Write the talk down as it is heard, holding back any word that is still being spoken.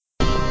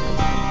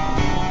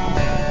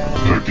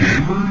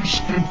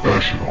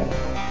Confessional.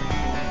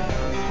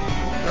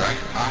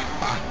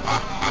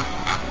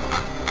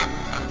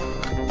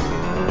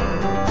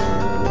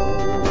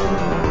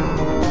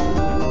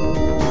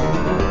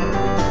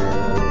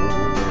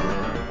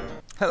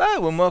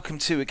 Hello and welcome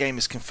to A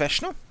Gamer's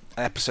Confessional,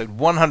 episode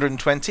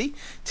 120.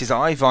 Tis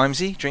I,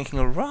 Vimesy, drinking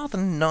a rather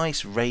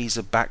nice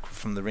Razorback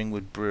from the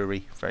Ringwood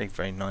Brewery. Very,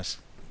 very nice,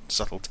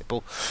 subtle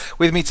tipple.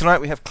 With me tonight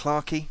we have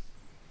Clarky.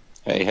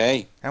 Hey,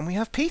 hey. And we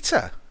have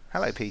Peter.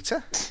 Hello,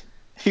 Peter.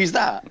 Who's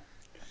that?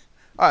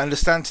 I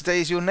understand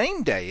today is your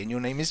name day, and your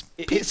name is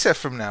Peter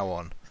from now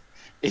on.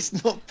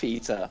 It's not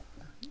Peter.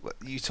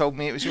 You told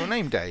me it was your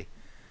name day.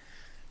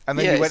 And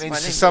then Yeah, you went it's my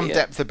into name some day, yeah.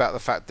 depth about the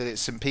fact that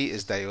it's St.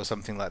 Peter's Day or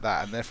something like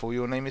that, and therefore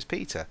your name is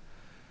Peter.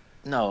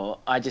 No,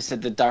 I just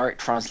said the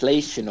direct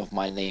translation of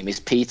my name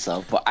is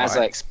Peter, but as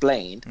Right. I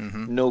explained,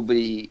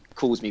 nobody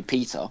calls me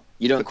Peter.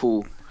 You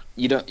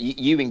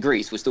in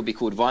Greece would still be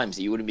called Vimesy.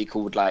 You wouldn't be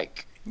called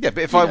like. Yeah,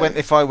 but if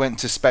I went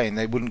to Spain,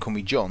 they wouldn't call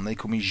me John. They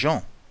call me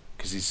Jean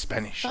because he's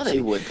Spanish. No, You they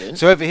see. wouldn't.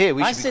 So over here,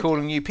 we I should be said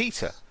calling you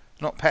Peter,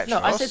 not Petros.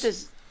 no. I said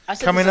this.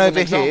 Coming as an over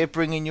here, example.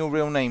 bringing your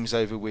real names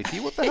over with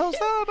you. What the hell's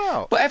that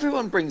about? But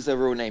everyone brings their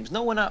real names.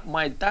 No one at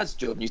my dad's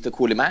job used to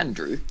call him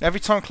Andrew.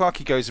 Every time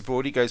Clarky goes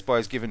abroad, he goes by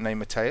his given name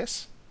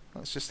Mateus.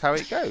 That's just how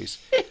it goes.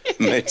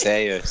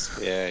 Mateus,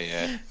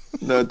 yeah.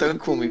 No, don't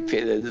call me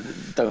Peter.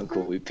 Don't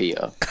call me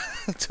Peter.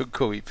 Don't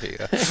call me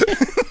Peter.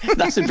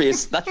 That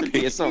should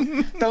be a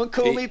song. Don't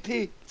call me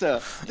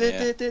Peter.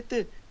 Yeah.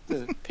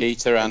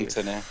 Peter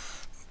Anthony.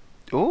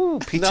 Oh,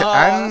 Peter No,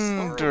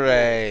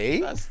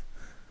 Andre.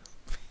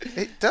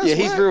 It does Yeah,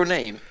 work. his real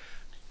name.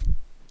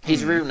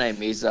 His real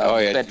name is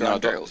Bedra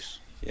Andreos.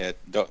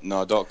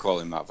 Don't call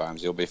him that,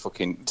 Vimes. He'll be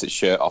fucking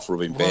shirt off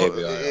rubbing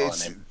baby oil on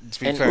him. To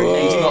be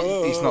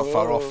fair, he's not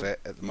far off it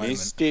at the moment.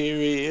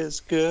 Mysterious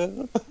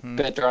girl.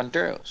 Bedra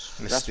Andreos.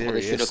 That's what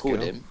they should have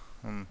called him.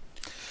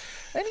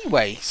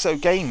 Anyway, so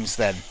games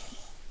then.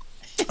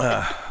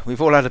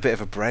 We've all had a bit of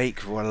a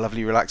break. We've had a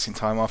lovely relaxing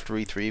time after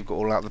E3. We've got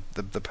all out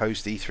the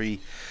post E3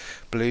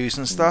 blues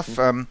and stuff.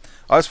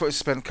 I just wanted to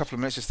spend a couple of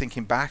minutes just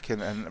thinking back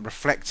and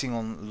reflecting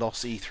on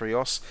Los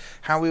E3os.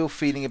 How are we all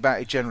feeling about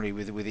it generally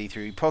with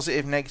E3?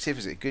 Positive, negative?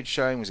 Is it a good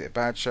showing? Was it a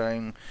bad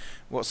showing?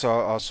 What's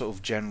our sort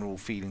of general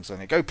feelings on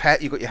it? Go,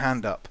 Pet. You got your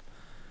hand up.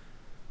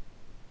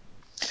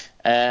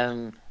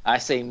 I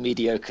say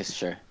mediocre,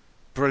 sure.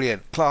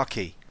 Brilliant,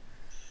 Clarky.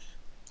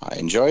 I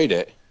enjoyed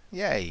it.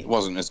 Yay! It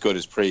wasn't as good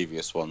as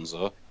previous ones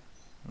though.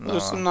 No. There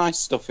was some nice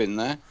stuff in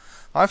there.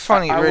 I'm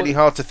finding it really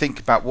hard to think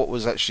about what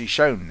was actually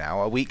shown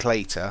now. A week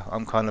later,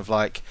 I'm kind of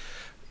like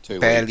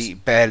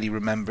barely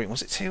remembering.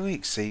 Was it 2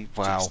 weeks? See,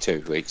 wow. It's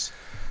 2 weeks.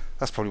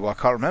 That's probably why I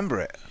can't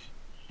remember it.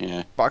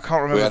 Yeah. But I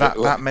can't remember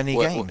that many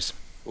games.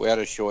 We had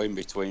a show in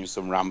between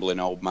some rambling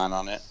old man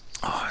on it.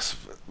 I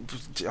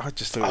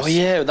just thought. Oh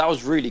yeah, that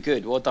was really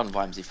good. Well done,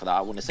 Vimesy, for that.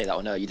 I want to say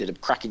that. No, you did a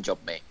cracking job,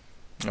 mate.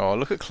 Oh,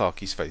 look at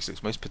Clarky's face.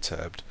 Looks most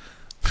perturbed.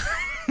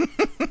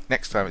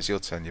 Next time it's your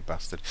turn, you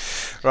bastard.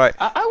 Right.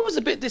 I was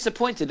a bit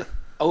disappointed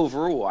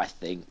overall. I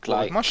think,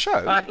 with my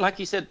show. like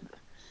you said,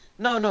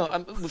 no,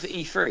 with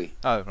E3.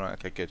 Oh right,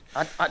 okay, good.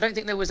 I don't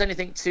think there was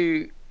anything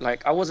too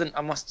like. I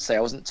must say, I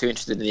wasn't too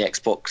interested in the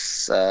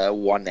Xbox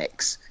One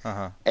X,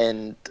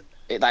 and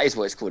that is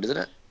what it's called, isn't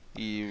it?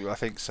 I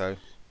think so.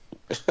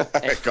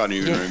 I can't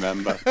even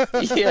remember.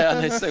 Yeah,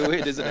 and it's so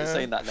weird, isn't it,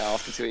 saying that now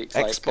after 2 weeks?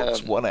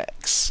 Xbox One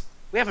X.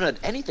 We haven't heard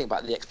anything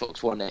about the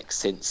Xbox One X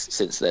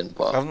since then,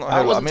 but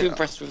I wasn't too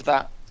impressed with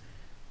that.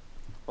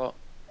 But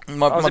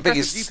my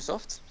biggest with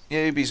Ubisoft.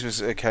 Yeah, Ubisoft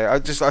was okay. I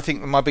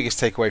think my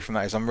biggest takeaway from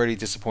that is I'm really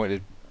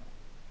disappointed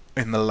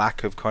in the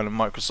lack of kind of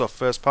Microsoft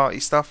first party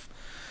stuff.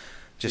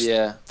 They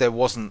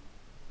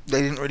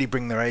didn't really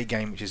bring their A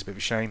game, which is a bit of a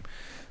shame.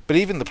 But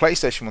even the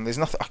PlayStation one, there's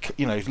nothing.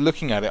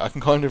 Looking at it, I can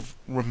kind of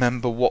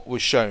remember what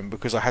was shown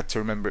because I had to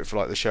remember it for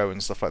like the show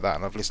and stuff like that.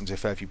 And I've listened to a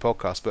fair few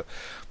podcasts, but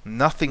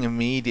nothing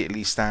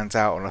immediately stands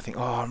out. And I think,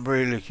 I'm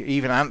really looking.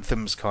 Even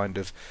Anthem's kind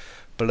of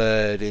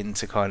blurred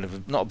into kind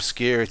of not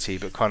obscurity,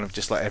 but kind of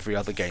just like every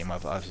other game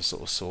I've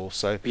sort of saw.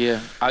 So yeah,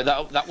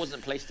 that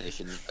wasn't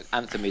PlayStation.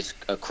 Anthem is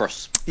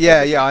across.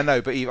 Yeah, I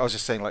know, but I was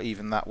just saying, like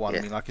even that one. Yeah.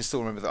 I mean, I can still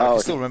remember that. I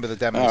can still remember the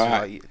demos,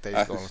 like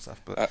Days Gone and stuff.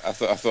 But I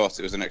thought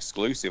it was an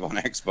exclusive on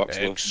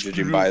Xbox,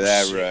 judging by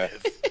their.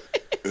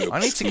 I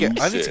need to get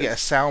a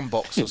sound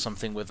box or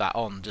something with that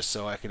on, just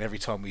so I can every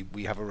time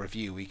we have a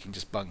review, we can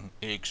just bung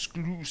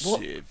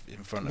exclusive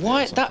in front of it.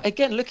 Why that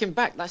again? Looking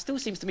back, that still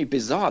seems to me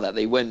bizarre that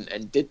they went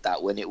and did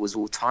that when it was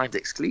all timed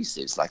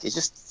exclusives. Like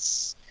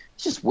it's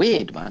just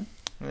weird, man.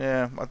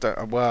 Yeah, I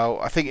don't. Well,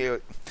 I think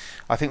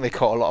they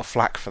caught a lot of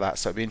flack for that,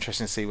 so it'd be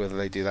interesting to see whether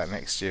they do that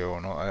next year or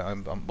not.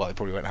 Well, they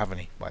probably won't have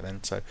any by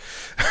then, so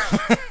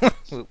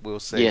we'll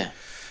see. Yeah.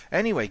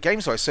 Anyway,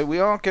 games-wise, so we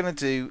are going to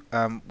do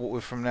what we're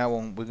from now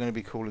on. We're going to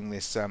be calling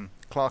this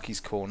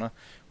Clarky's Corner,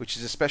 which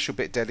is a special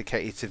bit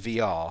dedicated to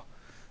VR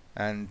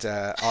and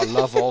our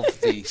love of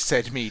the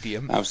said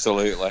medium.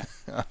 Absolutely.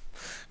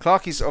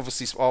 Clarky's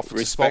obviously offered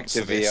to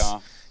sponsor this.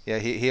 VR. Yeah,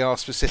 he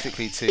asked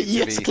specifically to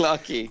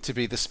Clarky. to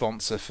be the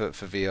sponsor for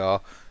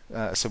VR.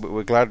 So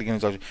we're gladly going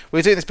to dodge.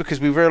 We're doing this because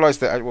we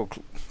realised that, well,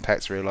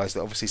 Pets realised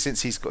that obviously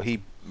since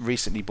he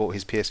recently bought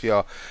his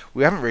PSVR,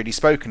 we haven't really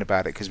spoken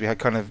about it because we had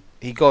kind of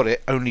he got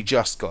it, only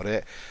just got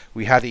it.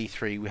 We had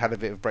E3, we had a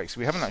bit of break, so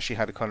we haven't actually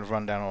had a kind of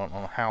rundown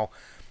on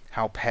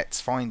how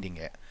Pets finding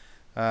it.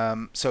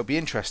 So it'll be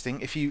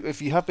interesting if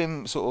you have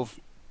been sort of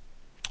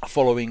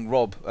following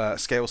Rob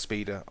Scale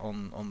Speeder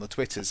on the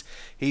Twitters.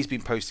 He's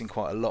been posting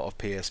quite a lot of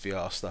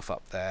PSVR stuff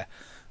up there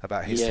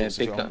about his Yeah, thoughts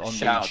of it big on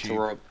shout out to YouTube.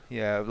 Rob.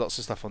 Yeah, lots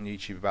of stuff on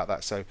YouTube about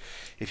that. So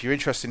if you're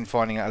interested in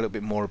finding out a little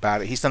bit more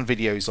about it, he's done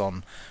videos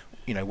on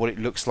what it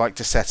looks like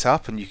to set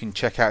up, and you can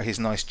check out his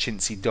nice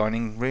chintzy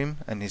dining room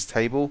and his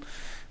table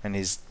and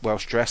his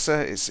Welsh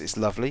dresser. It's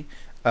lovely.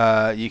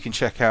 You can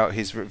check out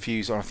his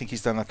reviews on. I think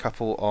he's done a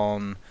couple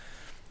on.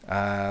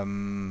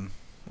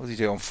 What did he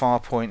do on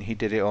Farpoint? He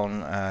did it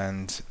on,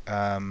 and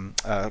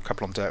a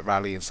couple on Dirt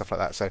Rally and stuff like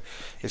that. So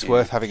it's Yeah.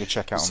 worth having a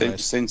check out on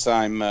those.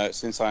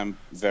 Since I'm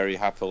very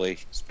happily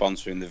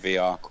sponsoring the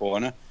VR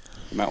corner,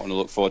 you might want to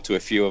look forward to a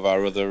few of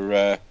our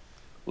other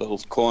little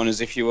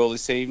corners, if you will,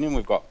 this evening.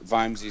 We've got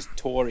Vimes'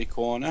 Tory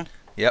corner,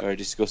 Yep. where he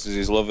discusses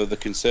his love of the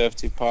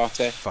Conservative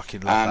Party,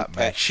 Fucking love and that,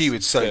 mate. She Pet's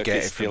would so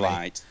get it Turkish from me.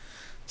 delight.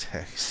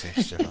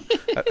 Turkish delight.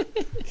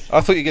 I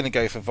thought you were going to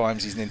go for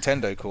Vimes'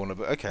 Nintendo corner,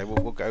 but okay,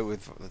 we'll go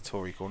with the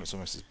Tory corner. It's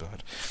almost as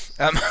bad.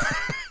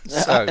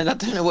 So And I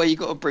don't know why you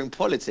got to bring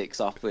politics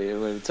up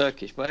with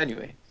Turkish, but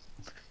anyway.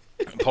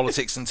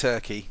 politics and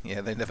Turkey,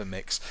 yeah, they never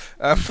mix.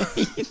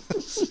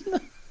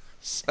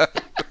 So,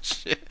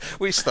 shit,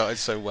 we started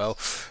so well.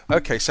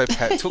 Okay, so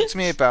Pet, talk to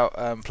me about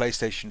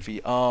PlayStation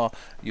VR,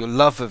 your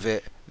love of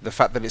it, the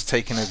fact that it's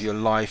taken over your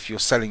life. You're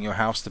selling your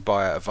house to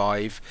buy a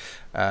Vive,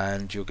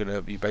 and you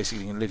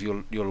basically gonna live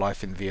your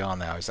life in VR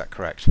now. Is that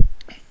correct?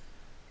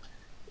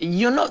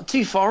 You're not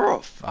too far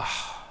off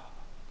Ah,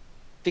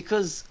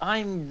 because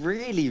I'm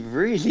really,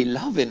 really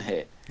loving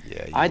it.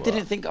 yeah, I you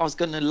are. didn't think I was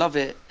going to love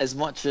it as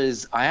much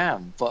as I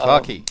am,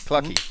 but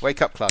Clarky,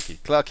 wake up, Clarky,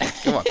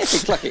 come on.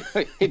 Clucky,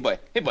 hey boy,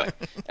 hey boy.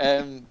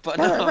 But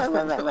no,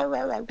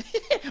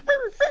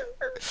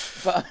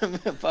 but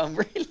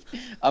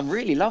I'm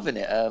really loving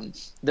it.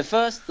 The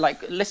first,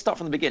 like, let's start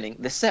from the beginning.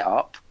 The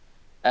setup.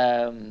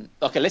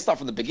 Okay, let's start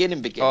from the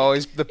beginning. Oh, Beginning.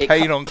 is the It.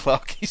 pain on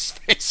Clarky's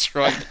face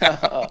right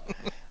now?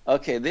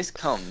 Okay, this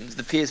comes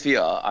the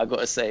PSVR. I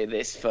gotta say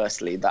this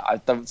firstly that I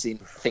don't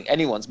think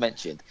anyone's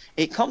mentioned.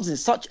 It comes in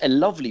such a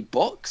lovely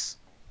box.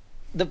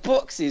 The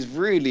box is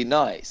really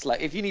nice.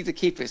 Like if you need to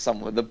keep it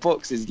somewhere, the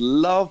box is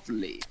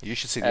lovely. You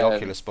should see the Um,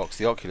 Oculus box.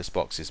 The Oculus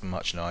box is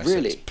much nicer.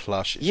 It's really,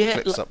 plush. It yeah.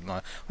 flips Like, up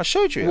nice. I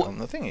showed you it what? on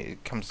the thing.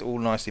 It comes all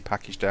nicely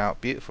packaged out.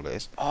 Beautiful it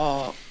is.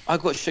 Oh, I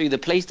got to show you the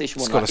PlayStation It's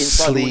one. got a Like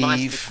inside, all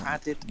nicely sleeve.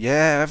 padded.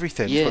 Yeah,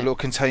 everything. It's got a Yeah. little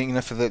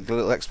container for the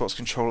little Xbox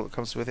controller that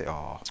comes with it.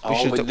 Oh, we Oh,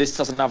 should but have. this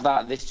doesn't have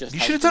that. This just You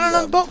should has have done the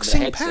an for the unboxing,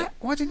 headset. Pat.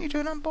 Why didn't you do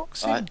an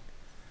I unboxing?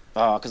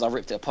 because I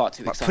ripped it apart.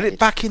 Too Like, put it excited.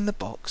 back in the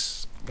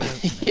box.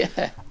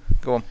 Yeah.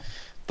 Go on.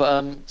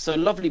 But so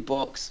lovely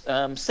box.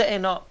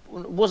 Setting up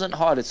wasn't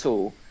hard at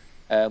all.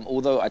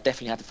 Although I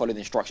definitely had to follow the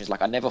instructions.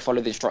 Like I never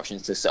followed the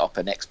instructions to set up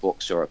an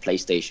Xbox or a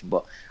PlayStation,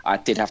 but I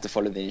did have to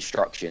follow the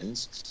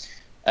instructions.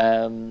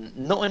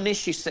 Not an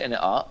issue setting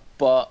it up,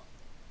 but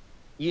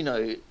you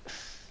know,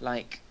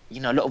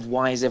 a lot of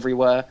wires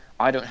everywhere.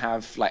 I don't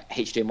have like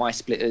HDMI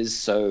splitters,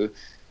 so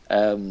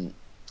um,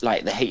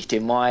 like the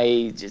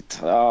HDMI,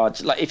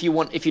 like if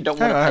you don't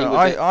want to Hang play on.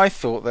 with it, I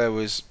thought there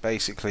was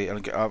basically,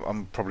 and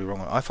I'm probably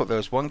wrong. I thought there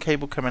was one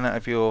cable coming out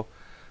of your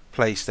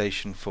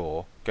PlayStation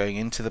 4 going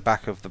into the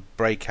back of the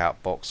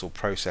breakout box or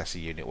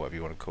processor unit, whatever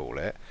you want to call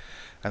it,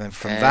 and then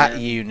from that um,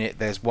 unit,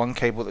 there's one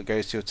cable that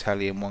goes to your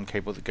telly and one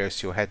cable that goes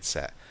to your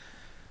headset.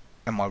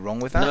 Am I wrong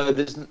with that?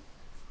 no,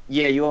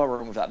 yeah, you are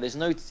wrong with that.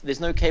 There's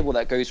no cable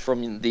that goes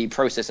from the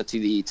processor to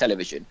the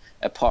television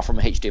apart from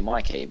a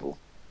HDMI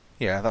cable.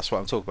 Yeah, that's what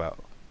I'm talking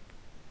about.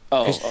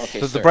 Because Oh,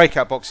 okay, the sorry.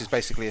 breakout box is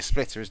basically a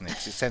splitter, isn't it?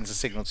 Because it sends a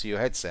signal to your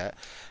headset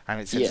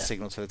and it sends a Yeah,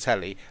 signal to the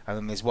telly, and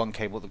then there's one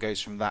cable that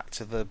goes from that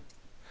to the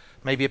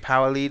maybe a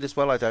power lead as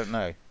well. I don't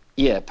know.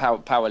 yeah,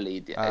 power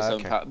lead, yeah, its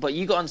own Okay. power. But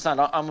you got to understand,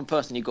 I'm a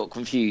person who got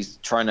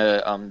confused trying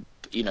to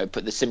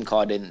put the SIM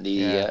card in the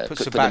Yeah, put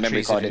some put the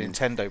memory batteries in card a in.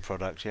 Nintendo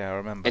product. Yeah, I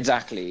remember.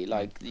 Exactly, Mm.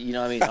 like what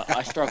I mean.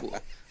 I struggle.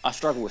 I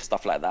struggle with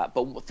stuff like that.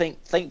 But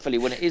thankfully,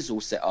 when it is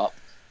all set up,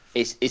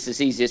 it's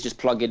as easy as just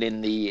plugging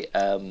in the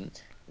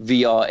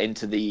VR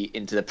into the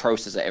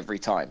processor every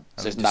time.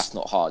 And So then just that's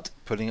not hard.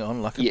 putting it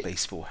on like a Yeah,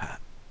 baseball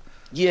hat.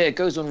 yeah, it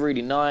goes on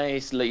really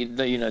nice. Like,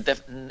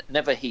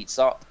 never heats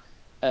up.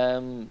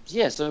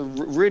 Yeah, so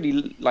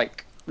really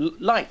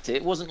liked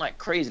it. Wasn't like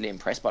crazily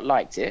impressed, but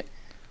liked it.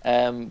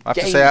 I have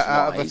to say, Games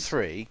out of the wise,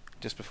 three,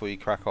 just before you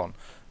crack on,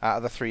 out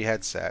of the three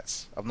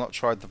headsets, I've not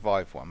tried the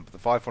Vive one, but the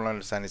Vive one I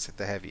understand is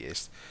the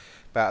heaviest.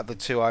 But out of the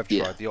two I've yeah,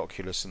 tried, the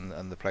Oculus and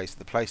the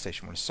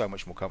PlayStation one is so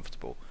much more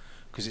comfortable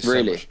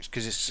really.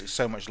 because it's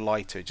so much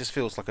lighter. It just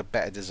feels like a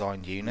better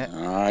designed unit.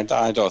 I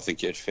don't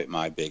think it'd fit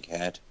my big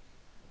head.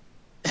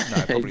 No,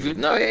 it probably wouldn't.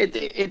 No,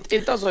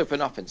 it does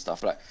open up and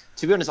stuff. Like,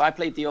 to be honest, I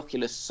played the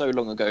Oculus so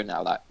long ago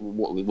now that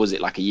what was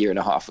it, like a year and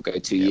a half ago,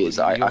 two Yeah, well, years?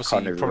 I, you I obviously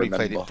can't you even probably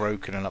played remember. it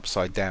broken and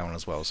upside down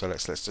as well. So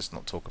let's just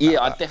not talk Yeah,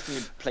 about I that.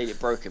 definitely played it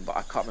broken, but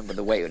I can't remember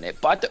the weight on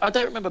it. But I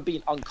don't remember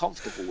being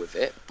uncomfortable with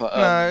it. But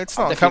No, it's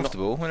I'm not definitely not.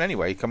 uncomfortable in any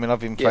way. I mean, I've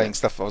been Yeah, playing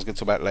stuff I was going to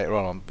talk about later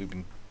on. We've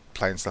been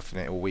playing stuff in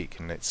it all week,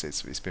 and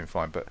it's been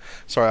fine. But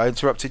sorry, I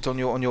interrupted on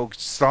your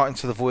starting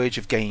to the voyage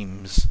of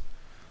games.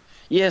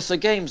 yeah. So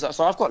games.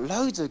 So I've got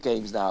loads of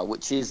games now,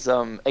 which is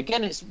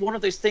again, it's one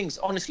of those things.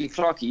 Honestly,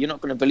 Clarky, you're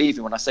not going to believe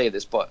me when I say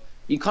this, but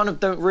you kind of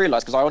don't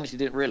realize, because I honestly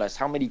didn't realize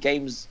how many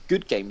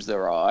good games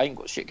there are. I ain't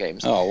got shit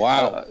games. Oh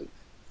wow. Uh,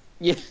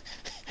 yeah,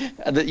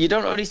 that you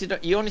honestly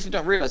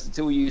don't realize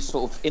until you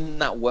sort of in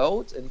that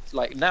world. And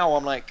like now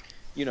I'm like,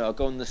 I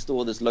go in the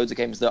store, there's loads of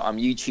games that I'm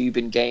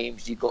YouTubing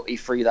games. You got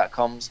E3 that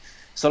comes.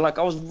 So like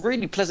I was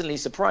really pleasantly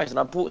surprised, and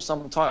I bought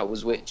some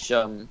titles which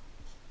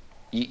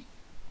you,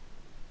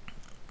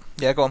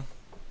 Yeah, go on.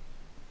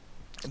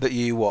 That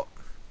you what?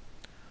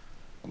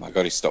 Oh my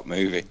god, he stopped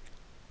moving.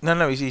 No,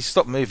 no, he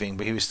stopped moving,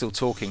 but he was still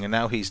talking, and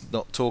now he's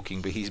not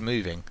talking, but he's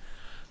moving.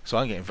 So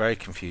I'm getting very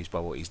confused by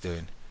what he's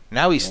doing.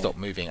 Now he's Yeah. stopped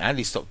moving, and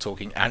he's stopped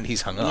talking, and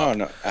he's hung No, up.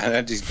 no,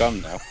 and he's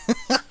gone now.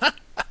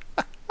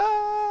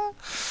 Ah.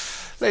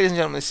 Ladies and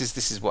gentlemen,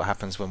 this is what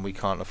happens when we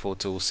can't afford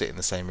to all sit in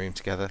the same room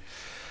together.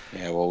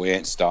 Yeah, well, we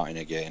ain't starting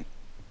again.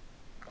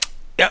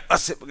 Yep,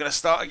 that's it. We're going to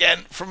start again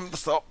from the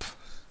top.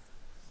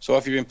 So,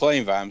 have you been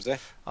playing Vimesy?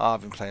 Oh,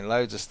 I've been playing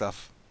loads of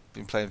stuff.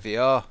 Been playing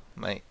VR,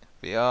 mate.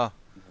 VR.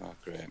 Oh,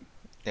 great.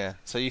 Yeah.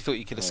 So you thought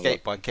you could Oh,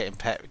 escape by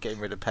getting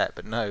rid of Pet,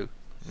 but no,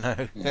 no.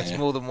 There's yeah.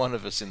 more than one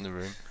of us in the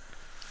room.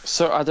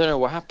 so I don't know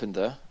what happened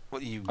there.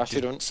 What you I did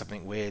shouldn't.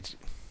 something weird.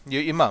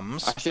 Your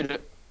mum's. I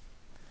should.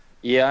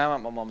 Yeah, I'm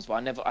at my mom's, but I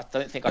never. I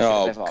don't think I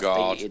should have Oh ever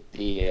God. updated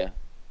the.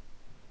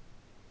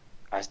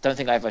 I don't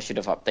think I ever should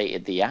have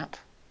updated the app.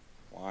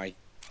 Why?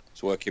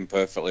 It's working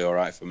perfectly all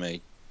right for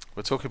me.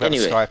 We're talking about the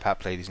Anyway, Skype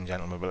app, ladies and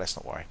gentlemen, but let's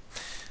not worry.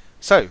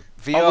 So oh,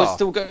 we're VR.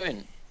 still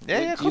going. Yeah,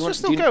 yeah. Of Do you course we're want? Do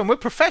still you? going. We're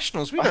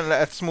professionals. We don't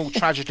let a small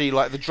tragedy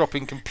like the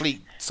dropping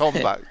complete Tom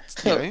back,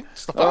 All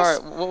stop right.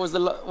 us. What was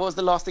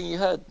the last thing you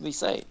heard me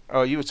say?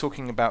 Oh, you were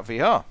talking about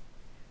VR.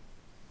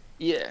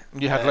 Yeah.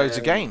 You had loads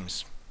of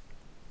games.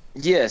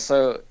 Yeah.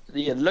 So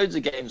yeah, loads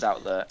of games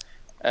out there.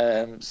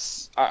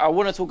 I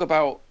want to talk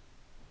about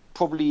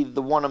probably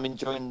the one I'm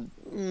enjoying.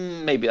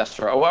 Maybe that's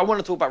right. I want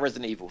to talk about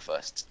Resident Evil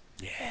first.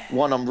 Yeah.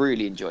 One I'm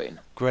really enjoying.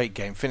 Great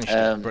game. Finished it.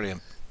 Um,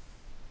 Brilliant.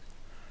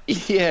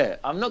 yeah,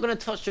 I'm not going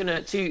to touch on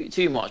it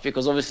too much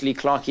because obviously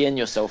Clarky and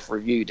yourself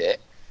reviewed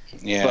it.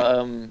 Yeah.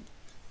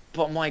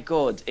 But my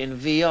God, in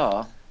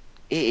VR,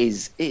 it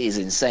is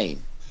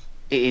insane.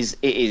 It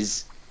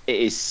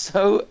is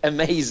so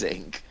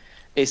amazing.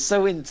 It's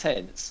so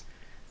intense.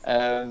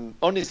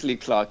 Honestly,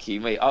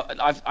 Clarky, mate,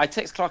 I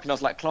text Clarky and I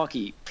was like,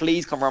 Clarky,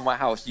 please come around my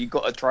house. You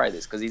got to try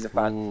this because he's a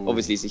fan. Ooh.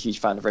 Obviously, he's a huge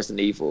fan of Resident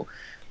Evil.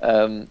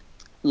 Um,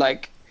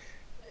 like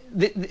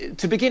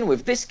to begin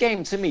with, this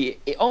game to me,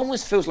 it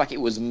almost feels like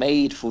it was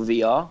made for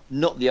VR,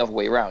 not the other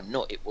way around.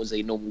 Not it was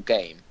a normal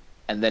game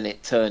and then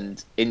it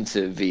turned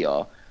into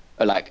VR,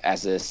 like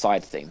as a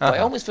side thing. Uh But it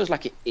huh. almost feels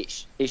like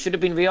it should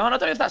have been VR. And I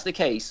don't know if that's the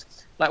case.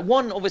 Like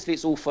one, obviously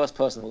it's all first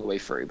person all the way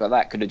through, but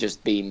that could have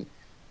just been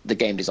the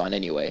game design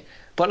anyway.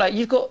 But like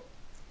you've got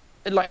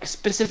like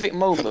specific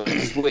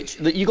moments which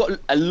that you got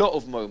a lot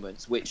of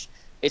moments which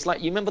it's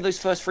like you remember those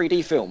first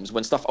 3D films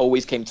when stuff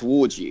always came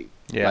towards you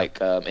Yeah.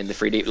 like in the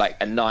 3D like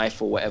a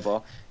knife or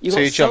whatever. You So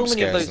got your so jump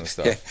many of scares those.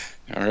 and Yeah. stuff.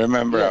 I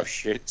remember how Yeah,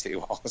 shit it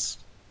was.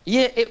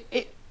 yeah.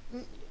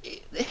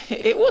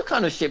 It was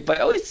kind of shit, but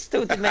it always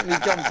still did make me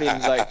jump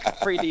in like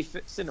 3D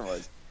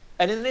cinemas.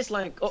 And in this,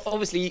 like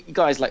obviously, you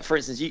guys, like for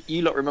instance,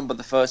 you lot remember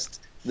the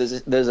first.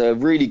 There's a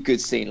really good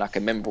scene, like a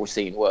memorable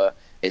scene where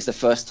it's the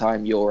first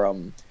time you're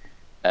um,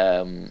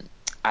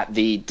 at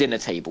the dinner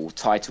table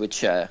tied to a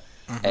chair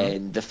Mhm.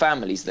 and the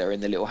family's there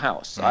in the little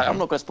house. I'm Mhm.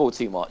 not going to spoil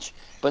too much,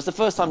 but it's the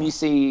first time you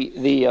see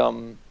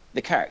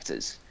the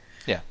characters,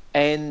 Yeah.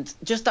 and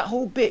just that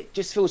whole bit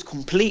just feels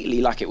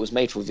completely like it was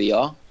made for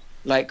VR.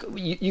 Like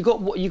you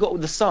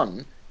got the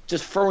son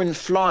just throwing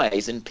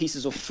flies and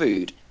pieces of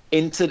food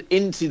into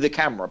the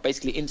camera,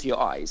 basically into your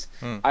eyes.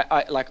 Mm.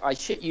 I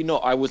shit you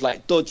not, I was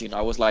like dodging,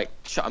 I was like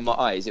shutting my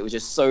eyes. It was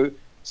just so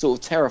sort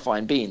of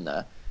terrifying being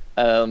there.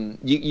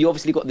 You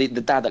obviously got the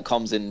dad that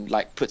comes and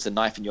like puts a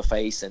knife in your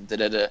face and da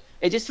da da.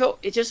 It just felt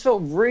it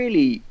felt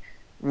really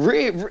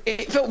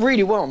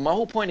well. My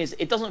whole point is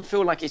it doesn't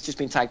feel like it's just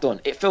been tagged on.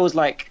 It feels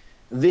like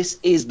this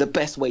is the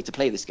best way to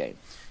play this game.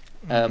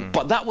 Mm.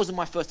 But that wasn't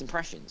my first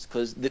impressions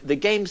because the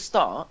game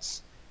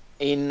starts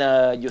in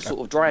you're sort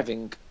of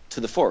driving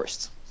to the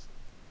forest,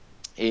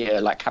 yeah,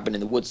 like cabin in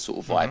the woods sort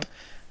of Mhm. vibe.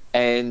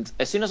 And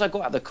as soon as I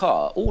got out of the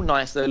car, all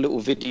nice, the little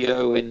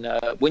video, and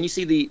when you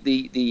see the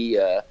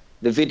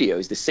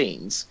videos, the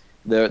scenes,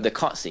 the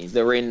cut scenes,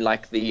 they're in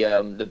like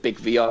the big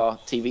VR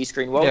TV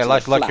screen world, Yeah, so they're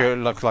like flat.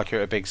 you're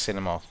at a big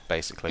cinema,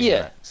 basically, isn't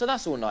Yeah, it? so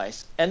that's all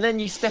nice. And then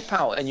you step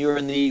out and you're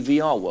in the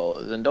VR world,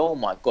 and oh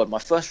my God, my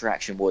first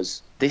reaction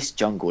was this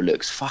jungle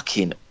looks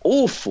fucking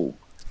awful.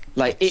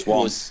 Like it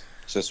Swamp. was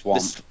It's a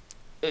swamp. this.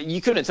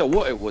 You couldn't tell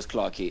what it was,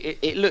 Clarky.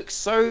 It looked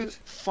so To be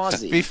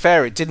fuzzy.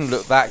 fair, it didn't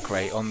look that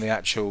great on the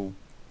actual,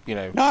 you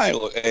know.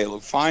 No, it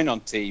looked fine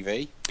on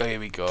TV. Oh, here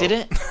we go. Did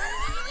it?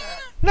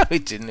 No,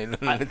 it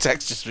didn't. I, The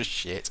textures were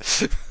shit.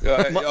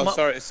 my, Oh,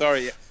 my,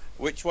 sorry.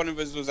 Which one of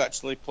us was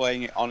actually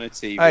playing it on a Hey,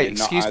 TV and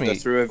not excuse either me.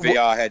 through a What? VR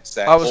I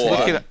headset was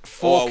looking at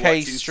or 4K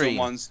watching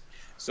stream.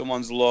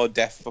 someone's low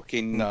def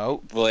fucking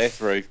No,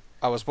 playthrough?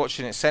 I was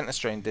watching it. Center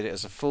Stream did it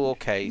as a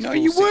 4K, No,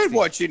 full you weren't 60.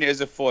 watching it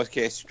as a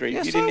 4K stream. You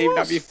Yes, didn't I even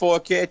have your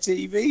was. 4K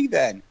TV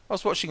then. I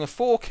was watching a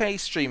 4K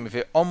stream of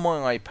it on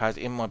my iPad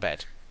in my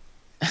bed.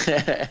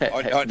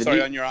 the Sorry,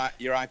 new on your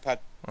iPad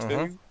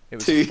Uh-huh. 2. It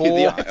was a to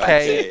the Right, iPad4K 2.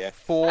 okay, yeah.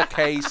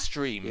 4K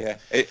stream. Yeah.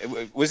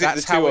 Was it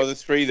the That's 2 how or it. the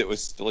 3 that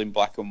was still in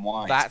black and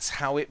white? That's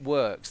how it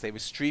works. They were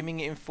streaming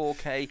it in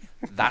 4K.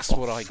 That's Oh,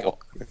 what I got.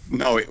 fuck.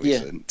 No, it Yeah.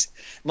 wasn't.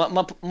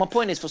 My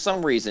point is, for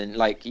some reason,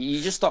 like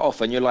you just start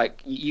off and you're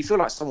like, you feel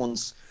like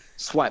someone's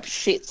swiped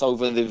shit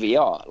over the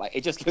VR. Like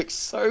it just looks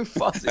so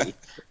fuzzy.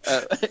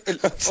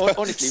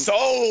 Honestly,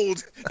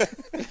 Sold!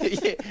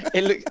 yeah,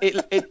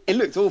 it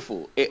looked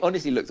awful. It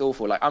honestly looked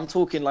awful. Like I'm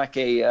talking like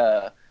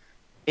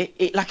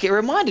it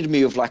reminded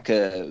me of like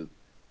a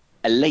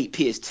late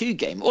PS2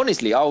 game.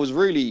 Honestly, I was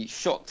really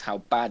shocked how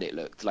bad it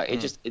looked. Like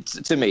it's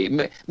to me.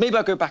 Maybe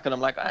I go back and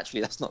I'm like,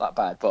 actually, that's not that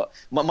bad. But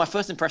my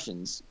first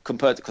impressions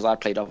compared to because I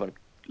played other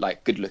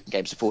like good looking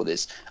games before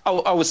this, I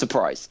was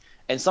surprised.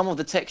 And some of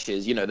the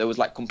textures, there was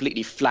like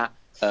completely flat.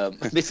 I'm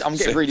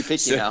getting really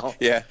picky now.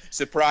 Yeah,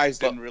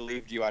 surprised But and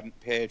relieved you hadn't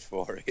paid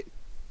for it,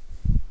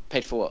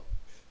 paid for what?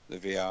 the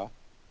VR.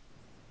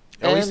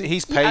 Oh,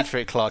 he's Yeah, paid for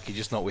it, Clarky,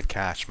 just not with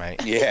cash,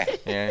 mate. Yeah.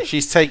 Yeah,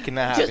 she's taken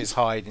that out of his just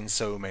hide in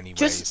so many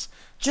just ways.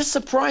 just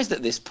surprised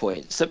at this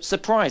point.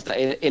 Surprised that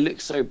it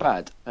looks so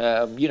bad.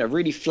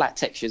 Really flat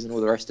textures and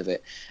all the rest of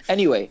it.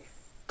 Anyway,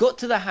 got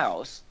to the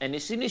house, and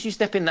as soon as you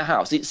step in the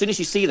house, as soon as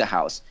you see the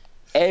house,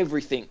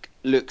 everything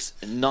looks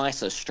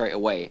nicer straight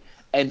away.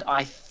 And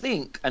I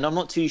think, and I'm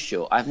not too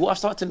sure, what I've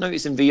started to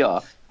notice in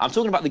VR, I'm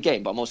talking about the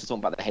game, but I'm also talking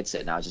about the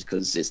headset now, just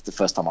because it's the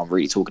first time I'm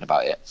really talking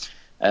about it.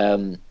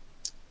 Um,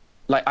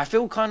 like I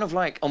feel kind of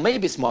like, or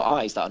maybe it's my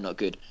eyes that are not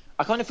good.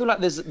 I kind of feel like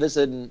there's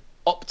an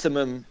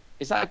optimum.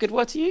 Is that a good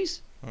word to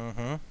use?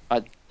 Mm-hmm. Go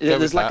with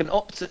There's like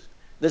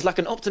that.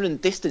 an optimum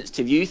distance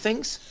to view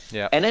things,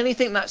 Yeah. and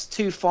anything that's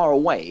too far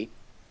away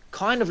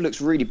kind of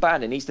looks really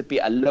bad. It needs to be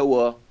a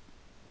lower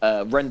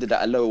rendered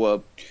at a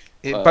lower.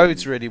 It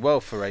bodes Um, really well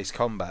for Ace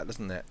Combat,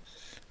 doesn't it?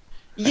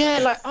 yeah,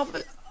 like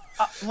other.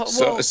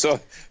 So Well, so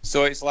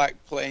so it's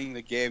like playing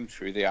the game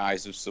through the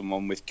eyes of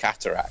someone with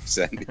cataracts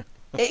then.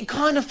 it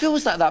kind of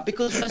feels like that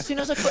because as soon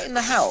as I got in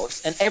the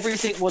house and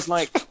everything was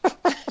like,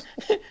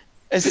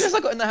 as soon as I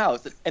got in the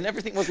house and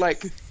everything was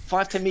like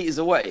 5-10 meters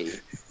away,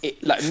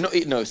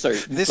 no, sorry,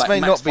 This like may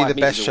max not be five the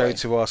best meters show away.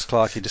 to ask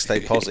Clarky to stay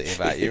positive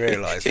at. You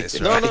realise this,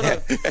 No, right? no,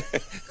 no.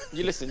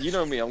 You listen, you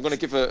know me. I'm going to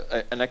give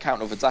an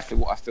account of exactly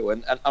what I feel,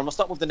 and I'm gonna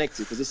start with the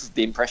negative because this is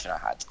the impression I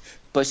had.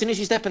 But as soon as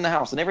you step in the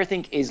house and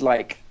everything is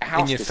like a In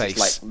house your distance,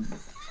 like face.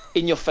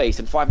 in your face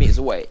and 5 meters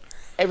away,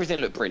 everything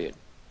looked brilliant.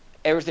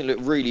 Everything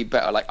looked really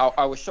better. Like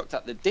I was shocked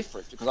at the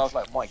difference because I was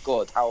like, my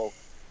God,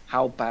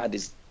 how bad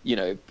is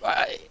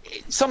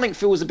something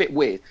feels a bit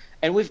weird.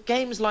 And with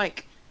games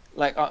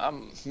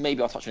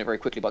maybe I'll touch on it very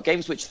quickly, but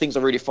games which things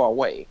are really far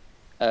away.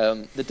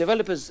 The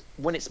developers,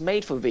 when it's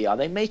made for VR,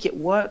 they make it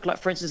work. Like,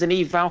 for instance, in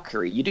Eve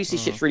Valkyrie, you do see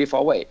Mm. ships really far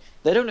away.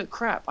 They don't look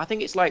crap. I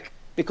think it's like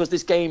because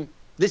this game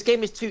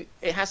is too,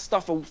 it has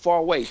stuff far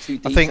away, too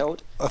I think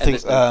detailed, I and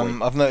think there's no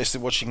point. I've noticed it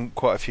watching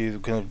quite a few,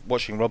 kind of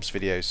watching Rob's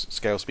videos,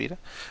 Scale Speeder.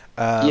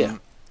 Yeah,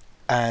 Um,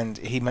 and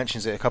he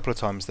mentions it a couple of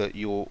times that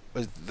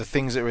the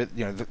things that are,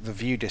 the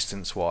view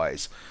distance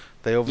wise,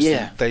 they obviously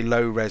yeah, they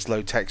low res,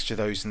 low texture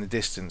those in the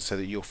distance so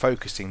that you're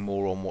focusing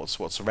more on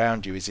what's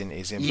around you, is in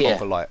yeah.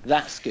 proper like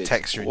That's good.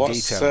 texture and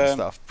What's detail and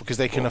stuff, because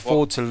they can what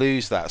afford to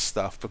lose that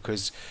stuff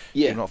because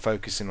you're Yeah, not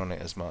focusing on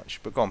it as much.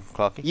 But go on,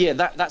 Clarky. yeah.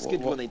 That's good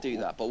when what they do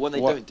that, but when they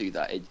what don't do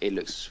that, it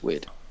looks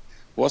weird.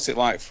 what's it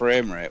like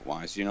frame rate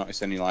wise? Do you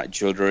notice any like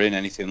juddering,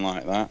 anything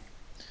like that?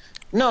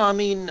 No, I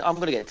mean I'm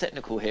gonna get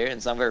technical here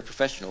and sound very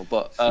professional,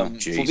 but Oh, for VR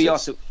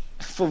Jesus. to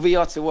for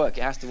VR to work,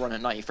 it has to run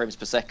at 90 frames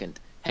per second.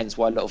 Hence,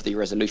 why a lot of the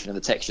resolution of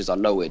the textures are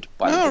lowered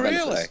by the Oh, really?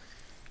 developers.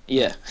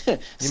 Yeah.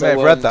 You may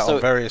have read that on So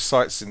various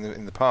sites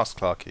in the past,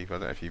 Clarky. But I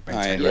don't know if you've I ain't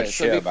maintained read it. yeah,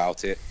 shit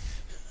about it.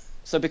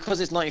 so because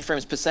it's 90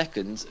 frames per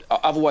second,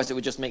 otherwise it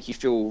would just make you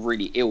feel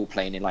really ill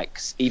playing in like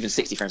even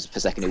 60 frames per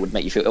second. It would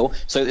make you feel ill.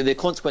 So the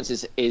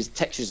consequences is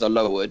textures are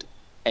lowered,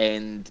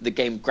 and the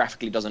game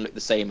graphically doesn't look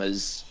the same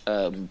as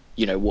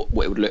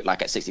what it would look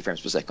like at 60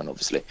 frames per second,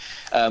 obviously.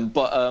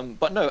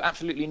 But no,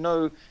 absolutely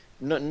no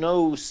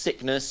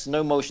sickness,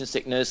 no motion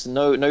sickness,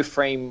 no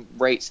frame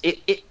rates.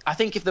 I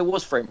think if there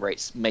was frame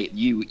rates, mate,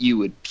 you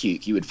would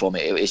puke, you would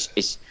vomit.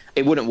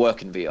 It wouldn't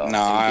work in VR.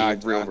 No,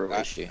 It would be a real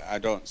issue. I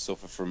don't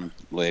suffer from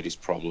ladies'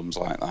 problems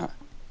like that.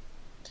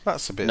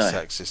 That's a bit No.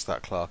 sexist,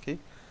 that Clarky.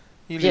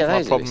 You Yeah, leave that my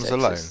is a bit problems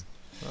alone. sexist.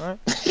 All right.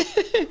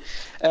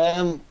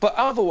 But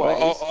All,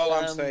 otherwise, all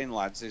I'm saying,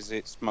 lads, is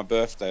it's my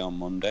birthday on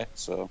Monday,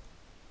 so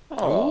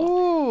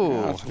Oh,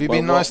 Yeah, Ooh, have you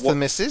been nice to the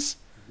missus?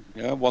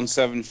 yeah,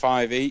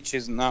 175 each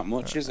isn't that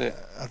much, is it?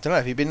 I don't know.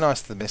 Have you been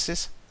nice to the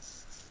missus?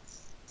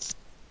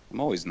 I'm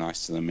always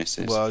nice to the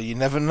missus. Well, you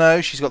never know.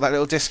 She's got that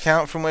little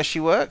discount from where she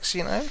works,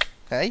 you know.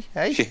 Hey,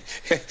 hey.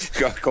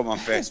 God, come on,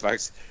 face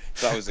facts.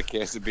 If that was the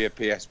case, there'd be a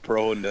PS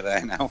Pro under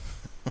there now.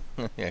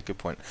 Yeah, good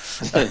point.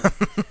 the,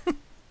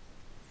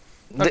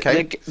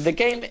 Okay. the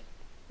game.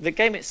 The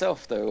game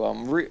itself, though,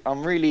 I'm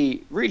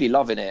really, really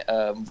loving it.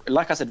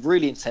 Like I said,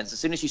 really intense. As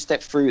soon as you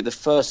step through the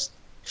first,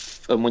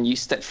 when you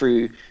step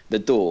through the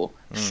door,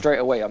 Mm. straight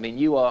away. I mean,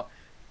 you are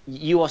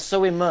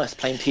so immersed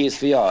playing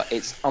PSVR.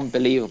 It's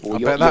unbelievable. I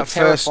You're bet you're that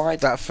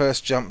terrified.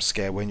 first jump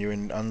scare when you're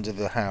in under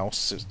the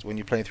house, when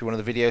you're playing through one of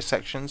the video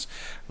sections,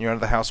 and you're under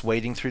the house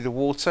wading through the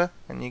water,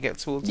 and you get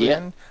towards the Yep,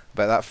 end. I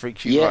bet that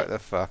freaks you right yep, the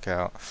fuck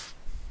out.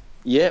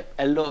 yep.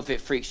 A lot of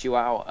it freaks you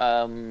out.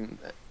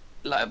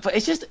 But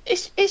it's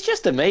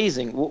just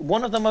amazing.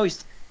 One of the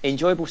most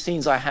enjoyable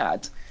scenes I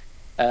had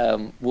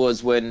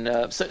was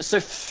when so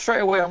straight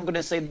away I'm going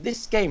to say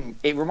this game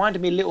it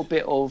reminded me a little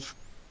bit of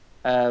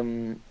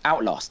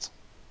Outlast,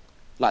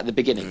 like the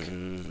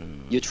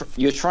beginning.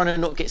 You're trying to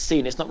not get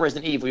seen. It's not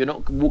Resident Evil. You're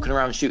not walking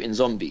around shooting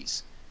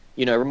zombies.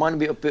 It reminded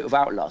me a bit of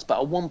Outlast. But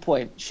at one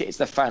point, shit, it's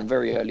the fan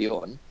very early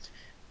on,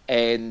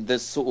 and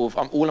there's sort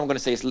of all I'm going to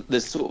say is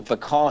there's sort of a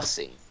car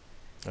scene,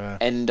 Uh,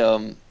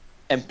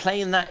 and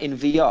playing that in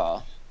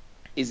VR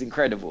is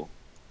incredible.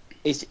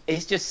 It's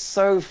just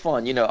so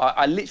fun.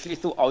 I literally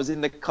thought I was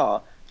in the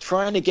car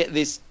trying to get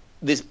this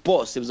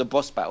boss. It was a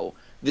boss battle.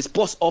 This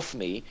boss off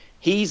me.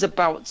 He's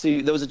about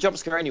to. There was a jump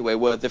scare anyway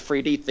where the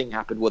 3D thing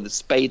happened, where the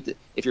spade,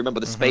 if you remember,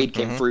 the spade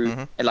came through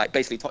mhm. and like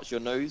basically touched your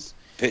nose.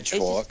 It's just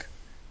Pitchfork.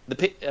 the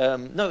pit.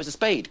 No, it was a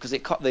spade because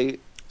it cut the.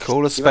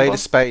 Call You remember? a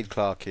spade,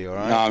 Clarky. All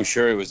No, right. I'm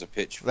sure it was a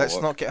Let's not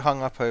pitchfork. get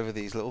hung up over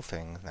these little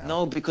things now.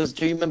 No, because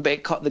do you remember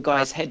it cut the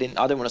guy's head in?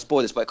 I don't want to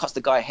spoil this, but it cuts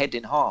the guy head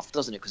in half,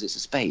 doesn't it? Because it's a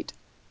spade.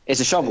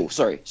 It's a shovel.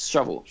 Sorry,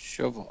 shovel.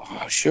 Shovel. Oh,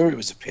 I'm sure it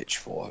was a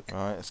pitchfork. All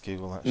right, let's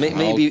Google that May- shit.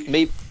 No, Maybe,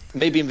 maybe,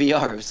 maybe in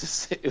VR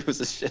it was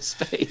a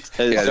spade,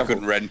 a yeah, shovel.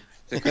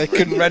 they They couldn't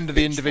couldn't render a render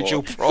the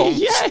individual pitchfork. prongs.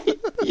 Yeah,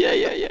 yeah,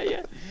 yeah, yeah,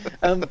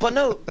 yeah. But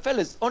no,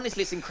 fellas,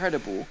 honestly, it's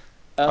incredible.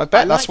 I I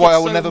bet that's like why it I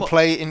will so never much.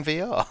 play it in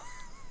VR.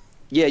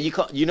 Yeah, you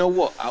can't. You know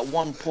what? At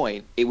one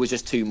point, it was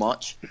just too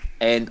much,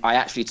 and I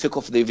actually took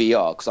off the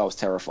VR because I was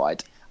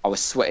terrified. I was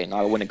sweating.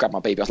 I went and grabbed my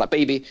baby. I was like,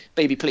 "Baby,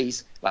 baby,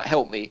 please, like,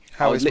 help me."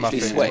 I How was is literally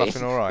Muffin? Is sweating.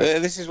 Muffin all right?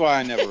 This is why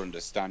I never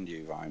understand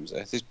you, Vimes.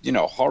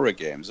 Horror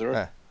games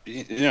are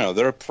Eh,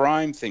 they're a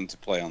prime thing to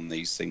play on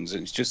these things,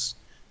 and it's just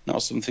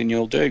not something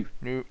you'll do.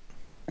 nope,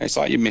 It's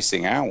like you're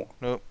missing out.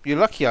 nope. You're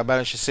lucky I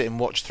managed to sit and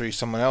watch through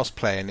someone else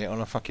playing it on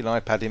a fucking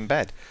iPad in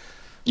bed.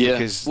 Yeah.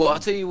 Because Well, I'll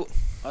tell you what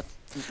I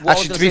was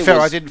actually, gonna to be say fair,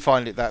 I was. didn't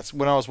find it that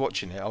when I was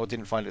watching it, I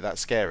didn't find it that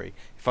scary.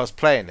 If I was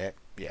playing it,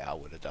 yeah, I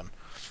would have done.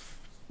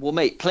 Well,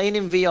 mate, playing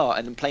in VR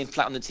and then playing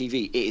flat on the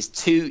TV, it is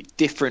two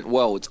different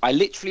worlds. I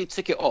literally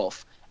took it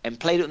off and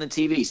played it on the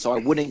TV so I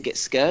wouldn't get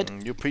scared.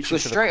 You're preaching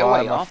Because to the straight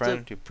choir, away, my after,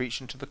 friend. You're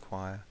preaching to the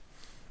choir.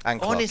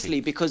 And Clarky. honestly,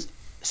 because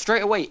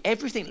straight away,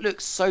 everything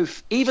looks so,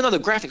 even though the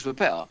graphics were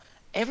better,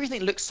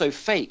 everything looks so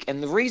fake.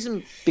 And the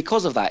reason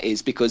because of that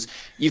is because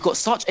you've got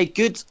such a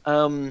good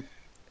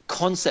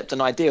concept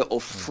and idea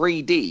of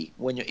 3D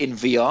when you're in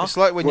VR. It's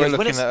like when you're Whereas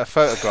when looking it's at a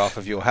photograph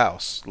of your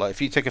house. Like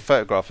if you take a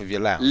photograph of your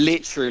lounge,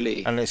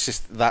 literally, and it's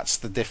just that's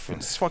the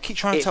difference. That's what I keep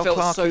trying to it tell felt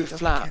Clarky. so He doesn't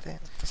flat. get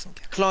it. Doesn't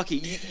get it.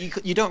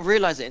 Clarky, you don't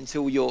realize it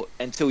until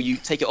you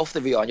take it off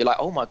the VR and you're like,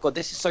 oh my god,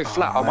 this is so Oh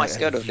flat. Am I mate,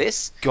 scared of you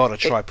this? gotta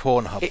try It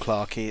Pornhub, it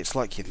Clarky. It's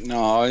like you.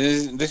 No,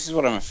 this is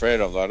what I'm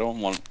afraid of.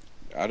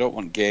 I don't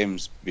want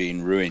games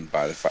being ruined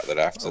by the fact that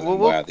I have to We'll then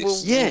we'll wear we'll,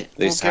 yeah, we'll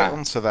this get hat.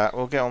 onto that.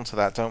 We'll get onto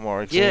that. Don't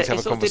worry, because we yeah, need to have it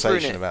a sort of did ruin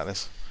conversation it. about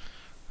this.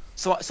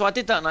 So I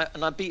did that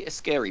and I beat a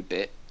scary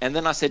bit and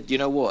then I said, you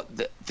know what,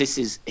 this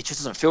is it just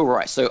doesn't feel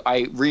right. So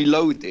I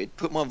reloaded,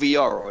 put my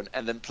VR on,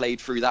 and then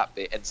played through that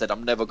bit and said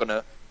I'm never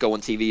gonna go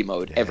on TV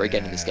mode ever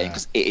again in this game Yeah.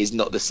 because it is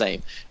not the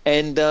same.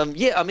 And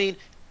yeah, I mean,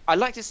 I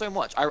liked it so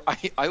much.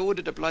 I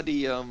ordered a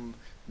bloody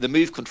the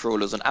Move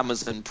controllers on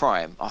Amazon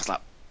Prime. I was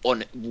like,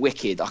 on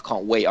wicked. I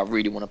can't wait. I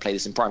really want to play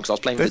this in Prime because I was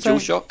playing They with the don't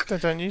DualShock. they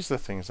don't use the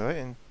things, do they,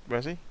 in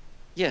Resi?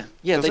 Yeah,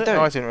 yeah, Does they it? Oh, I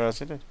don't. didn't realise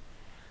they did.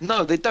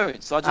 No, they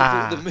don't. So I just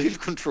bought the Ah. Move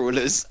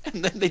controllers,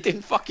 and then they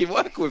didn't fucking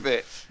work with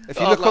it. If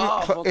So you I was look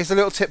like, on, oh, here's a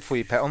little tip for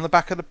you, Pet. On the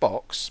back of the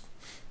box,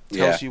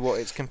 Yeah. tells you what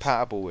it's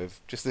compatible with.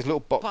 Just this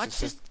little but box I that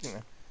says, just,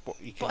 what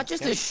you but I can.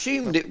 just Yeah.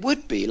 assumed it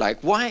would be. Like,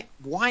 why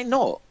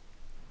not?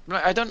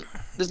 Like, I don't.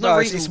 There's no No,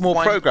 it's reason more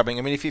why. programming.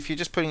 I mean, if you're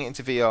just putting it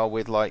into VR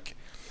with like,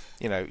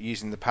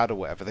 using the pad or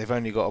whatever, they've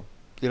only got.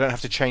 You don't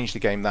have to change the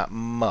game that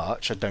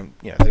much. I don't.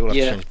 They all have to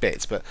Yeah, change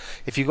bits. But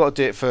if you've got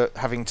to do it for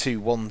having two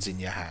wands in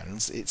your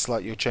hands, it's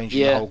like you're changing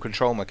the yeah, whole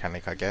control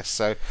mechanic, I guess.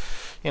 So,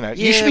 you should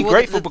yeah. be Well,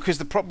 grateful because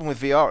the problem with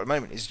VR at the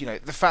moment is, the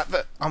fact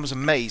that I was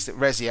amazed that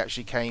Resi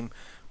actually came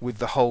with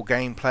the whole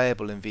game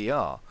playable in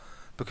VR.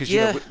 Because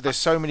yeah, there's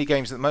so many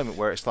games at the moment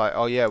where it's like,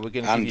 oh yeah, we're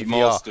going to give And you VR.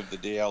 most of the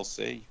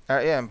DLC.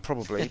 Yeah,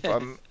 probably.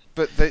 But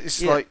but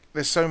it's Yeah, like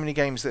there's so many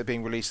games that are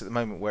being released at the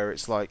moment where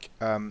it's like,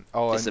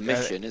 it's a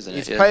mission, isn't it?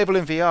 it's Yeah, playable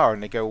in VR,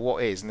 and they go,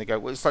 what is? And they go,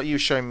 well, it's like you were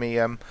showing me,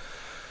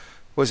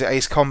 was it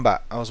Ace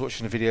Combat? I was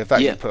watching a video of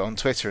that you yeah, put on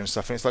Twitter and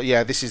stuff, and it's like,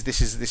 yeah, this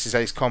is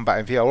Ace Combat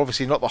in VR.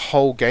 Obviously, not the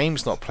whole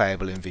game's not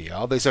playable in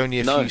VR. There's only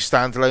a few no,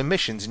 standalone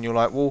missions, and you're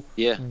like, well,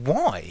 yeah,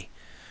 why?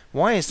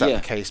 Why is that the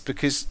yeah, case?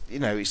 Because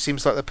it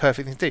seems like the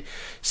perfect thing to do.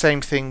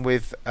 Same thing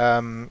with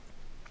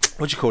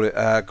what do you call it?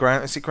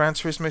 Is it Gran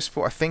Turismo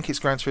Sport? I think it's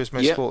Gran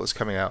Turismo yeah, Sport that's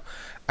coming out,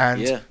 and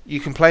yeah, you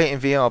can play it in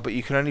VR, but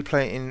you can only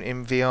play it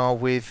in VR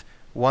with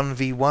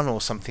 1v1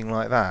 or something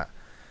like that.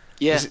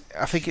 yeah. Is it?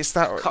 I think it's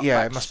that. Cup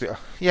Yeah, it must match. be.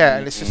 Yeah,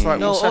 and it's just like,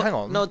 well, Mm, so hang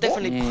on, No, what?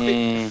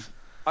 definitely.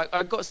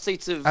 I got to say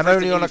to And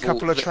only Resident on a Evil.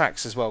 couple of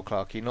tracks as well,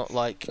 Clarky. Not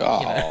like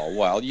oh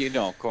well,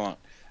 come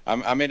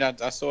on. I mean,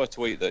 I saw a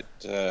tweet that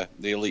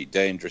the Elite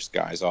Dangerous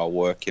guys are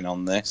working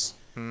on this,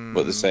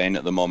 but they're saying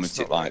at the it's moment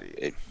not really.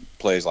 it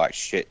plays like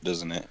shit,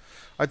 doesn't it?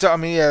 I don't. I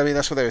mean, yeah. I mean,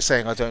 that's what they were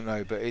saying. I don't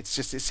know, but it's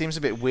just. It seems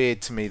a bit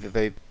weird to me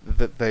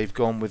that they've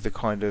gone with the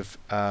kind of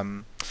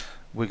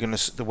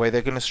the way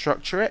they're gonna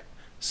structure it.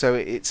 So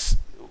it's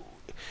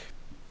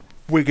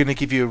we're gonna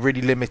give you a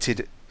really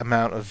limited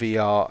amount of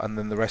VR, and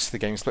then the rest of the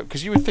game's split.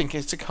 Because you would think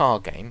it's a car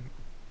game.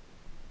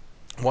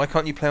 Why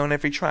can't you play on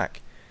every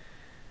track?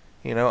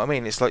 You know what I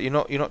mean? It's like you're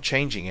not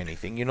changing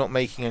anything. You're not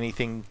making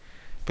anything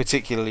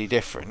particularly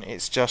different.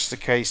 It's just a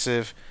case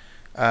of,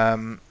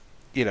 um,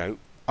 you know,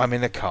 I'm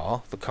in a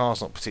car. The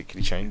car's not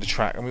particularly changed. The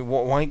track. I mean,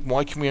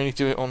 why can we only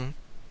do it on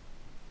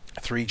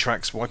three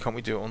tracks? Why can't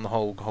we do it on the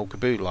whole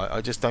caboodle?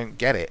 I just don't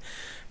get it.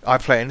 I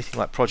play anything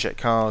like Project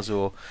Cars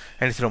or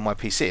anything on my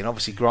PC, and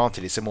obviously,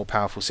 granted, it's a more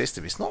powerful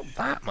system. It's not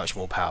that much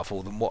more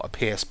powerful than what a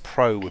PS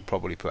Pro would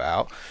probably put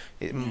out.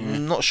 Yeah.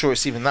 I'm not sure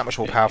it's even that much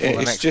more powerful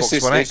than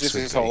Xbox One It's X just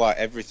would this whole be. like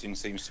everything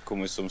seems to come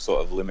with some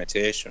sort of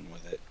limitation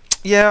with it.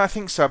 Yeah, I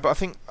think so, but I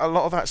think a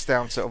lot of that's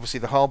down to obviously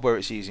the hardware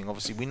it's using.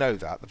 Obviously, we know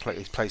that the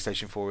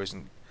PlayStation 4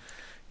 isn't.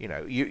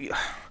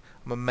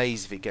 I'm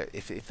amazed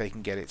if they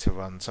can get it to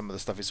run some of the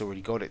stuff it's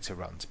already got it to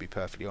run. To be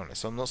perfectly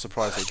honest, so I'm not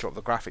surprised they dropped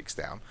the graphics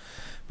down.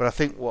 But I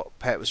think what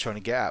Pet was trying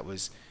to get at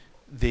was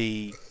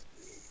the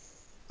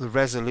the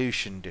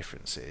resolution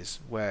differences,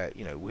 where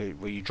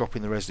where you're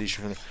dropping the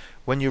resolution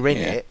when you're in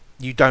Yeah. it,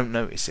 you don't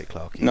notice it,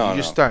 Clarky. You No,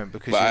 just no. don't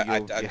because But I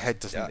your just, head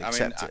doesn't I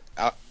mean, accept it.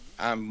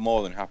 I'm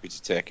more than happy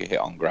to take a hit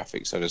on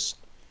graphics. I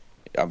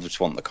just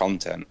want the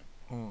content.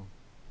 Mm.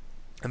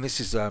 And this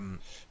is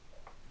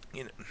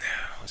you know,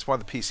 that's why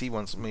the PC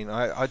ones. I mean,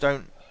 I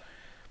don't.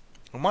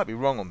 I might be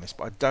wrong on this,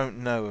 but I don't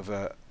know of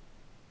a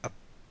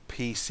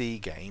PC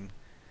game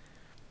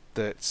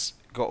that's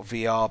got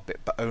VR bit,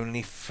 but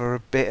only for a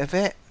bit of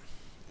it.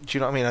 Do you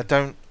know what I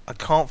mean? I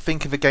can't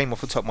think of a game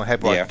off the top of my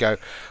head where I Yeah. can go,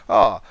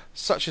 ah,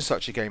 such and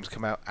such a game's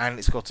come out and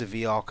it's got a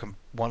VR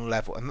one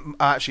level. And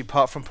actually,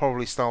 apart from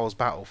probably Star Wars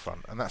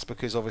Battlefront, and that's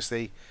because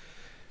obviously,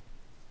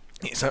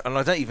 and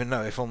I don't even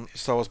know if on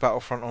Star Wars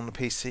Battlefront on the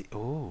PC.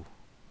 Ooh,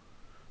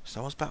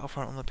 Star Wars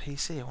Battlefront on the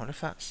PC. I wonder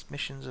if that's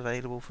missions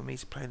available for me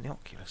to play in the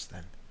Oculus.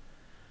 Then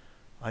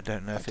I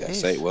don't know I if it dare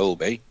say it is. will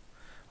be.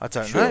 I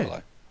don't know.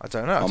 Surely. I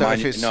don't know. I Or don't know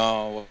if mine, it's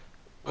no,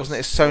 wasn't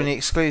it a what? Sony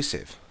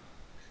exclusive.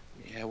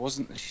 Yeah, it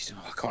wasn't.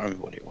 Oh, I can't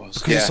remember what it was.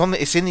 Because Yeah,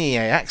 it's in the EA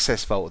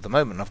Access vault at the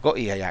moment. I've got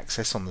EA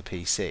Access on the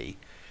PC,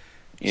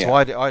 so yeah.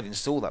 I'd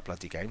install that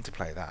bloody game to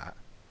play that.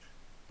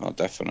 Oh,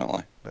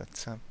 definitely.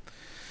 But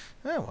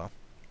oh well,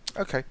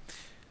 okay.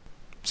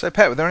 So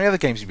Pet, were there any other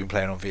games you've been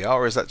playing on VR,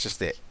 or is that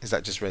just it? Is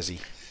that just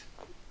Resi?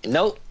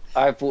 No,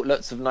 I've bought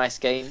lots of nice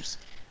games.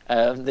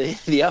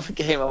 The other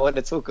game I want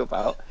to talk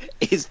about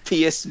is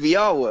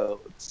PSVR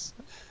Worlds.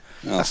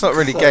 Oh That's not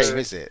really a God. game, So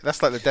is it?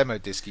 That's like the demo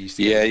disc you used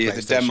to get with Yeah, the yeah.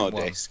 The demo PlayStation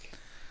One disc.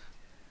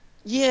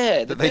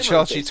 yeah, the that they demo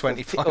charge you disc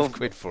 25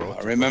 quid for or I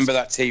towards. remember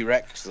that T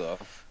Rex though.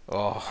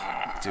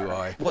 Oh, do Arr,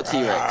 I? what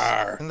T-Rex?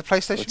 arr. In the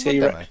The PlayStation One T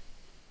Rex. demo?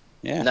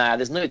 Yeah. Nah,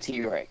 there's no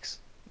T-Rex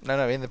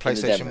No, in the in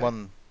the PlayStation demo.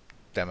 One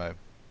demo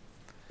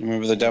You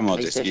remember the In the demo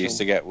disc you used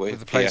to PlayStation, get with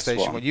the with PS PlayStation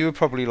One? One, you were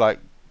probably like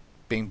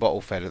being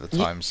bottle fed at the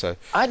yeah, time, so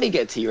I didn't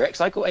get a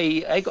T-Rex. I got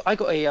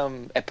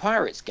a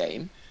Pirates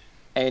game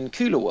in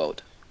Cooler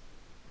World.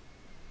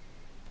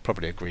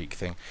 probably a Greek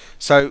thing.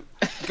 So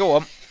go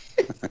on.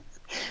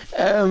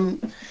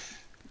 Um,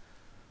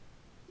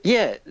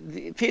 Yeah,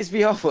 the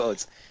PSVR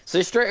worlds.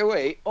 So straight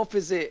away,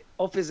 opposite.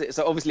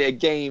 So obviously a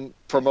game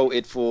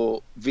promoted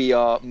for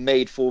VR,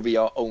 made for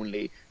VR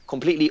only.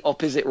 Completely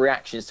opposite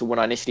reactions to when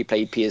I initially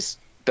played PS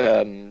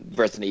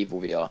Resident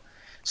Evil VR.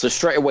 So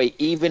straight away,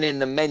 even in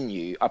the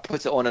menu, I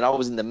put it on and I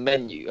was in the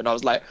menu and I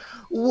was like,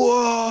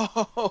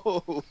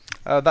 "Whoa,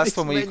 That's the this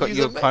one where menu's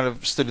you're amazing!" kind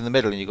of stood in the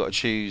middle and you got to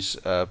choose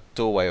a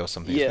doorway or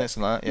something, isn't Yeah, it?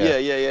 Something like that. Yeah.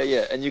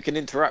 yeah. And you can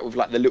interact with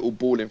like the little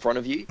ball in front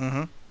of you.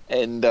 Mhm.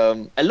 And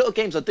a lot of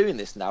games are doing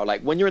this now.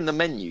 Like when you're in the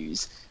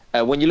menus,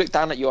 when you look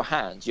down at your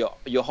hands,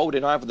 you're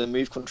holding either the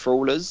Move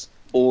controllers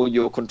or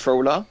your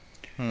controller,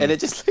 Hmm. and it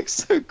just looks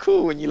so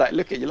cool when you like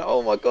look at it, you're like,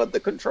 oh my god, the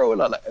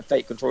controller, like a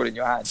fake controller in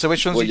your hand, So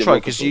which ones or you your tried?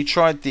 real Because controller. you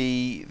tried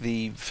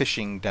the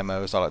fishing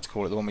demo, as I like to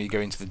call it, the one where you go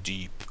into the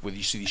deep, where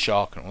you see the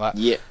shark and all that.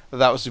 Yeah,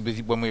 That was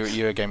when we were at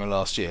Eurogamer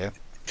last year.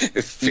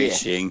 Yeah,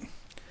 Fishing.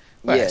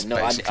 Well, yeah. it's No,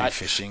 basically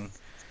fishing.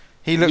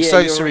 He looked yeah, so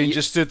you're right. serene,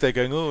 just stood there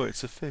going, "Oh,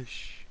 it's a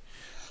fish,"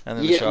 and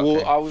then the Yeah, shark well,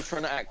 came. I was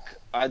trying to act.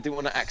 I didn't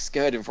want to act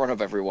scared in front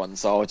of everyone,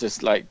 so I was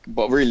just like,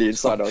 but really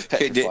inside, I was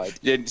petrified.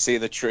 Didn't see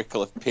the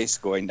trickle of piss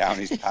going down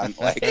his pant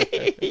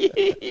leg.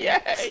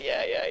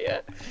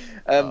 Yeah.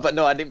 Oh, But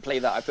no, I didn't play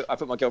that. I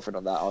put my girlfriend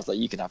on that. I was like,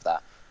 you can have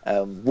that.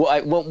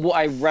 What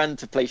I ran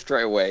to play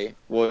straight away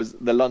was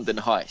the London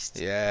Heist.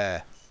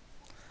 yeah.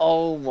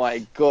 Oh my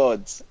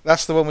God.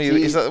 That's the one where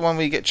is that Jeez. the one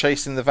where you get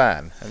chased in the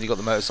van and you got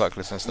the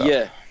motorcyclists and stuff?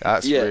 Yeah.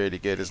 That's Yeah. really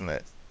good, isn't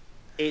it?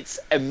 It's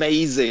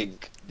amazing.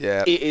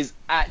 Yeah. It is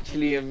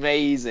actually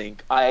amazing.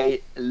 I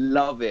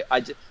love it.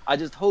 I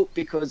just hope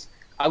because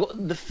I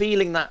got the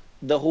feeling that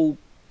the whole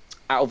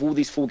out of all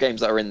these four games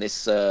that are in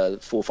this 4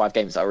 or 5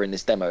 games that are in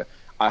this demo,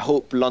 I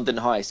hope London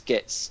Heist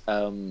gets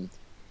an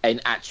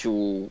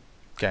actual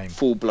Game.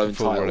 full A blown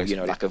full title. release.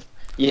 Like a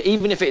yeah,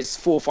 even if it's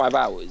 4 or 5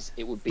 hours,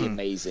 it would be Hmm.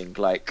 amazing.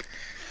 Like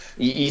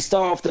you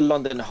start off the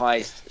London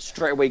Heist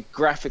straight away.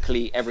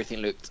 Graphically, everything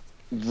looked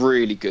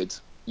really good.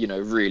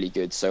 Really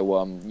good.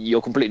 So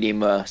you're completely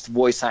immersed.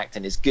 Voice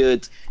acting is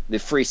good. The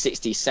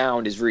 360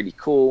 sound is really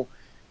cool.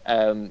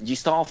 You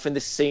start off in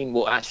this scene.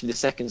 Well, actually, the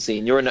second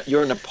scene, you're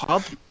in a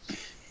pub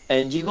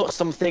and you got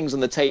some things on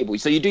the table.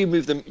 So you do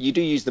move them. You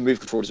do use the move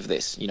controllers of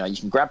this. You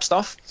can grab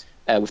stuff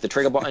with the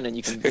trigger button, and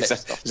you can Is flip that,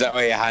 stuff. is that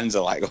where your hands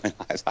are like going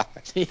like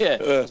that? Yeah,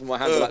 that's my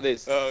hands are like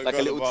this, like a Got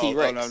the little T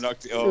ball. Oh no, I've Rex.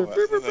 knocked it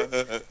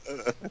over.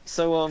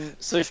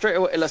 So straight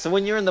away, like, so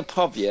when you're in the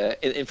pub, yeah,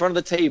 in front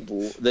of the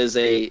table, there's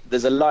a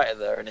lighter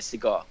there and a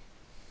cigar.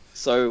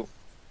 So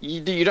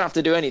you don't have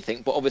to do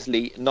anything, but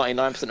obviously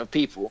 99% of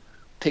people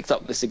picked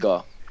up the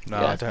cigar. No,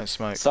 I Yeah. don't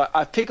smoke. So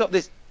I pick up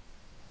this,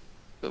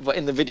 but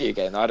in the video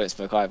game, I don't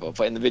smoke either.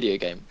 But in the video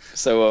game,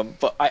 so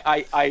but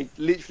I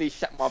literally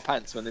shat my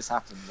pants when this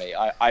happened, mate.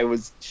 I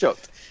was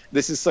shocked.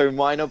 This is so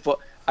minor, but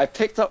I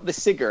picked up the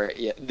cigarette,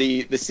 yeah,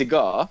 the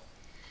cigar,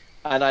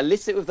 and I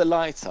lit it with the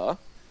lighter,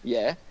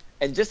 yeah.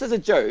 And just as a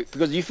joke,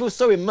 because you feel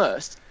so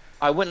immersed,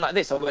 I went like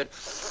this. I went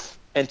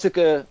and A took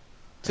a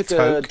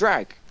toke.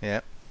 drag. Yeah.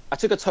 I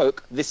took a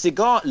toke. The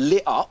cigar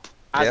lit up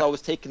as I Yep.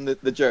 was taking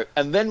the joke,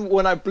 and then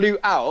when I blew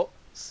out,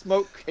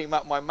 smoke came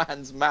out my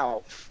man's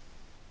mouth.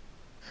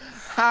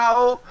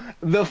 How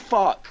the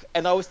fuck?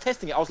 And I was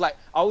testing it.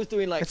 I was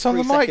doing like It's on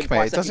the three mic, second, mate.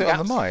 five It does second it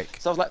on the gaps.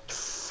 mic. So I was like,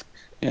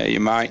 Yeah,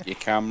 your mic, your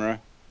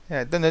camera.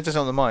 Yeah, then it does it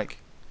on the mic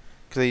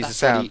because they use the that's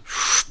sound.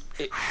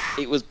 bloody. It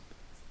it was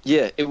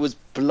yeah, it was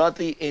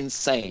bloody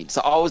insane.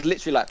 So I was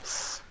literally like,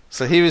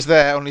 So he was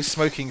there on his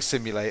smoking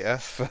simulator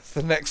for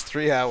the next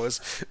 3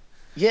 hours.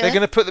 They're yeah,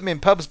 going to put them in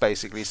pubs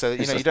basically, so that,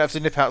 It's you don't have to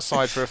nip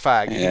outside for a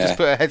fag. You can just yeah.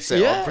 put a headset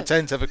on, yeah.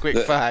 pretend to have a quick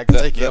The fag, the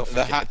take it the off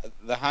the, again. ha-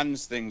 the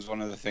hands thing's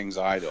one of the things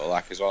I don't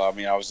like as well. I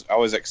mean, I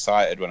was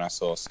excited when I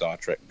saw Star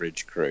Trek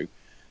Bridge Crew,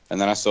 and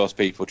then I saw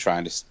people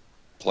trying to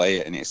play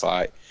it, and it's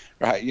like,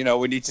 right,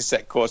 we need to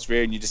set course for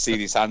here, and you just see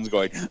these hands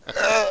going, Trying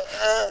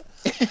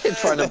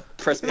to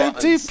press They do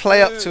buttons.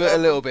 play up to it a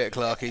little bit,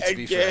 Clarky. To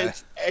be fair,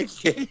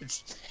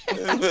 engage,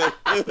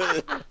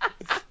 engage.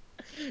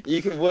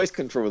 You can voice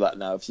control that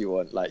now if you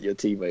want, like your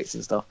teammates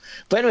and stuff.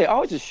 But anyway, I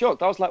was just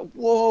shocked. I was like,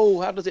 "Whoa!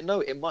 How does it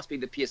know?" It must be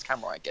the PS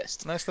camera, I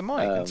guessed. no, it's the mic.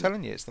 I'm Um,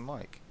 telling you, it's the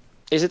mic.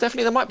 is it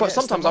definitely the mic? But Yeah, it's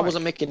the sometimes I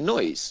wasn't mic. making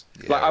noise.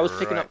 Like Yeah, I was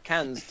picking right. up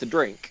cans to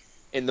drink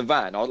in the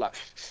van. I was like,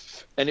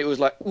 and it was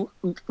like, Yeah,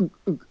 like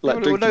we'll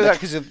drinking know the. that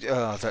because of.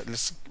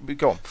 Let's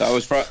go on. That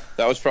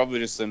was probably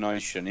just the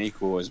noise Shaniqua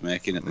was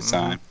making at the Hmm.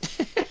 time.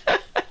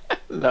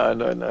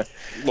 No.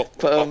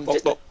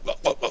 But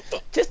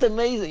just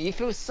amazing. You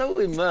feel so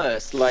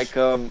immersed. Like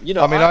I mean,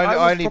 I I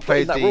was only proper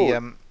in played that role.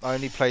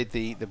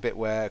 the bit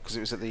where because it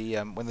was at the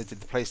when they did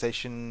the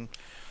PlayStation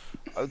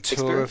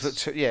tour of the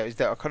Experience. yeah, it was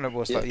that I kind of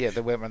was Yeah. like yeah,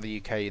 they went around the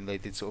UK and they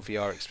did sort of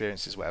VR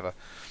experiences whatever,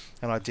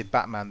 and I did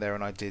Batman there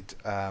and I did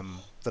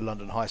the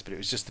London Heist, but it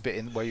was just the bit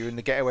in where you're in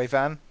the getaway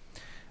van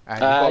and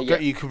you've got to go,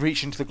 Yeah. you can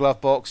reach into the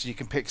glove box, you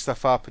can pick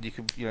stuff up, and you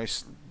can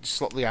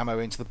slot the ammo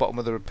into the bottom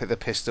of the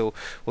pistol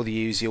or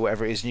the Uzi or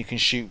whatever it is, and you can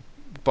shoot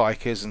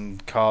bikers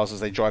and cars as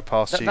they drive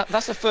past you.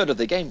 That's a third of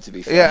the game, to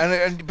be fair.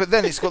 Yeah, and but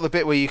then it's got the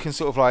bit where you can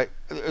sort of like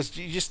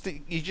you just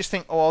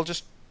think, oh,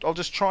 I'll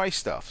just try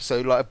stuff.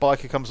 So like a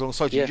biker comes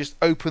alongside you, you Yeah. just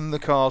open the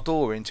car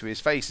door into his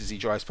face as he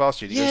drives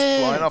past you, and he goes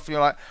flying Yeah. off, and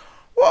you're like,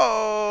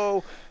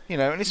 whoa,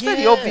 and it's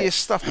fairly Yeah. obvious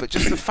stuff, but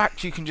just the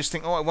fact you can just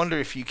think, oh, I wonder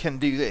if you can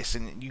do this,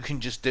 and you can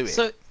just do it.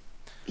 So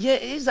yeah,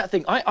 it is that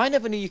thing. I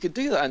never knew you could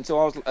do that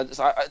until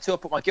until I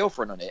put my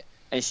girlfriend on it,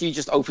 and she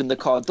just opened the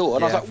car door,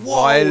 and I was Yeah, like,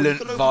 "Whoa, you can open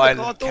the car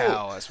violent door!"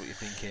 cow. That's what you're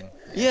thinking.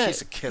 Yeah, Yeah,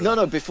 she's a no, killer.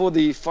 no. Before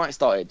the fight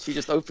started, she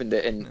just opened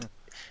it, and Yeah.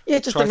 yeah,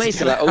 just Try to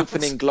amazing. get Like out.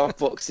 opening glove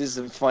boxes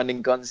and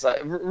finding guns.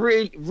 Like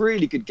really,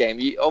 really good game.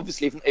 You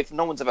obviously, if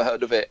no one's ever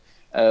heard of it,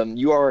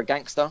 you are a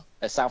gangster,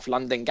 a South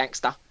London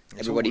gangster.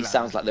 It's all Everybody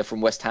sounds like London. they're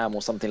from West Ham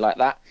or something like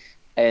that.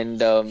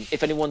 And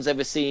if anyone's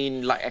ever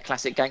seen like a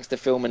classic gangster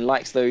film and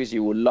likes those,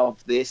 you will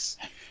love this.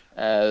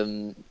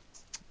 Um,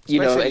 and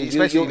It's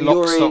basically lock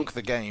you're stock a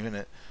the game, isn't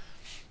it?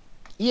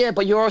 yeah,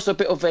 but you're also a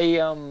bit of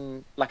a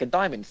like a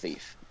diamond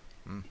thief.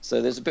 Mm.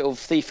 So there's a bit of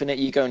thief in it.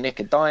 You go nick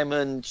a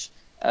diamond.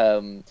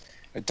 Um,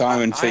 A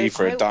diamond thief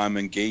or a I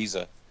diamond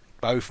geezer.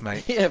 Both,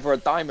 mate. yeah, for a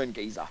diamond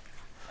geezer.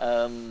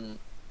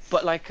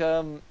 But like,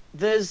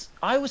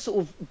 I was sort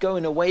of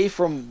going away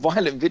from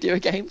violent video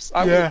games.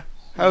 I was Yeah.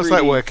 How's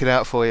that really, working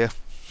out for you?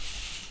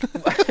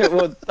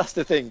 well, that's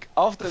the thing.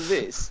 After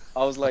this,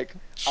 I was like,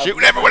 I've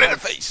Shooting never everyone in the had,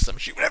 face. I'm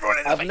shooting everyone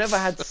in the I've never face.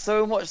 had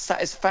so much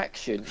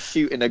satisfaction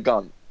shooting a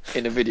gun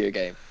in a video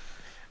game.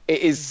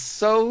 It is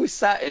so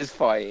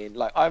satisfying.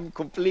 Like I'm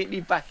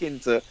completely back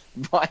into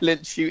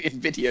violent shooting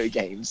video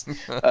games,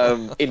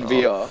 in oh,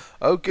 VR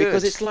oh,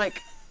 because good. it's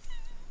like,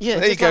 yeah,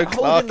 There you just go, like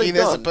holding the Clarky.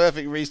 There's a gun.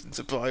 perfect reason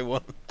to buy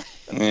one.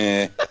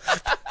 Yeah.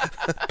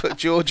 Put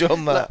George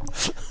on Like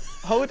that.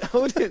 hold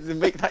it and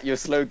make that your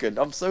slogan.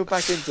 I'm so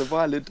back into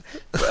violent,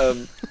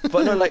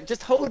 but no, like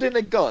just holding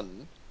a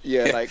gun.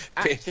 Yeah, like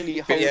actually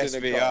holding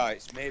a gun. PSVR,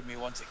 it's made me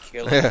want to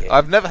kill Yeah, again.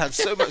 I've never had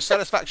so much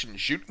satisfaction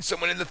shooting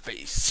someone in the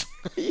face.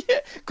 Yeah,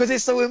 because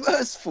it's so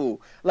immersive.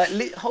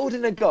 Like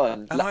holding a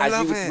gun, And like, I as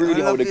you love would it. I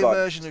really love hold a the gun,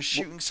 immersion of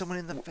w- shooting someone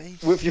in the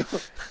with face. your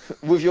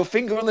with your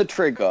finger on the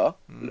trigger,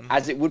 Mm.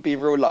 as it would be in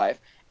real life,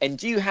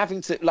 and you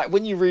having to, like,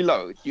 when you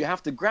reload, you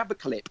have to grab a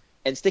clip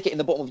and stick it in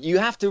the bottom of. You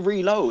have to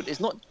reload. It's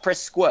not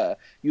press square.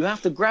 You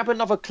have to grab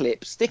another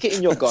clip, stick it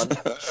in your gun,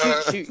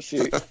 shoot, shoot,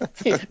 shoot.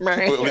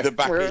 With the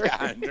back of your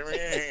hand.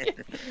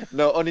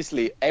 No,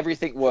 honestly,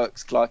 everything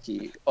works,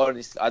 Clarky.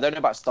 Honestly, I don't know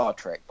about Star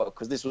Trek, but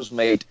because this was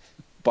made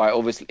by,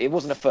 obviously, it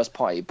wasn't a first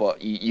party,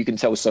 but you can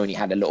tell Sony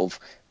had a lot of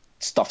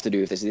stuff to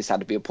do with this. This had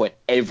to be a point.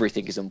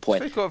 Everything is on If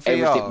point. they've got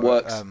Everything VR at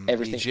works.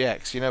 Everything.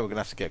 EGX, you know we're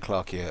gonna have to get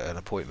Clarky an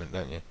appointment,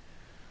 don't you?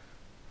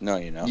 No,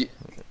 you're not. y-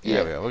 Yeah,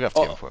 Yeah. we are. We're gonna have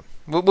to get him Oh, for him.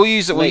 We'll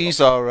use it. We'll mate.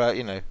 use our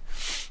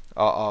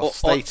our Oh,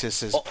 oh,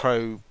 status as oh,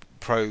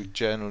 pro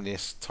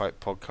journalist type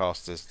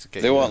podcasters to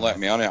get They you won't in let there.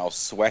 me on it. I'll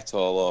sweat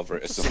all over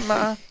it or It doesn't something.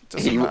 matter. It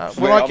doesn't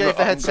matter. When Mate, I I'm gave not.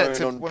 the I'm headset going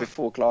to on when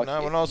before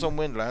no, Clarky. when I was on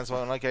Windlands,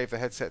 when I gave the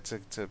headset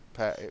to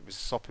Pet, it was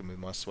sopping with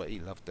my sweat. He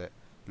loved it,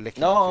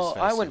 licking it off his No,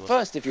 I face. He went was.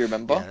 first, if you Yeah,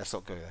 remember. let's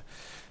not go there.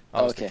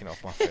 I was Okay. licking it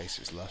off my face.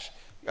 It was lush.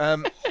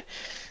 Um,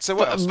 so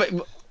what But,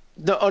 else?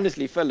 no,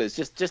 honestly, fellas,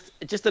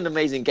 just an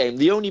amazing game.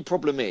 The only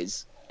problem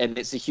is, and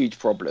it's a huge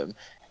problem,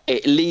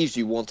 it leaves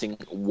you wanting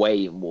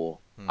way more.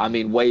 I Hmm.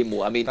 mean, way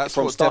more. I mean, That's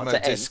from what start demo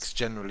to end, discs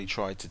generally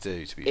try to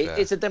do. To be fair.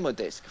 it's a demo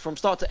disc. From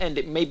start to end,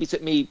 it maybe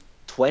took me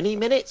 20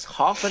 minutes,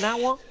 half an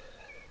hour.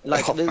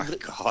 Like, Oh my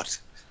god.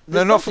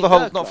 No, there's nothing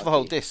there, not for the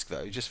whole Clarky. disc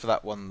though. Just for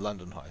that one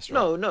London heist, right?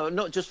 No, no,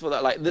 not just for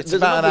that. Like, It's there's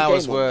about an another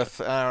hour's game on there. worth,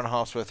 an hour and a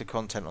half's worth of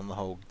content on the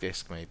whole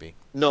disc, maybe.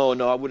 No,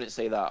 no, I wouldn't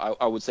say that.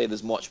 I would say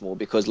there's much more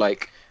because,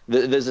 like,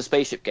 there's a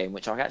spaceship game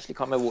which I actually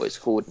can't remember what it's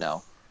called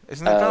now.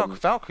 Isn't it Um,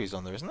 Valkyrie's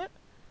on there, isn't it?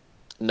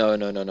 no,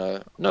 no, no,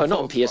 no, I no, not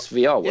on thought,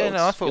 PSVR yeah,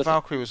 no, I worlds. thought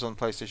Valkyrie was on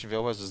PlayStation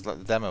VR. Was as like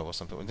the demo or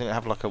something? Didn't it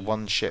have like a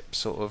one ship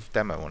sort of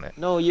demo on it?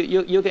 No,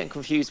 you're getting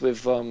confused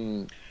with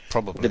the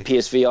Probably.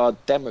 PSVR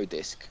demo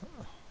disc.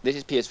 This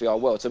is PSVR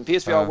World. So in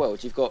PSVR Uh,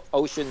 World, you've got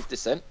Ocean's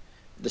Descent,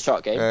 the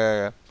shark yeah, game. yeah,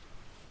 yeah.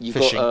 You've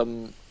got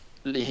Fishing.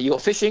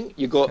 fishing.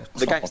 You've got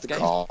the Oh gangster game,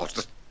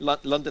 god.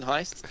 London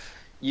Heist.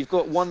 You've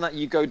got one that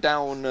you go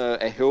down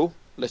a hill.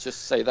 Let's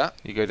just say that.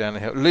 You go down the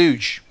hill.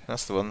 Luge.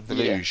 That's the one. The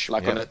Yeah, luge.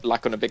 like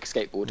Yep. on a big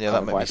skateboard Yeah, kind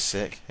that of might be vibe.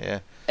 sick. Yeah.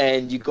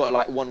 And you got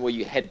like one where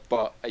you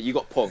headbutt. You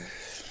got Pong,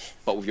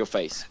 but with your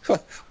face.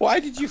 Why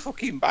did you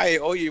fucking buy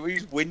it? Oh, you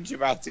always whinge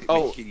about it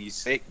Oh, making you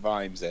sick,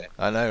 vibes there.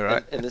 I know,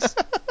 right? and this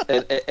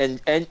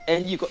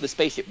and you've got the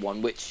spaceship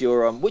one, which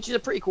is a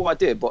pretty cool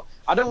idea, but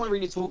I don't want to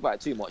really talk about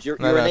it too much. You're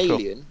No, you're an no, cool.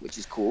 alien, which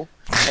is cool,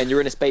 and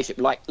you're in a spaceship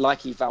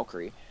like Eve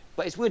Valkyrie.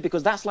 But it's weird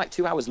because that's like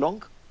 2 hours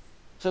long.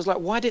 So it's like,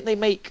 why didn't they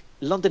make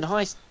London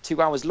Heist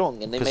 2 hours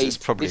long and they Because it's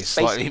made probably this a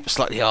space?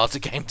 slightly harder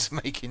game to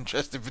make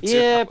interesting for two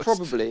Yeah, hours.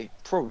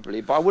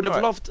 probably. But I would All have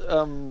right. loved,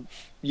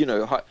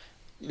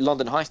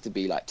 London Heist to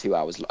be like 2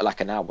 hours, like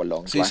an hour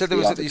long, So like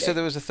the other you said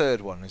there game. was a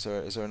third one. Is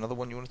there another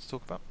one you wanted to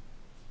talk about?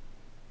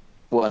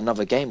 Well,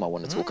 another game I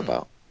want to talk Hmm.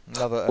 about.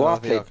 Well, Another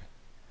I've played.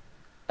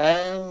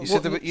 VR.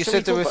 You Shall we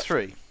said there talk were about?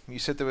 three. You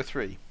said there were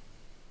three.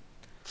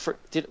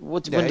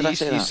 When Yeah, did I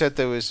say you that? said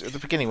there was at the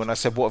beginning when I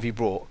said what have you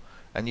brought,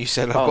 and you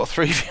said I've got Oh,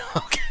 three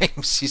VR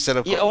games. You said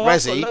I've yeah. got Oh,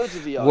 I've got Resi, loads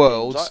of VR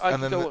games. I, Worlds, I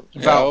and could then go on.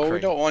 Yeah. No, we Valkyrie.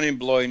 don't want him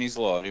blowing his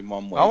load in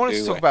one I week, wanted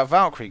to do talk we? about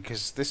Valkyrie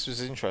because this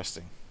was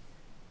interesting.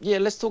 Yeah,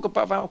 let's talk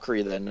about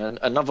Valkyrie then. And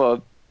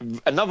another.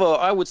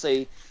 I would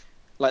say,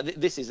 like,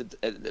 this is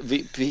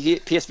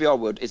PSVR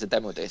World is a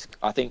demo disc.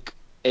 I think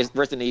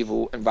Resident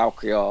Evil and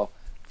Valkyrie are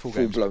Full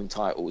full games. blown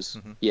titles.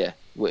 Hmm. Yeah,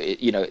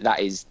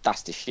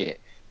 that's the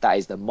shit. That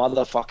is the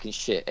motherfucking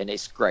shit, and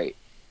it's great.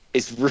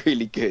 It's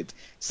really good.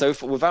 So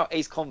without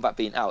Ace Combat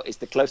being out, it's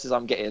the closest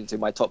I'm getting to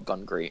my Top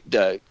Gun dream.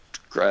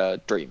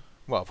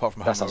 Well, apart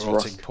from That sounds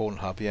wrong. homoerotic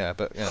Pornhub, yeah,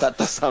 but yeah, That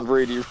does sound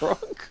really wrong.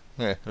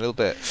 yeah, a little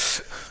bit.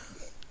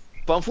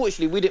 But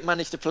unfortunately, we didn't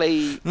manage to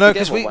play No,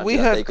 because together on we that day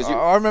heard. because you.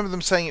 I remember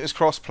them saying it was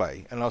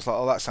crossplay, and I was like,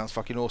 "Oh, that sounds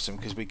fucking awesome!"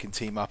 Because we can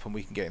team up and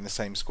we can get in the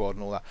same squad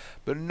and all that.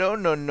 But no,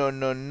 no, no,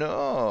 no,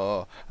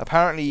 no.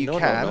 Apparently, you No, no,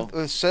 can. no.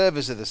 The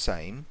servers are the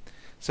same,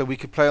 So we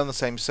could play on the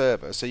same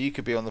server. So you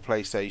could be on the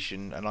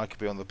PlayStation and I could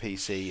be on the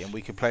PC, and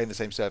we could play in the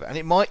same server. And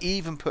it might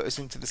even put us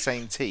into the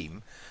same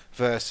team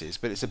versus,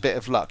 but it's a bit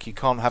of luck. You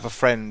can't have a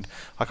friend.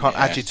 I can't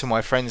add Yeah. you to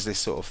my friends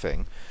list, sort of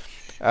thing.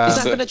 Is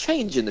that So, going to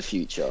change in the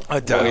future? I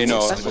well, doubt it.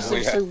 That's what Somehow.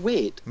 seems so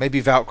weird.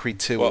 Maybe Valkyrie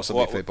 2 or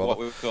something if they what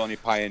bother. with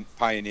Sony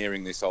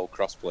pioneering this whole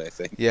crossplay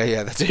thing. Yeah,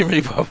 yeah, they're doing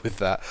really well with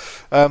that.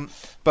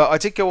 But I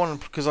did go on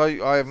because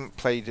I haven't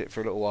played it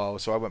for a little while,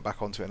 so I went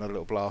back onto it and had a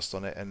little blast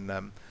on it, and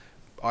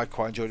I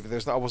quite enjoyed it.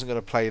 But I wasn't going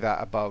to play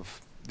that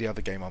above the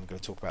other game I'm going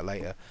to talk about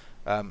later.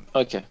 Um,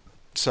 Okay.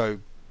 so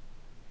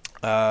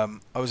I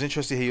was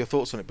interested to hear your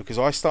thoughts on it because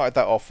I started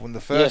that off when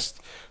Yeah.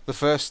 the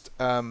first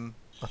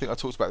I think I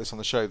talked about this on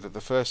the show that the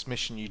first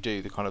mission you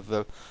do, the kind of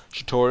the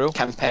tutorial,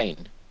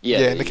 Campaign. Yeah.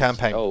 yeah, in the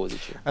campaign, Oh, was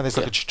it true? and there's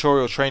like Yeah. a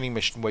tutorial training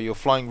mission where you're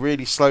flying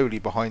really slowly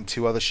behind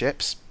two other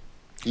ships,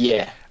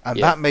 Yeah. and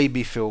Yeah. that made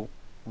me feel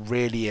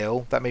really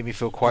ill. That made me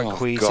feel quite Oh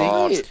queasy.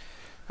 God. Really?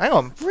 Hang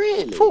on,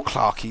 Really? poor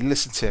Clarky,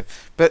 listen to him.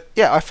 But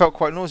yeah, I felt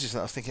quite nauseous, and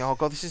I was thinking, oh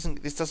god,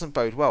 this doesn't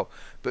bode well.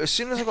 But as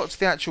soon as I got to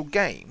the actual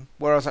game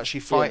where I was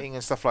actually Yeah. fighting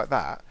and stuff like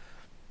that,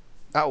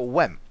 that all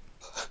went.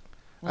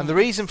 And the Mm.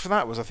 reason for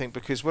that was, I think,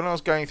 because when I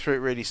was going through it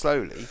really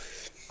slowly,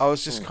 I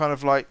was just Mm. kind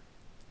of like,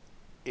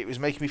 it was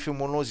making me feel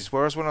more nauseous.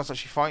 Whereas when I was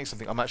actually fighting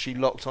something, I'm actually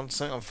locked onto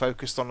something, I'm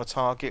focused on a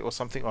target or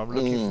something, or I'm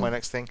looking for my Mm.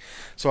 next thing.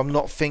 So I'm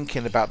not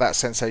thinking about that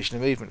sensation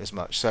of movement as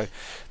much. So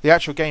the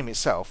actual game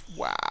itself,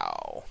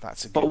 wow,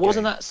 that's a But good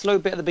wasn't game. that slow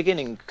bit at the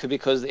beginning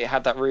because it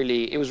had that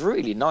really? It was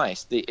really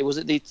nice. It was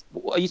it the.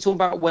 Are you talking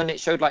about when it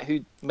showed like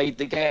who made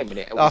the game and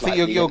it I was think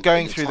like you're in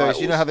going the through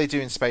those. You know how titles? they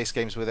do in space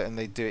games with it, and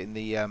they do it in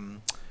the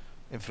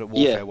Infinite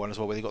Yeah. Warfare one as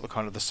well, where they got the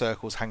kind of the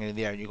circles hanging in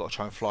the air, and you got to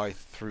try and fly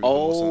through them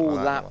or something Oh,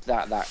 like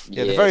that. that.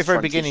 Yeah, the Yeah. very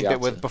Trying to teach beginning you how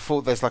bit where to.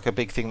 before there's like a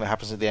big thing that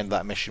happens at the end of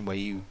that mission where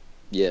you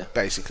Yeah.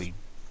 basically,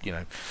 you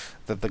know,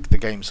 the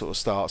game sort of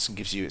starts and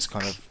gives you its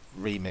kind of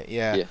remit.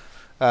 Yeah, Yeah.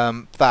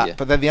 that. Yeah.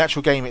 But then the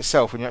actual game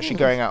itself, when you're actually Mm.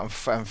 going out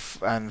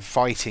and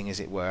fighting, as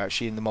it were,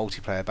 actually in the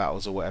multiplayer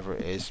battles or whatever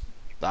it is,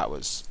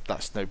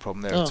 that's no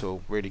problem there at Oh,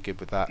 all. Really good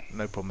with that.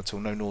 No problem at all.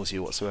 No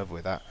nausea whatsoever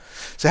with that.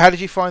 So how did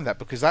you find that?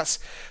 Because that's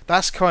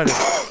kind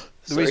of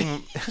the sorry.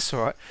 reason. That's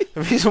all right.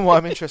 The reason why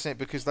I'm interested in it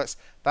because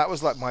that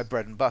was like my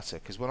bread and butter.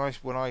 Because when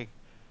I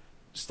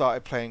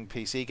started playing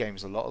PC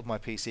games, a lot of my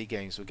PC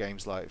games were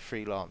games like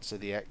Freelancer,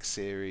 the X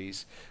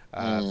series,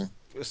 uh, Mm.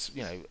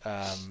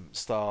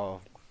 Star.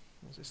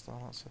 Was it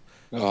Starlancer?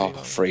 Oh,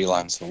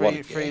 Freelancer. freelancer. What a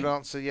game.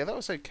 Freelancer, yeah, that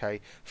was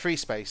okay. Free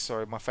Space,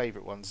 sorry, my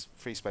favourite ones,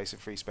 Free Space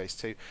and Free Space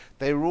 2.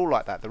 They were all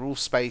like that. They're all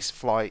space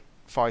flight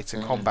fighter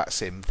Mm. combat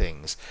sim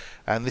things,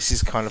 and this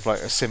is kind of like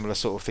a similar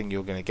sort of thing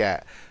you're going to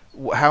get.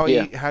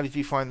 Yeah. How did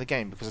you find the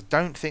game? Because I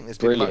don't think there's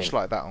been much Brilliant.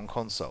 like that on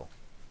console.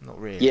 Not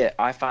really. Yeah,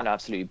 I found it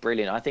absolutely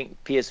brilliant. I think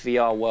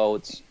PSVR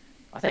Worlds.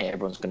 I think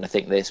everyone's going to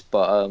think this,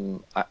 but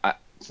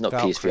it's not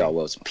PSVR Valkyrie.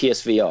 Worlds.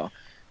 PSVR.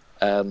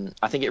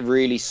 I think it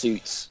really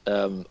suits.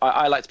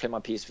 I like to play my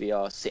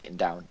PSVR sitting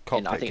down,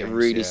 and I Cockpit think it games,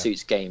 really yeah.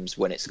 suits games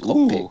when it's Ooh.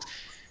 cockpit.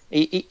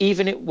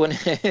 Even it when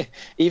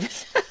even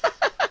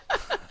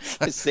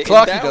sitting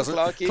Clarky down, doesn't.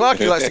 Clarky.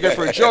 Clarky likes to go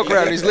for a jog He's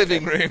around in, his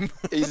living room.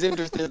 he's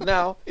interested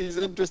now. He's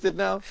interested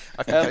now.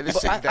 I can play this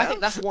But sitting I down.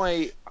 think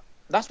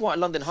that's why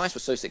London Heist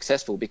was so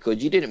successful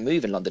because you didn't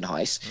move in London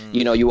Heist. Mm,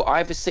 You know, you were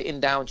either sitting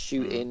down mm,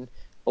 shooting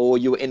or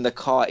you were in the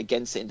car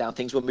again sitting down.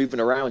 Things were moving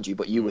around you,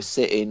 but you were mm.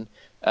 sitting.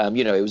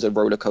 It was a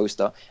roller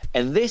coaster.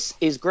 And this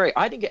is great.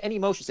 I didn't get any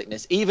motion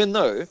sickness, even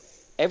though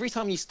every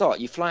time you start,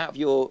 you fly out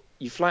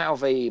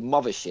of a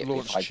mothership, if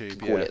Launch I can tube,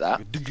 call yeah. it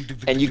that,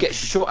 and you get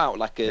shot out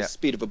like a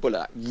speed of a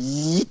bullet,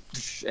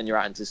 and you're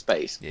out into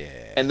space.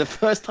 And the Yeah.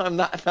 first time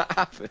that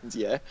happened,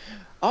 yeah,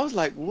 I was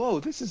like, "Whoa,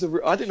 this is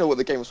I didn't know what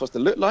the game was supposed to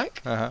look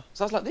like." Uh huh.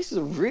 So I was like, "This is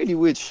a really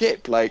weird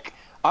ship." Like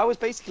I was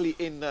basically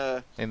in,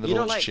 In the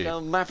launch like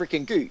tube. Maverick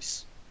and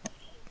Goose.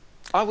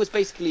 I was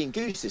basically in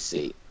Goose's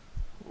seat,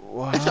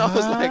 and I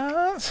was like,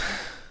 What?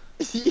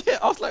 yeah,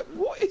 I was like,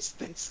 what is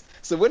this?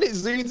 So when it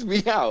zooms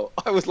me out,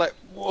 I was like,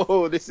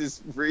 whoa, this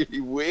is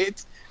really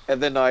weird.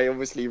 And then I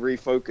obviously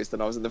refocused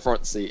and I was in the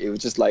front seat. It was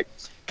just like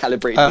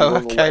calibrated me Oh,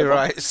 wrong or okay, whatever.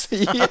 right.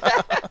 Yeah,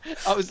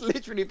 I was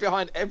literally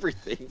behind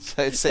everything.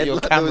 So it set And your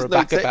like there camera was no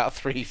back tech, about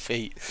 3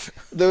 feet.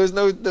 there was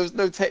no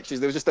textures.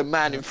 There was just a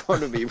man in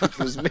front of me, which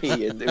was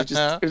me, and it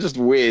was just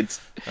weird.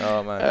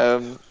 Oh man.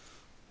 Um,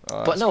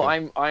 Oh, but that's no,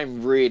 good.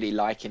 I'm really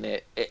liking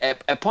it.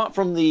 Apart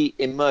from the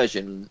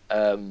immersion,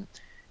 and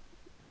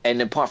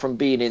apart from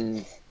being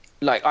in,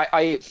 like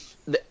I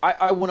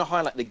want to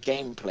highlight the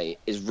gameplay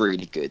is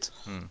really good.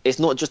 Hmm. It's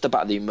not just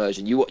about the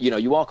immersion.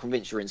 You are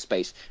convinced you're in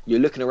space. You're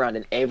looking around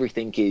and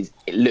everything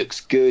it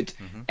looks good,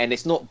 Hmm. and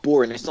it's not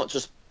boring. It's not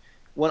just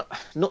when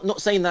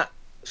not saying that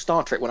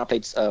Star Trek when I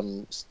played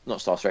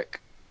not Star Trek,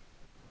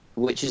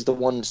 which is the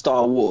one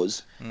Star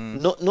Wars.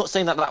 Mm. Not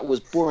saying that was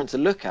boring to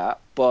look at,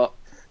 but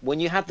when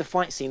you had the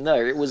fight scene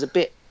there, it was a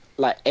bit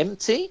like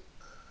empty.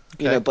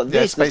 Okay. But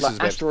Yeah, this there's space like is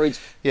a bit. asteroids.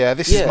 Yeah,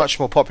 this is Yeah, much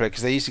more popular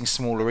because they're using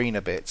small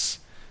arena bits.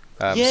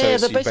 So yeah, they're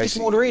it's you basically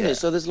small basically, arenas. yeah.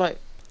 So there's like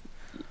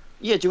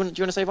Yeah, do you want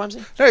to say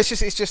Vimesy? No, it's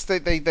just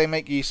they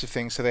make use of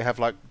things. So they have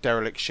like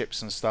derelict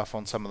ships and stuff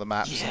on some of the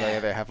maps, and Yeah,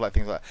 they have like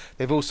things like that.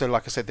 They've also,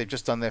 like I said, they've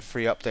just done their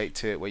free update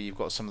to it where you've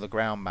got some of the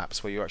ground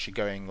maps where you're actually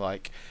going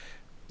like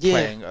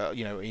yeah, playing,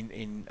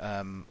 in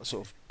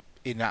sort of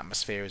in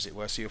atmosphere, as it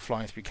were. So you're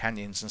flying through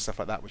canyons and stuff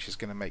like that, which is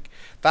going to make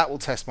that will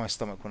test my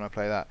stomach when I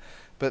play that.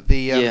 But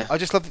yeah, I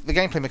just love the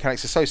gameplay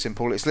mechanics are so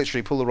simple. It's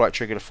literally pull the right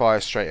trigger to fire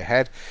straight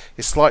ahead.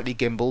 It's slightly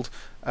gimbaled,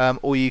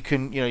 or you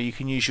can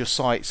use your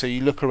sight. So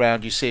you look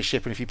around, you see a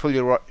ship, and if you pull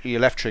your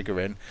left trigger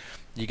in,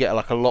 you get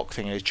like a lock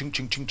thing, and it's chung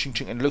chung chung chung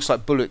chung, and it looks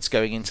like bullets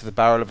going into the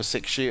barrel of a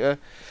six shooter.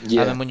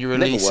 And then yeah. when you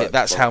Never release it, works,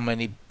 that's but how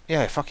many.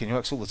 Yeah, it fucking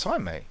works all the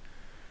time, mate.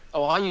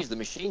 oh, I use the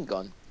machine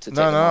gun to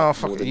take No, them no, I out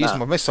more fucking than use that.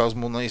 my missiles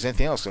more than I use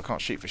anything else. 'Cause I can't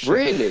shoot for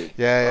shit. Really?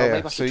 Yeah, yeah, Oh,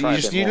 yeah. maybe I So should try a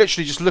bit you more.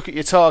 literally just look at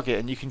your target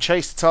and you can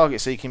chase the target.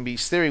 So you can be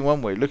steering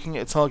one way, looking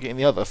at a target in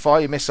the other,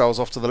 fire your missiles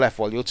off to the left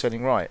while you're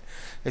turning right.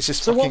 It's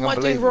just So what fucking am I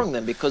doing unbelievable. wrong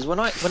then? Because when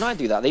I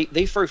do that,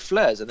 they throw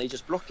flares and they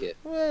just block it,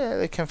 Well, yeah,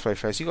 they can flare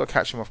first. You got to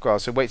catch them off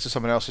guard. So wait till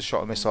someone else has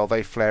shot a missile,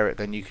 they flare it,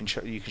 then you can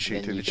and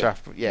shoot then through the you go.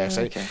 chaff. Yeah,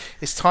 so Okay.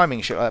 it's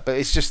timing shit like that. But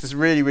it's just this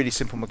really really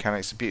simple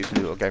mechanics. It's a beautiful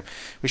little game,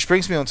 which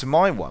brings me on to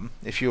my one.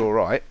 If you're all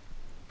right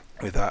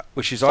with that,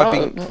 which is I've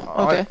been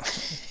I. Okay.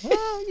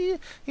 Well, you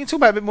can talk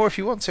about it a bit more if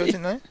you want to. I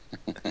didn't know.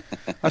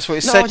 That's what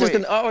it No, segue.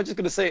 I was just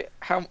gonna say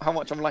how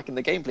much I'm liking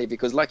the gameplay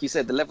because, like you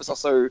said, the levels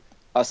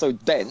are so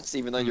dense.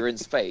 Even though Mm. you're in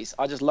space,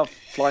 I just love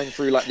flying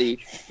through like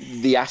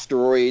the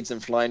asteroids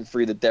and flying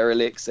through the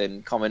derelicts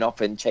and coming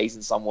up and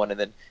chasing someone and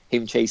then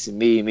him chasing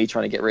me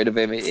trying to get rid of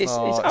him.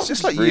 Oh, it's I'm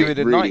just just like you in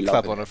a really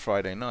nightclub loving on a it.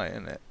 Friday night,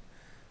 isn't it?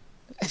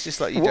 It's just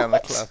like you down the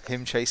What? club,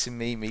 him chasing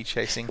me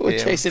chasing We're him.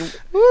 chasing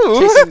Ooh,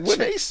 chasing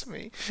women. chase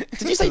me.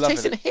 Did you say Loving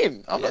chasing it.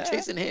 him? I'm not Yeah,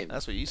 chasing him.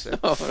 that's what you said.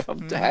 No,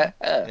 Hmm. actually,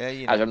 Yeah,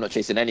 you know. I'm not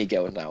chasing any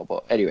girl now.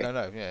 But anyway, No,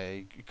 no, yeah,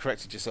 you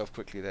corrected yourself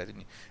quickly there,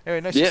 didn't you?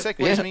 Anyway, no, so it yeah,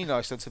 segues yeah. me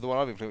nicely onto the one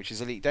I've been playing, which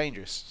is Elite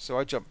Dangerous. So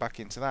I jumped back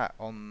into that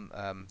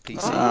on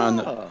PC.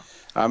 And Ah,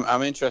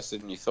 I'm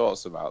interested in your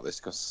thoughts about this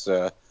because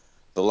the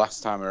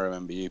last time I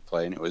remember you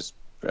playing, it was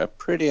a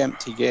pretty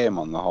empty game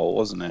on the whole,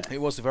 wasn't it?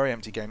 It was a very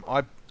empty game.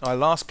 I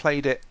last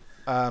played it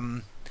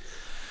um,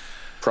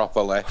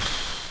 Properly.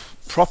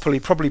 properly,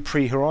 probably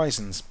pre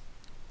Horizons.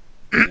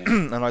 Yeah.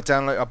 And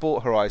I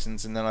bought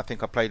Horizons, and then I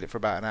think I played it for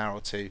about an hour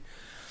or two,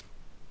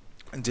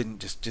 and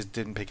just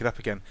didn't pick it up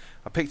again.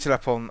 I picked it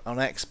up on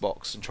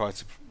Xbox and tried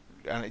to,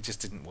 and it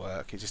just didn't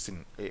work. It just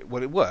didn't.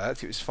 Well, it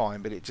worked. It was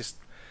fine, but it just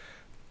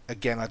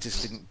again I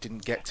just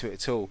didn't get to it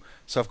at all.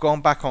 So I've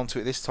gone back onto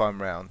it this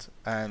time round,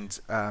 and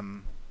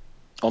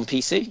on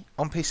PC.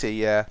 on PC,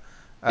 yeah,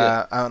 Yeah.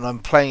 and I'm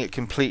playing it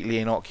completely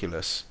in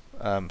Oculus.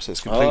 So it's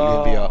completely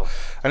in VR, Oh,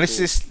 and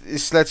cool.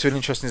 this led to an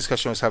interesting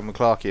discussion I was having with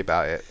Clarky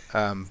about it.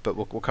 But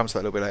we'll come to that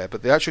a little bit later.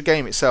 But the actual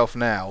game itself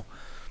now,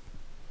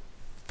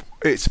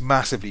 it's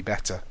massively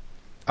better.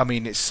 I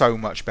mean, it's so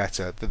much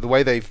better. The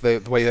way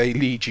the way they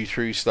lead you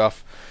through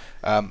stuff.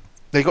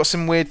 They got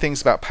some weird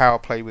things about power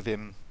play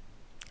within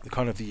the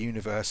kind of the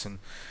universe and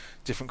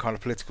different kind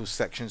of political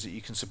sections that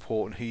you can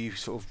support and who you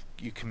sort of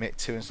you commit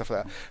to and stuff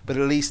like that. But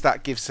at least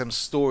that gives some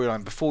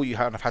storyline before you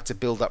have had to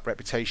build up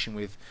reputation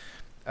with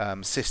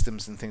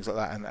systems and things like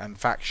that and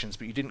factions,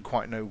 but you didn't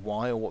quite know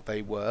why or what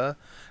they were,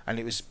 and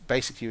it was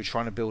basically you were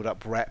trying to build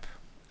up rep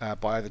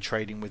by either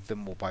trading with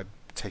them or by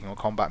taking on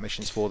combat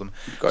missions for them.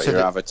 You've got So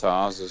your that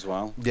avatars as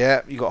well.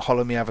 yeah, you got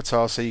Hollow Me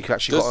Avatar, so you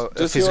actually Does got a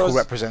does physical yours?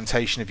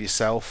 representation of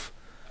yourself.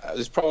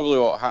 There's probably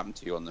what happened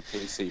to you on the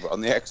PC, but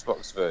on the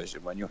Xbox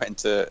version, when you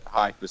enter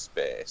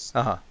hyperspace,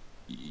 Uh huh.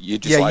 you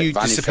just Yeah, like you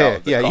vanish out disappear.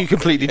 of the Yeah, you cockpit.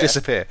 completely Yeah.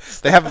 disappear.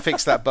 They haven't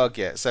fixed that bug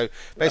yet. So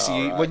All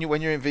basically, right. when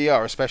you're in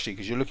VR, especially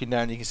because you're looking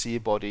down, you can see your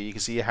body, you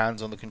can see your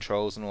hands on the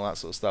controls and all that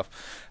sort of stuff.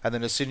 And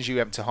then as soon as you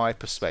enter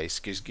hyperspace,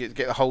 because get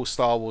the whole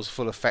Star Wars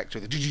full effect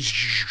with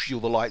all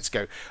the lights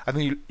go, and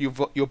then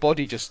your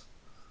body just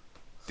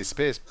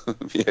disappears.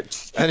 Yeah,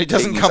 And it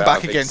doesn't pings come out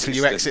back of again until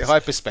you exit existence.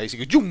 hyperspace.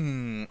 You go,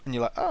 Zoom, and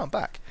you're like, oh, I'm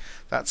back.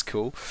 That's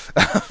cool.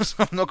 So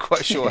I'm not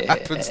quite sure what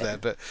happens there,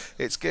 but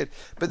it's good.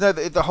 But no,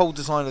 the whole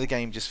design of the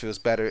game just feels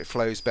better. It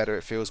flows better.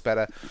 It feels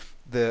better.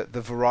 The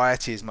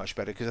variety is much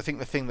better because I think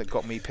the thing that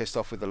got me pissed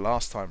off with the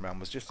last time round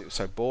was just it was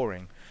so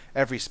boring.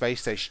 Every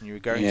space station you were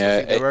going to, I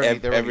Yeah, think there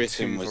were only everything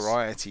two was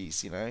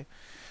varieties. You know.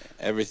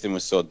 everything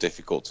was so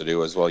difficult to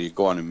do as well. You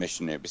go on a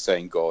mission, it'd be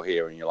saying go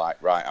here, and you're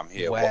like, right, I'm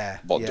here.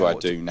 Where? What Yeah. do I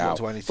do What now?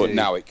 do I need to But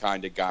do? now it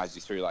kind of guides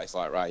you through. Like it's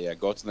like, right, yeah,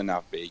 go to the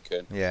nav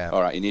beacon. Yeah.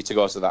 All right, you need to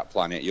go to that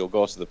planet. You'll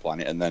go to the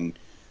planet, and then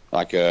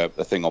like a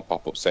thing will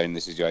pop up saying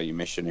this is where your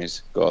mission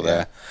is. Go Yeah.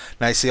 there.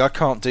 Now, see, I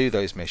can't do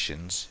those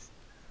missions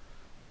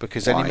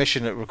because any Why?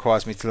 mission that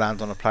requires me to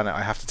land on a planet,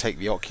 I have to take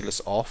the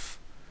Oculus off.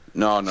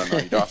 No, no, no.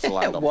 You don't have to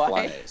land on Why?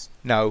 planets.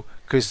 No,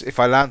 because if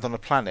I land on a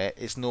planet,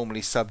 it's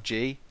normally sub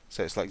G,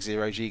 so it's like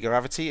zero G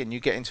gravity, and you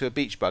get into a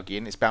beach buggy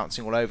and it's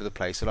bouncing all over the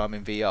place, and I'm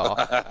in VR,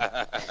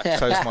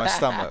 so it's my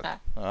stomach.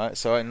 All right,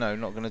 so I know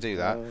not going to do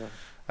that.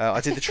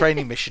 I did the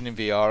training mission in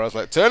VR. I was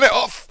like, turn it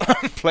off.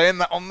 I'm playing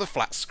that on the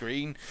flat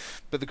screen.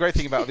 But the great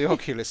thing about the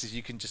Oculus is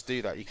you can just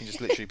do that. You can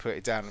just literally put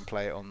it down and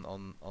play it on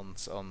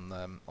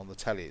the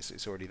telly.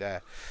 It's already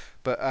there.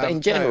 But But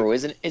in no. general,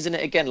 isn't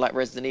it again like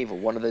Resident Evil,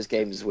 one of those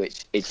games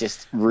which it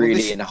just Well,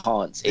 really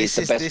enhance? It's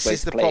the best this way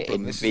is to the play it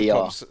problem. in This is the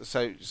problem. VR.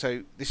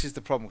 So this is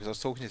the problem because I was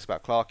talking to this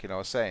about Clarky and I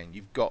was saying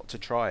you've got to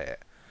try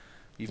it.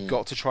 You've Mm.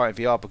 got to try it in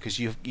VR because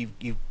you've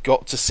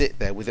got to sit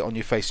there with it on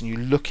your face and you're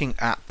looking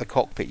at the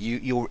cockpit.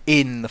 You're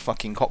in the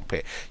fucking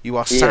cockpit. You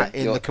are Yeah, sat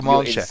in the you're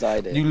command chair.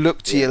 inside it. You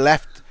look to your Yeah.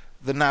 left,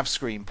 the nav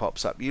screen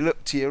pops up. You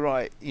look to your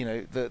right,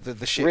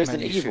 the ship Resident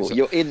menu shoots Evil, up.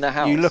 you're in the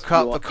You house. look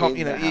up You the are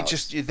in the you're house.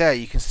 there.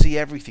 You can see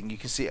everything. You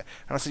can see it.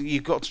 And I said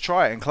you've got to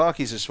try it. And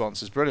Clarky's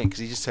response is brilliant because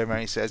he just turned around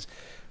and he says,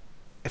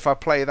 if I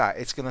play that,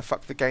 it's going to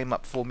fuck the game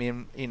up for me,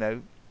 and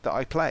that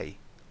I play.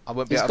 I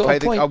won't be He's able to got a play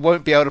the. I point.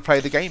 won't be able to play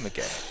the game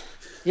again.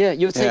 Yeah,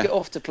 you'll take Yeah. it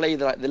off to play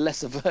the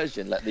lesser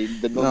version, like the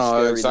No,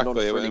 non-scary, the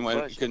exactly. And non-thrilling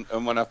when version.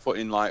 and when I've put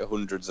in like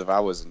hundreds of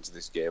hours into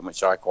this game,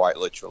 which I quite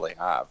literally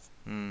have.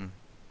 Mm.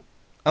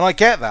 And I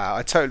get that.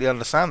 I totally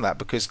understand that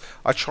because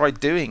I tried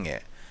doing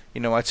it.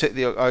 I took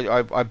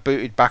I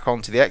booted back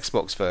onto the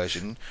Xbox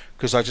version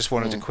because I just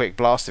wanted a Mm. quick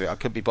blast of it. I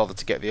couldn't be bothered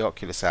to get the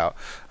Oculus out,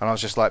 and I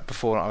was just like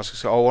before. I was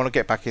just, I want to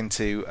get back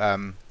into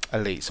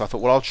Elite, so I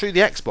thought, well, I'll try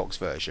the Xbox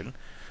version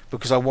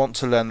because I want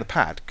to learn the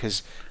pad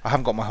because I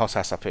haven't got my hot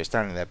ass up here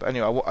standing there. But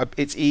anyway,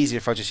 it's easier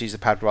if I just use the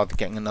pad rather than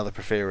getting another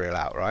peripheral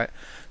out, right?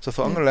 So I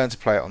thought I'm Mm. going to learn to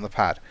play it on the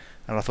pad,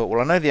 and I thought,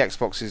 well, I know the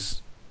Xbox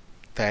is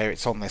there,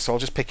 it's on there, so I'll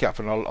just pick it up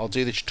and I'll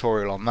do the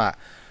tutorial on that.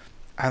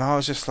 And I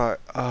was just like,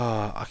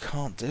 oh, I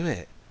can't do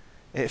it.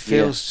 It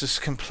Yeah, feels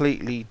just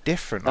completely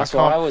different. I that's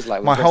what can't. I was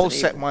like My with whole Resident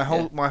set, Evil.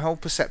 Yeah, my whole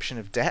perception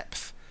of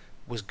depth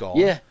was gone.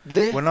 yeah,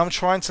 there. When I'm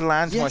trying to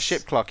land my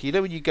ship, Yes, Clarky,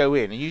 when you go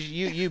in and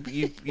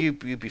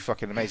you'd be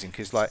fucking amazing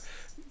because like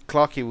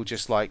Clarky will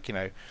just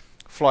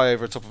fly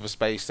over the top of a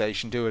space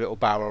station, do a little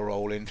barrel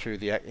roll in through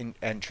the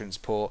entrance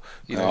port,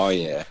 Oh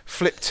yeah.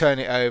 flip, turn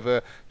it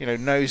over,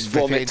 nose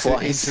flip it vomit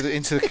twice.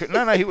 into the.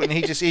 No, no, he wouldn't.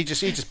 He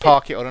just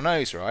park it on a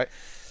nose, right?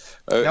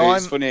 Now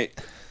It's I'm. funny.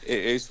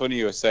 It's funny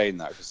you were saying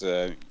that because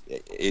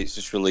it's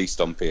just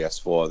released on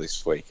PS4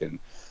 this week, and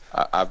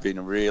I've been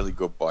a really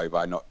good boy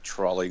by not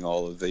trolling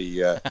all of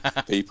the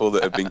people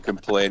that have been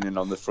complaining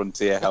on the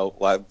Frontier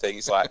Helpline thing.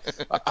 It's like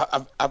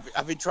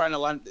I've been trying to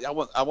land. I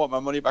want my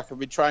money back. I've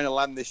been trying to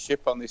land this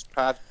ship on this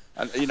pad,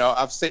 and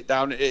I've sit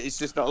down. It's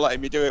just not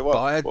letting me do it.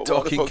 Buy a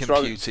What the docking fuck's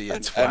wrong? computer, you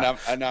And twat.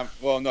 I'm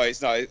well, no,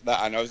 it's not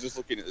that. And I was just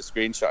looking at the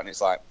screenshot, and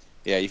it's like,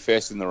 yeah, you're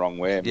facing the wrong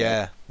way, mate.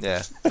 Yeah,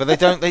 yeah. But they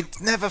don't. They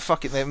never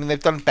fucking. I mean, they've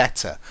done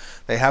better.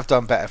 They have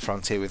done better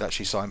Frontier with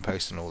actually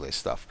signposting all this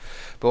stuff.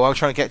 But what I'm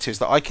trying to get to is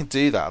that I can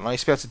do that, and I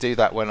used to be able to do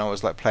that when I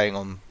was like playing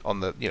on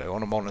the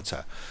on a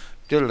monitor.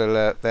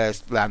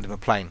 There's landing a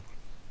plane,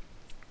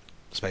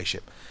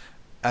 spaceship,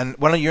 and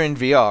when you're in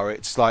VR,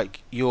 it's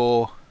like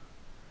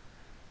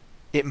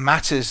It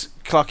matters,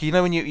 Clark.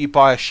 When you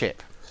buy a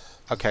ship.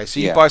 Okay, so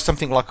you Yeah. buy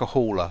something like a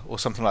hauler or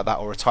something like that,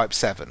 or a Type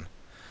 7.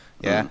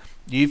 Yeah, Mm.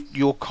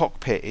 your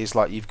cockpit is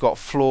like you've got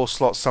floor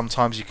slots.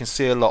 Sometimes you can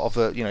see a lot of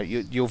the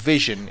your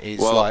vision is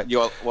Well, like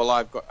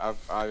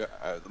I've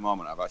at the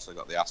moment I've actually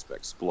got the Aspect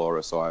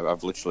Explorer, so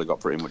I've literally got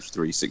pretty much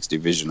 360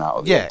 vision out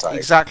of the yeah, entire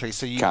exactly.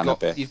 So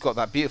canopy. you've got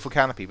that beautiful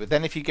canopy, but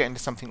then if you get into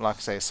something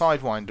like say a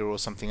Sidewinder or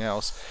something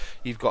else,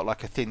 you've got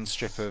like a thin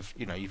strip of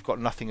you've got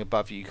nothing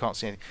above you. You can't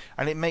see anything,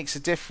 and it makes a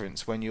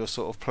difference when you're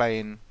sort of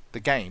playing the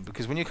game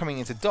because when you're coming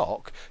into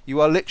dock, you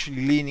are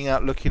literally leaning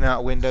out, looking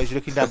out windows, you're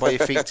looking down by your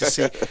feet to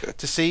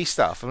see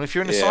stuff. And if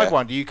you're in a Yeah,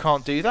 Sidewinder, you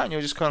can't do that, and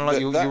you're just kind of like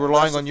you're that's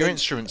relying the on your thing.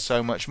 instruments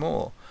so much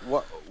more.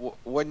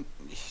 When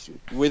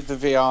with the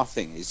VR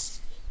thing is,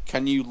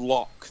 can you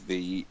lock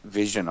the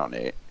vision on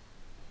it?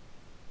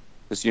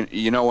 Because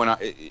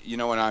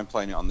when I'm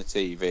playing it on the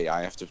TV,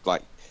 I have to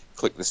like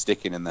click the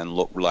stick in and then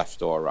look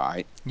left or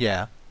right.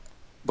 Yeah,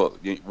 But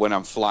when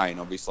I'm flying,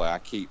 obviously I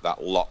keep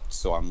that locked,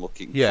 so I'm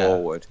looking yeah,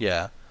 forward.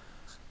 yeah.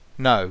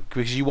 No,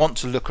 because you want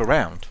to look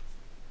around.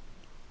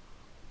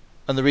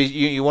 And the reason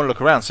you want to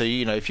look around, so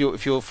if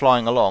you're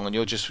flying along and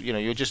you're just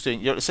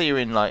doing, say you're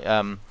in like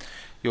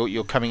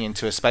you're coming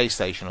into a space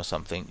station or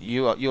something,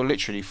 you're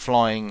literally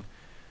flying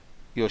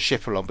your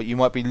ship along, but you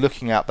might be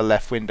looking out the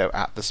left window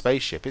at the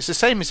spaceship. It's the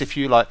same as if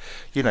you like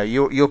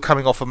you're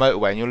coming off a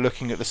motorway and you're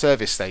looking at the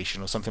service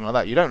station or something like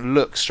that. You don't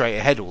look straight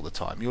ahead all the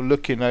time. You're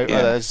looking, oh,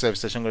 Yeah. there's a service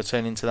station. I'm going to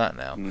turn into that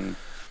now. Mm.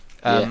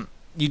 Yeah,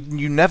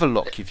 You never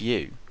lock your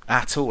view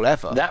at all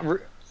ever. that re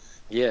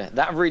yeah,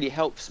 that really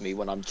helps me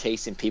when I'm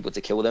chasing people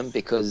to kill them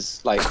because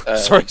like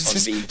Sorry,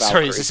 on V is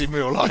Valkyrie. this in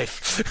real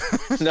life?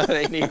 No,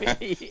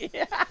 anyway,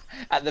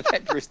 at the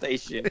petrol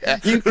station, Yeah.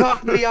 you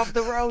cut me off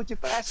the road, you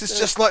This is bastard.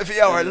 just like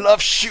VR. I Um,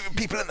 love shooting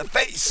people in the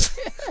face.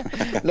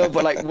 no,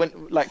 but like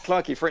when like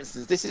Clarky, for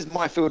instance, this is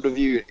my field of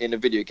view in a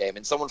video game,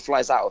 and someone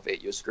flies out of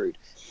it, you're screwed.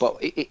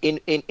 But in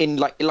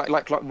like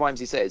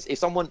Rhymesy says,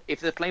 if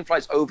the plane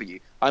flies over you,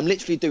 I'm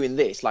literally doing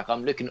this, like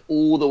I'm looking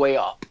all the way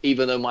up,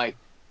 even though my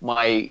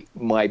my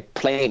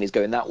plane is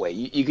going that way.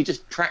 You could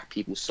just track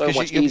people so Because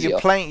much you're easier.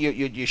 playing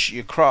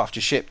your craft,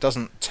 your ship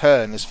doesn't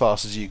turn as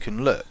fast as you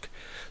can look.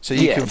 So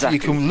Yeah, you exactly.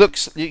 can look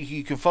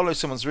you can follow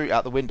someone's route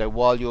out the window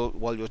while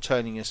you're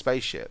turning your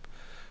spaceship.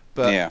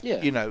 But Yeah.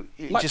 Yeah,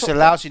 it like just Top Gun.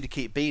 allows you to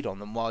keep bead on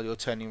them while you're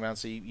turning around.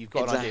 So you've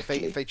got an idea. If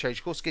Exactly. they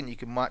change course again, you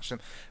can match them,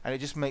 and it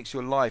just makes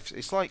your life.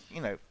 It's like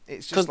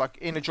it's just Because like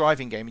in a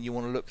driving game, and you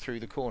want to look through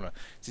the corner.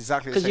 It's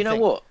exactly the because you same know thing.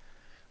 what?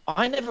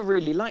 I never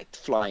really liked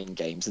flying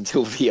games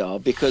until VR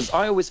because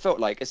I always felt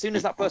like as soon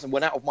as that person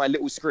went out of my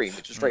little screen,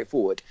 which was Mm.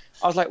 straightforward,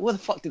 I was like, where the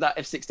fuck did that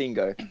F-16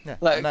 go? Yeah,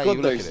 and now Like, you God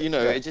look at knows, it. it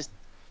Yeah, just.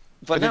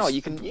 But but now it's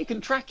you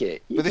can track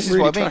it. You but this can is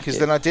what really I mean track because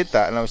then it. I did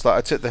that, and I was like,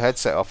 I took the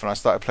headset off and I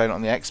started playing it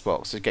on the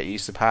Xbox to get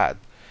used to pad,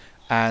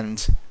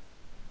 and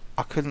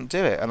I couldn't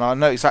do it. And I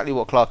know exactly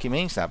what Clarky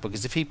means now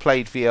because if he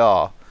played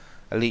VR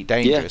Elite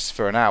Yeah. Dangerous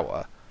for an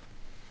hour,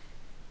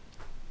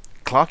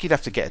 Clarky'd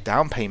have to get a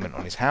down payment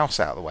on his house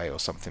out of the way or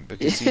something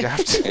because he'd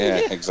have to.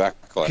 Yeah, Yeah.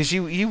 exactly. Because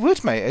you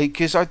would, mate.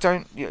 Because I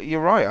don't.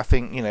 You're right. I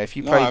think if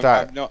you No, played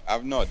that,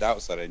 I've no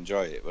doubts that I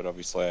enjoy it, but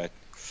obviously,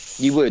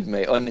 You would,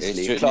 mate. it's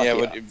Honestly, just, yeah.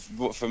 Clarky.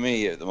 But for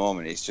me at the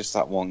moment, it's just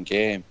that one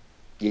game.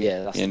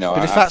 Yeah, that's You the know,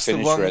 but if problem. I've that's the finished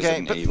one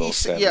game, Resident but Evil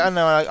yeah, I 7.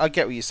 know, I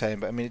get what you're saying,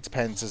 but I mean, it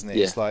depends, doesn't it?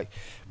 Yeah, It's like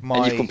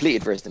and you've my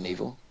completed Resident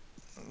Evil,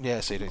 yeah,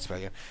 so you don't need to play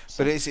again.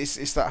 But so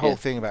it's that whole yeah.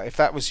 thing about if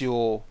that was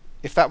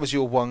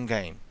your one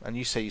game, and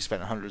you say you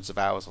spent hundreds of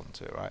hours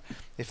onto it, right?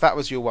 If that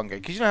was your one game,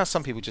 because you know how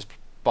some people just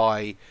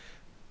buy,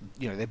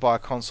 they buy a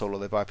console or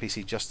they buy a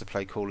PC just to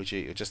play Call of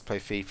Duty or just to play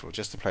FIFA or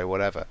just to play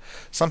whatever.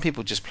 Some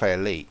people just play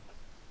Elite.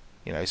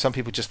 Some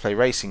people just play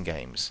racing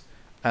games,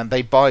 and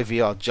they buy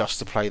VR just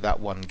to play that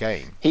one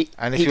game.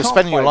 And if He you're can't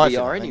spending your buy life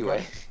in VR that, then anyway.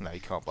 great. No,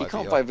 you can't He buy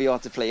can't VR. buy VR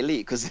to play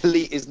Elite because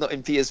Elite is not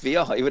in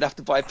PSVR. He would have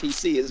to buy a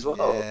PC as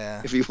well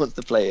Yeah, if he wants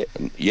to play it.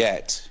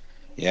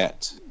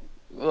 Yet.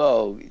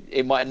 Well,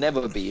 it might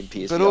never be in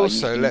but PSVR.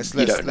 also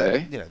You don't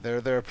know.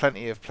 there are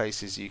plenty of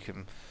places you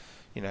can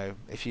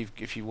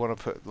if you want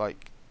to put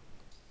like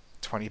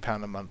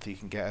 £20 a month, you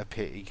can get a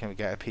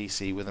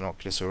PC with an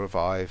Oculus or a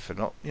Vive for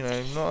not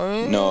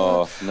not.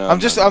 No, no, I'm no,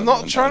 just no, I'm no,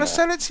 not no, trying to no.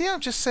 sell it to you. I'm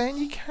just saying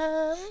you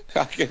can.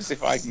 I guess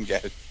if I can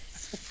get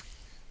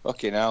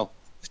fucking hell,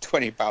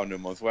 £20 a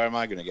month, where am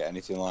I going to get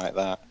anything like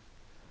that?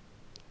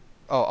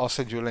 Oh, I'll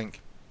send you a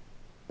link.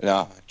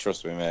 No,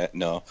 trust me, mate.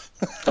 No.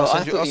 Oh,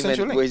 I I'll thought you send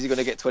you a meant link. where's he going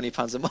to get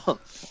 £20 a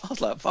month? I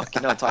was like,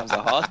 fucking hell, times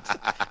are hard.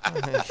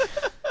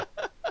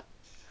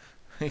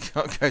 You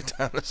can't go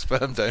down a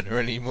sperm donor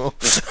anymore.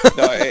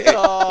 No, yeah.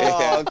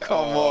 Oh,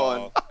 come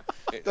on.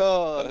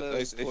 Oh, Oh, no,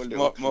 it's poor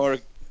little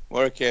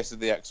more a case of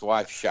the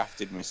ex-wife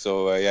shafted me.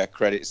 So yeah,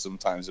 credit's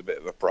sometimes a bit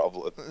of a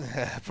problem.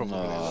 Yeah,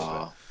 probably a little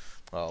bit. No.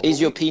 Oh,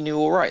 Is your P new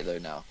all right though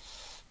now?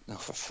 Oh,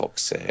 for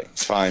fuck's sake,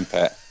 it's fine,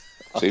 pet.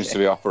 Seems to Okay,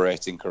 be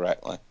operating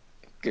correctly.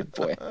 good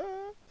boy.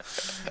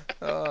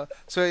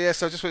 so I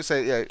just want to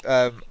say,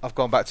 I've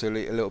gone back to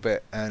Elite a little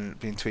bit and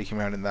been tweaking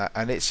around in that,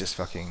 and it's just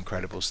fucking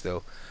incredible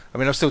still. I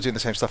mean, I'm still doing the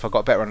same stuff. I've got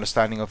a better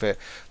understanding of it.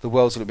 The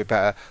world's a little bit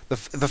better.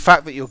 The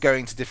fact that you're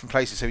going to different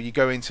places, so you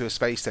go into a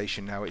space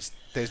station now,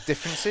 there's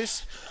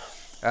differences.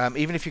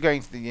 Even if you're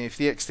going to if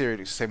the exterior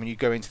looks the same, when you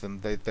go into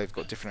them, they've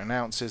got different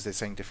announcers. They're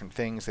saying different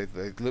things. They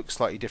look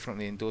slightly different on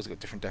the indoors. They've got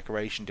different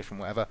decoration,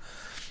 different whatever.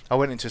 I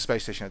went into a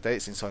space station today.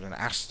 It's inside an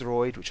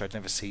asteroid, which I'd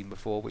never seen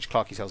before. Which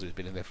Clarky tells me has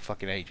been in there for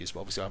fucking ages,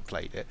 but obviously I haven't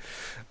played it.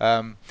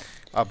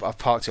 I've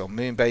parked it on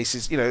moon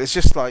bases. It's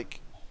just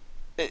like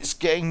it's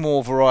getting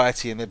more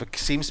variety, and there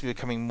seems to be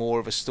becoming more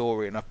of a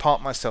story. And I've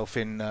parked myself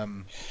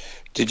in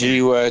Did in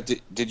you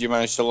did you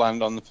manage to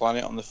land on the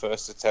planet on the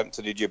first attempt,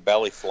 or did your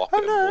belly flop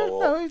it and Oh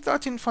blow up? no, no, I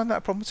didn't find that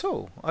a problem at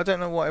all. I don't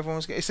know what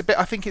everyone's getting. It's a bit.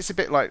 I think it's a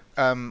bit like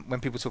when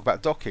people talk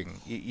about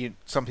docking.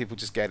 Some people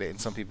just get it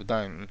and some people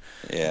don't.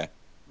 Yeah.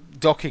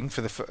 Docking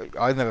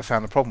I never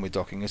found a problem with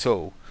docking at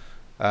all.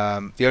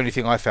 The only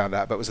thing I found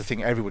out, but was the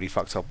thing everybody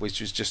fucked up,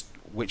 which was just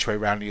which way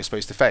round you're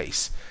supposed to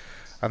face,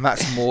 and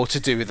that's more to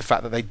do with the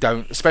fact that they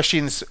don't,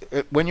 especially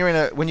when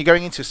you're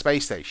going into a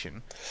space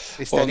station,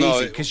 it's Well, dead no,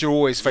 easy because you're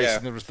always yeah.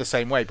 facing the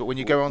same way. But when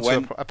you go onto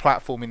When a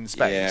platform in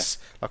yeah, space,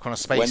 like on a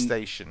space when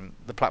station,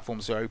 the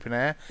platforms are open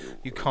air.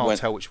 You can't when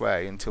tell which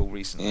way until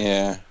recently.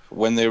 yeah,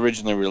 when they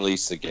originally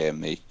released the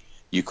game,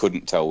 you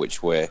couldn't tell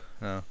which way.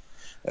 No.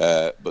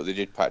 But they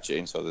did patch it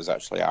in, so there's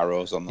actually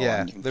arrows on the Yeah,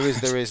 landing there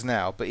is pad. there is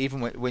now, but even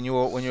when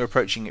you're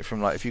approaching it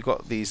from like if you've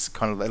got these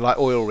kind of like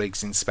oil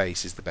rigs in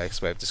space is the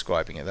best way of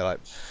describing it. They're like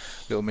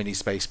little mini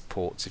space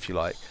ports, if you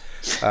like.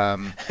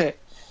 Um,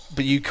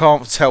 but you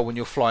can't tell when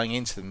you're flying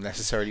into them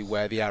necessarily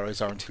where the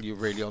arrows are until you're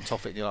really on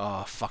top of it. And you're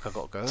like, oh fuck, I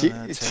got to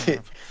go.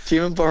 Do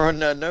you remember on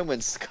No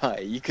Man's Sky?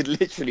 You could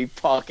literally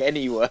park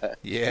anywhere.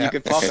 You Yeah,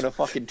 could park on a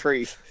fucking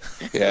tree.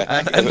 Yeah,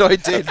 and I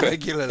did yeah,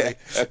 regularly.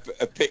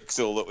 a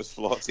pixel that was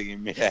floating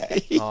in midair.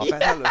 Oh, I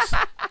bet that Yeah. looks.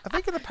 Are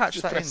they going to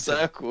patch Just that press into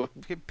circle.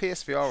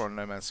 PSVR on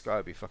No Man's Sky?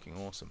 Would be fucking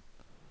awesome.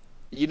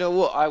 You know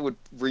what? I would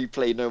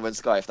replay No Man's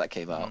Sky if that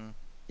came out. Mm,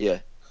 Yeah.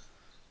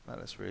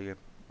 that's really good.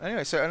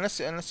 Anyway, so unless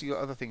you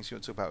got other things you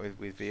want to talk about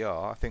with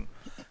VR, I think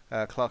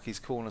Clarky's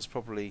Corner's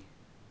probably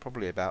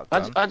about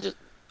I, done. I just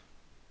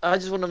I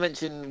just want to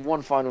mention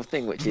one final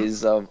thing, which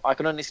is I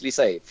can honestly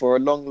say for a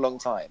long, long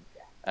time,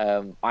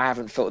 I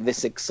haven't felt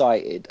this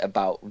excited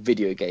about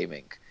video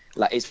gaming.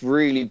 Like it's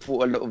really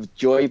brought a lot of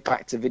joy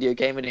back to video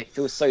gaming. It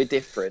feels so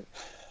different.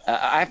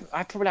 I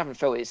probably haven't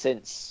felt it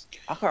since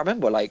I can't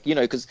remember. Like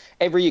because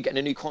every year getting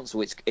a new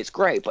console, it's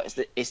great, but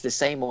it's the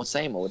same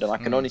old. And I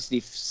can Mm. honestly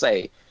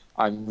say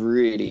I'm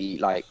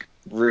really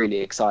really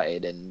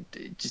excited and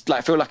just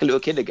like feel like a little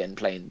kid again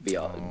playing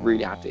VR.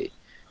 Really Oh, happy.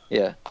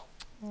 Yeah.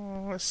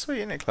 oh, that's sweet,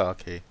 isn't it,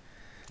 Clarky?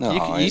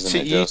 No,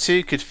 isn't it You just?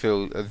 too could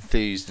feel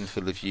enthused and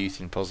full of youth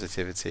and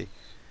positivity.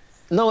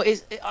 No,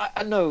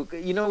 I know.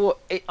 You know what?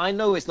 I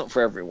know it's not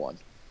for everyone.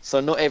 So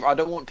not every, I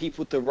don't want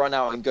people to run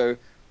out and go.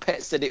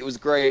 Pet said it was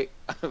great.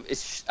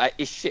 It's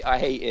shit. I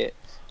hate it.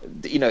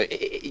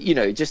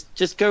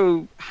 Just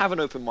go have an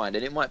open mind,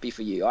 and it might be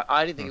for you.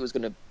 I didn't think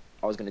Mm.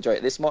 I was gonna enjoy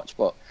it this much,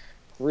 but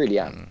I really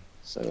am. Mm.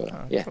 So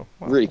Oh, yeah, cool.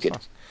 Well, really that's good.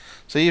 nice.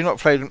 So you've not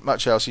played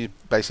much else. You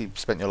basically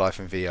spent your life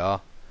in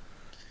VR.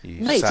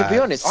 You Mate, to be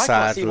honest, I can't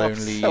sad, see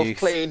lonely myself youth.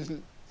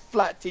 playing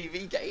flat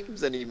TV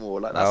games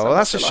anymore. Like that's Oh, how well,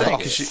 that's much a I shame like Oh,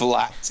 it. because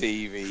flat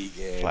TV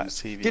flat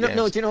games. TV Do you know? No,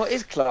 games. do you know what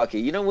is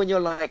Clarky? You know when you're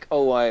like,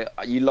 oh,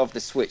 you love the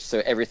Switch,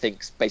 so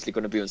everything's basically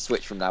going to be on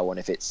Switch from now on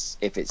if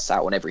it's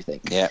out on everything.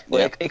 Yep,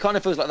 Well, yep. it kind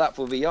of feels like that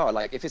for VR.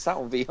 Like if it's out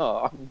on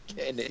VR, I'm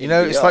getting it You in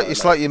know, VR. it's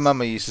Like like your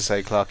mama used to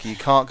say, Clarky. You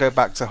can't go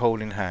back to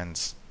holding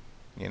hands.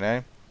 You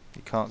know,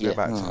 you can't go yeah,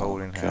 back to Oh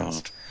holding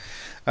hands. God.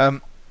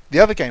 Um, the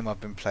other game I've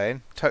been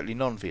playing, totally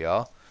non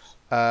VR,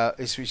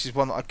 which is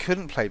one that I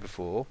couldn't play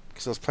before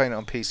because I was playing it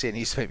on PC and it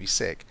used to make me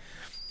sick.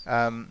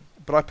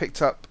 But I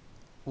picked up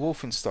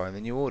Wolfenstein: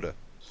 The New Order.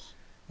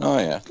 Oh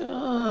yeah.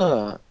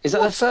 is that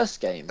the What?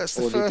 first game That's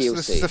the or the first. This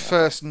is the DLC? I can't.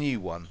 first new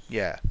one.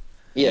 Yeah.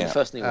 Yeah, the Yeah.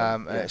 first new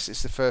one. Yeah.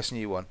 It's the first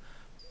new one.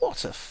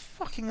 What a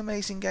fucking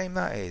amazing game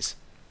that is!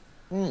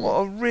 What Hmm.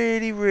 a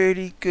really,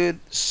 really good,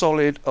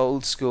 solid,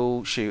 old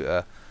school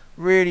shooter.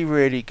 Really,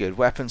 really good.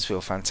 Weapons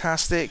feel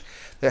fantastic.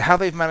 How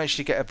they've managed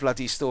to get a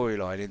bloody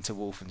storyline into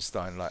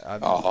Wolfenstein, like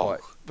I'm not Oh, quite.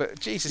 But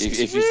Jesus, if, it's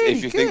if you if really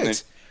you think good.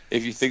 that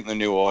if you think the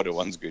New Order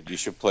one's good, you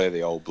should play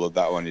the Old Blood.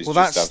 That one is Well,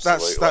 just that's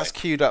absolutely.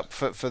 queued up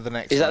for the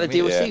next Is one. that I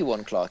the mean, Yeah. DLC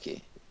one,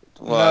 Clarky?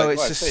 Well, no, well,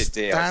 it's I a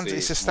say DLC.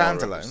 it's a It's more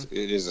of a. standalone.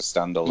 It is a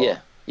standalone. Yeah,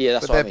 yeah,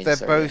 that's But what I mean.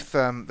 Sorry,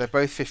 yeah. they're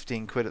both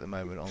 15 quid at the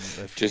moment on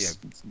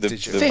Just the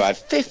digital. Fif bad.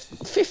 fif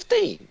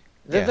 15.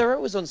 Yeah, They're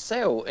always on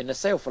sale in a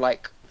sale for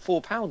like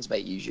 £4,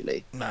 mate.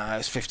 Usually. no,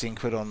 it's 15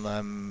 quid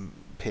on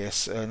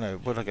PS. No,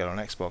 what did I get on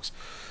Xbox?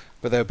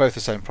 But they were both the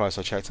same price.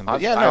 I checked them.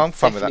 But yeah, no, I'm I've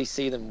fine with that. definitely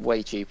seen them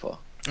way cheaper.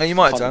 Oh, you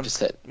might have done.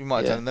 100%. You might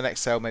have done. Yeah. In the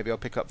next sale, maybe I'll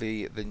pick up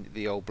the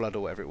old blood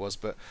or whatever it was.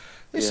 But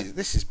Yeah.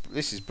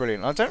 this is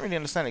brilliant. I don't really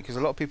understand it because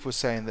a lot of people are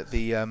saying that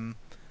they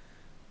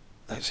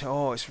say,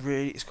 oh,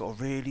 it's got a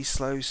really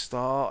slow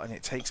start and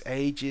it takes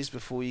ages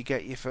before you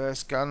get your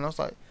first gun. And I was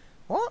like,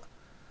 what?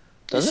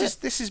 Does it?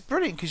 This is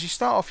brilliant because you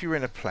start off you're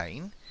in a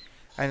plane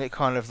and it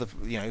kind of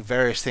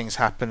various things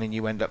happen and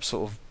you end up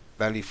sort of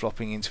belly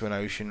flopping into an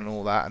ocean and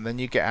all that and then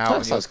you get out That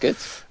and sounds good.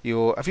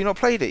 you're have you not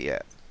played it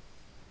yet?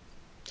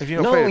 Have you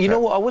not played No, it, you know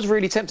Pep? what? I was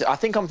really tempted. I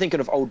think I'm thinking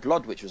of Old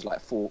Blood, which was like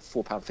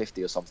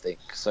 £4.50 or something.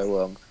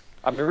 So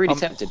I've been really I'm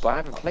tempted, but I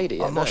haven't played it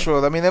yet. I'm not No.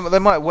 sure. I mean, they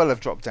might well have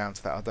dropped down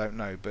to that. I don't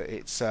know, but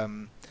it's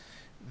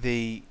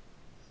the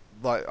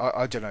like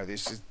I don't know.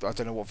 I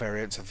don't know what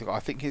variants. I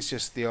think it's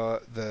just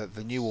the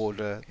new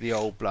order, the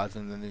old blood,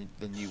 and then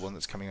the new one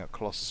that's coming out,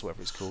 Colossus,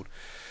 whatever it's called.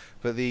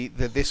 But the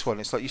this one,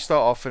 it's like you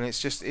start off and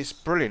it's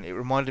brilliant. It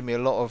reminded me a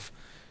lot of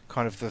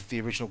kind of the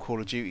original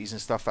Call of Duties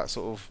and stuff. That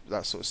sort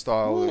of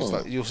style. It's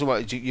like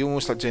Hmm. you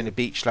almost like doing a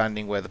beach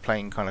landing where the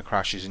plane kind of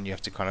crashes and you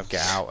have to kind of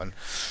get out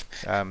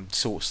and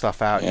sort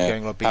stuff out. And you're Yeah,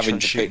 going on a beach having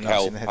and to pick shooting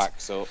us in the health heads.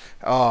 packs up.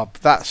 Oh,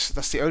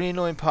 that's the only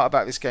annoying part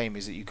about this game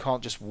is that you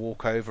can't just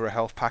walk over a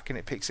health pack and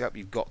it picks it up.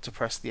 You've got to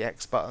press the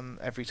X button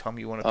every time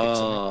you want to pick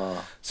something.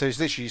 Ah. So it's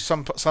literally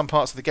some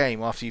parts of the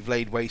game after you've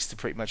laid waste to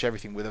pretty much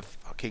everything with a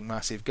fucking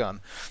massive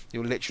gun,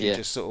 you're literally Yeah.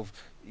 just sort of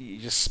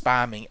you're just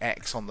spamming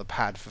X on the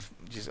pad for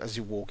just as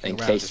you're walking In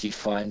around, case just you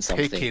find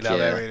something. picking up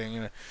Yeah.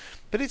 everything.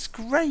 But it's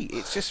great.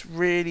 It's just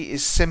really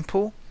is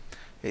simple.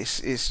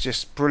 It's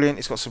just brilliant.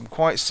 It's got some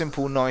quite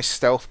simple, nice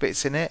stealth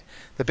bits in it.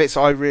 The bits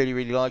I really,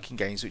 really like in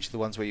games, which are the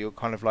ones where you're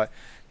kind of like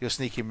you're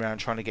sneaking around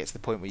trying to get to the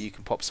point where you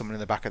can pop someone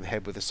in the back of the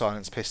head with a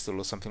silenced pistol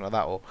or something like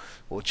that,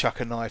 or chuck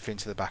a knife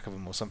into the back of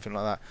them or something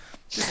like that.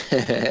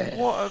 Just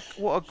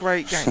what a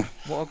great game!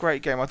 What a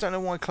great game! I don't know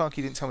why Clarky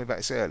didn't tell me about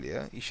this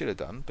earlier. He should have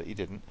done, but he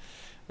didn't.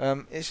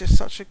 It's just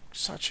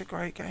such a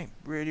great game.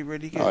 Really,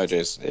 really Oh, good. it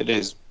is. It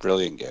is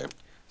brilliant game.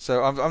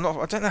 So I'm not.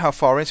 I don't know how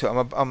far into it.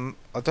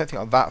 I don't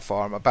think I'm that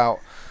far.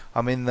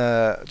 I'm in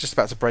the just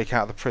about to break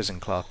out of the prison,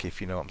 Clark. If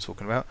you know what I'm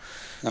talking about.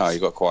 Oh, you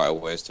got quite a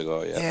ways to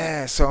go yet then.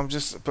 Yeah. So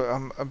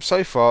I'm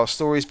so far.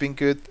 Story's been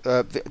good.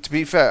 To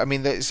be fair, I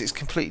mean it's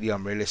completely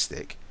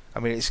unrealistic. I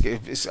mean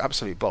it's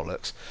absolute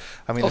bollocks.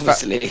 I mean the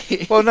fact.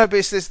 Obviously. Well, no,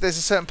 but there's a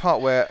certain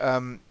part where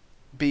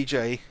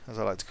BJ, as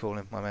I like to call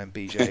him, my man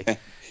BJ,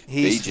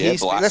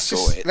 BJ let's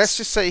Blazkowicz.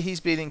 just say he's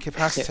been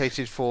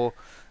incapacitated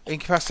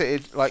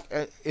like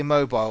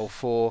immobile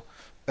for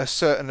a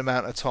certain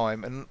amount of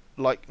time, and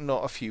like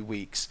not a few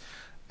weeks,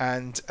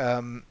 and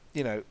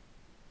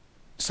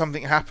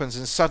something happens,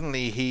 and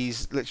suddenly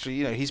he's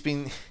literally, he's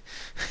been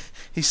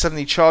he's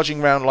suddenly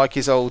charging around like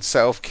his old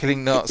self,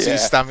 killing Nazis, Yeah.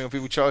 stabbing on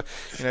people,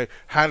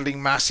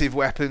 handling massive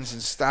weapons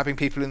and stabbing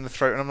people in the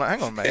throat. And I'm like,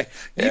 hang on, mate,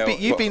 you've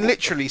Yeah. been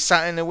literally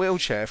sat in a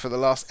wheelchair for the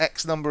last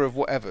X number of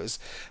whatevers,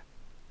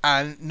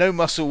 and no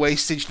muscle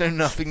wastage, no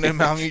nothing, no Yeah.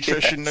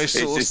 malnutrition, no It's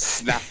sauce. just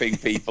snapping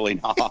people in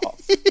half.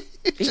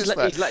 It's just like,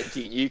 He's like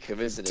Duke Nukem,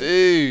 isn't he?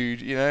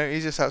 dude,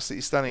 he's just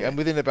absolutely stunning. Yeah. And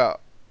within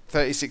about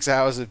 36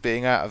 hours of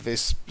being out of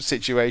this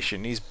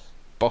situation, he's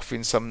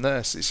boffing some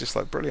nurse. It's just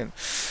like brilliant.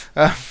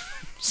 Um,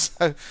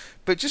 so,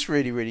 but just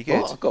really, really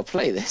Well, good. I've got to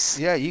play this.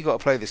 Yeah, you got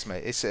to play this,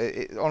 mate.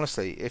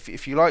 Honestly,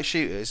 if you like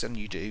shooters, and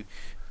you do,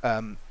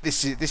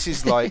 this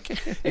is like,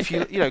 if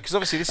because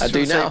obviously this I is from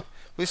do the same. now.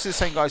 This is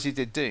the same guys who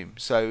did Doom,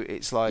 so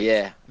it's like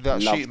Yeah,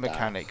 that shooting love that.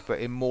 mechanic, but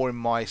in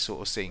my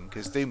sort of scene.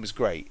 Because Doom was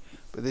great,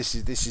 but this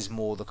is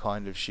more the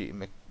kind of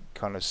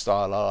kind of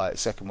style I like.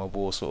 Second World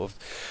War sort of,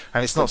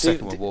 and it's But not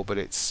Second World War, but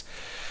it's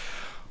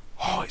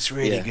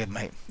really yeah, good,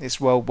 mate. It's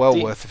well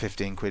Doom, worth the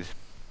 15 quid.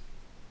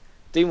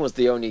 Doom was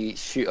the only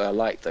shooter I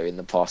liked though in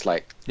the past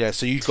like Yeah,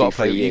 so two,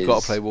 3 years.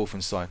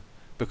 Wolfenstein,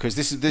 because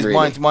this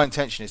Really, my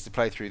intention is to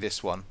play through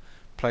this one,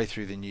 play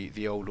through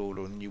the old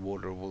order or the new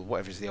order, or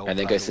whatever is the old and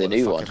then go plan, or to the what the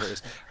new fuck one. ever it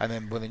is, and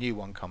then when the new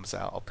one comes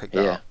out, I'll pick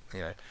that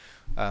Yeah,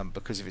 up.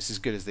 Because if it's as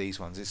good as these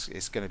ones,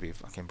 it's going to be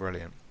fucking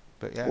brilliant.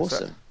 But yeah, so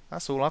awesome,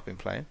 that's all I've been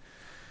playing.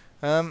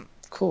 Um,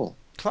 cool.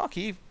 Clarky,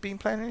 you've been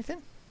playing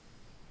anything?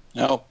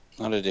 No,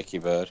 not a dicky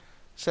bird.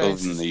 So Other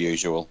than it's the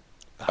usual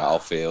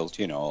Battlefield,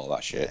 all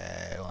that shit.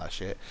 yeah, all that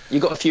shit. You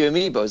got a few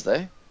amiibos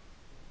though.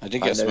 I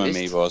did I get some noticed.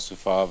 amiibos for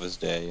Father's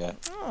Day, yeah.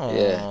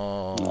 Yeah,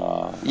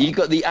 Oh, you Oh.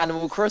 got the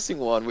Animal Crossing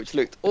one, which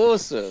looked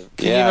awesome.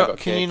 Yeah, I got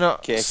can you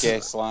not KK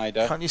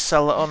Slider. can't you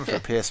sell that on for a Yeah,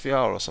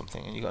 PSVR or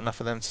something? And you got enough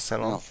of them to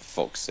sell Oh, on? for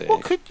fuck's What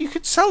sake. could you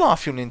could sell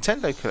half your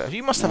Nintendo collection?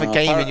 You must have a No,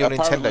 game in your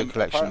Nintendo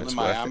collection apparently that's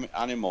my worth it.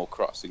 Animal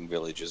Crossing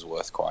village is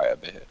worth quite a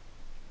bit.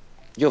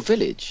 your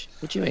village.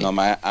 What do you No, mean?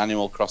 my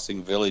Animal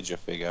Crossing villager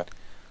figure.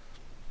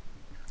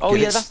 Oh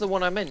Get yeah, it, that's the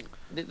one I meant.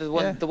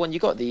 yeah, The one you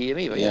got, the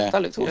amiibo. Yeah, Yeah,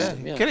 that looked yeah.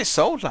 awesome. Yeah. get it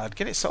sold, lad.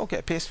 Get it sold. Get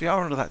a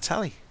PSVR under that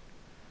tally.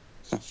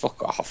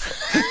 Fuck off.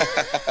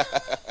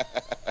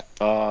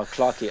 Oh,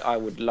 Clarky, I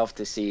would love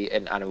to see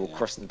an Animal Yeah.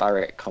 Crossing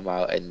Direct come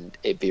out and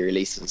it be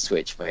released on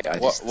Switch, mate. I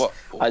just What?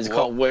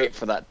 can't wait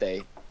for that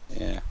day.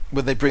 Yeah.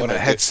 Would they bring What I that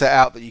do? headset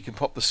out that you can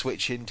pop the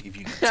Switch in to give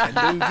you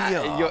Nintendo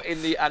And you're VR?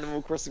 in the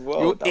Animal Crossing You're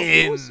world. That would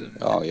be awesome. in.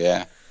 Oh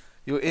yeah,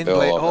 You're I'll in be all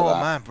Blade. over Oh that.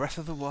 man, Breath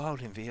of the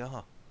Wild in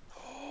VR.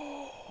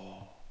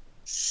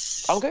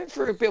 I'm going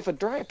through a bit of a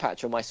dry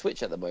patch on my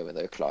Switch at the moment,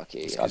 though,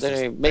 It's Clarky. I because don't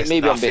know. there's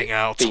Maybe I'm nothing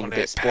out being on a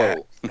bit it, pet.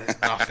 spoiled.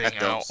 There's nothing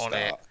Don't out on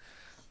it. start.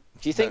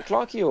 Do you No. think,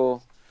 Clarky,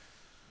 or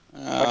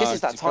I guess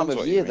it's It that time depends of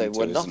what year you're though into,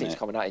 when isn't nothing's it?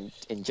 coming out in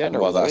Well,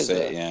 general, though, that's is it.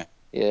 there? Yeah.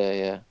 Yeah,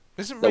 yeah.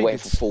 Isn't They're waiting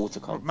for Rabbids fall to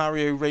come.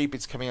 Mario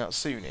Rabbids coming out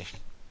soonish?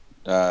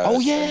 Oh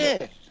End of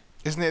yeah,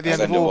 Isn't it at the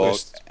That's end of end of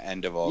August?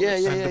 end of yeah,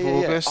 August. yeah, End yeah, of yeah,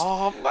 yeah. August.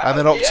 Oh And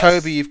then man, yes.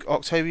 October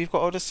you've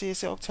got Odyssey.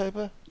 Is it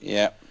October?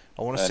 Yeah,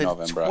 I want to say the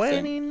November, I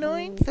think.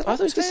 29th of I thought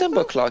it was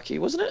December, October. Clarky,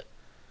 wasn't it?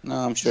 No,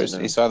 I'm Is sure it no?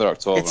 it's either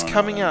October It's or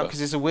coming out November.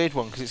 because it's a weird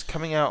one because it's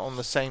coming out on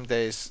the same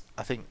day as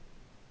I think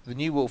the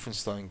new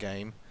Wolfenstein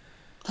game,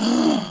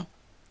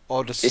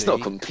 It's not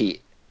Odyssey,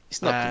 compete.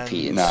 It's not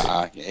competing and though.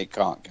 Nah, it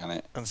can't, can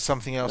it?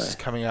 something else No. is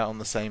coming out on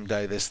the same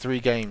day. There's three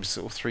games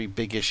or three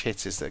biggish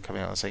hitters that are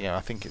coming out on the same. Yeah,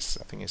 I think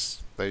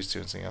it's those two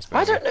and something else. But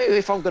I anyway, don't know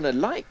if I'm gonna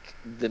like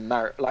the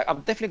Mario. Like,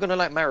 I'm definitely gonna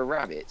like Mario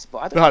Rabbits, but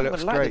I don't know no, if it I'm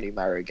looks gonna like the great. new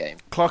Mario game.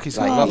 Clarky's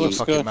gonna Like No, it love the looks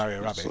the, fucking good.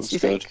 Mario Rabbits. Looks do you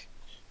good. think?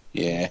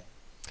 Yeah.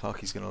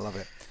 Clarky's gonna love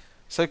it.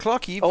 So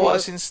Clarky, you Oh, brought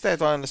us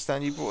instead. I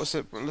understand you brought us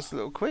a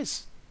little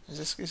quiz.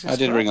 Is I this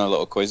did bring correct? a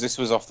little quiz. This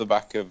was off the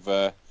back of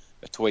a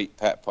tweet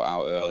Pep put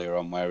out earlier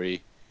on where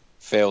he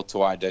failed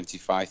to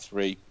identify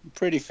three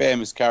pretty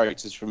famous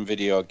characters from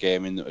video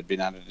gaming that had been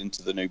added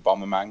into the new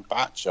Bomberman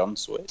patch on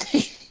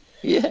Switch.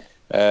 Yeah.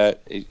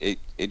 He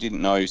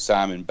didn't know who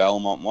Simon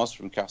Belmont was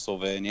from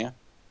Castlevania.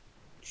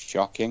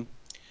 Shocking.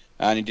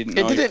 And he didn't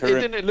It know who didn't. It Pyram.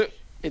 didn't look.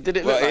 It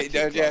didn't look Well, like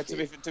him, yeah.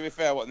 Clarky. To be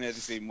fair, what made it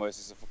seem worse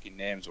is the fucking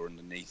names were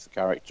underneath the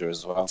character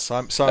as well.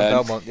 Simon And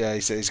Belmont, yeah,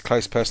 he's a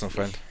close personal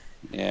friend.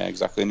 yeah,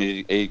 exactly. And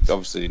he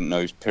obviously didn't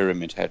know who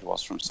Pyramid Head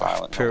was from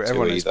Silent Hill 2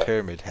 Everyone knows either.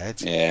 Pyramid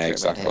Head. Yeah, Pyramid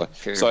exactly. Head.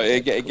 So Pyramid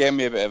Head. Of it gave course.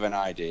 me a bit of an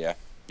idea,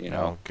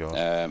 Oh God.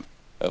 of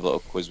a little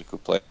quiz we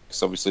could play.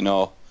 Because obviously,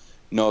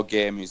 no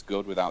game is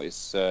good without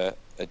its a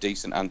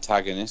decent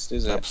antagonist,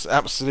 is it?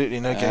 Absolutely,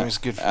 no game is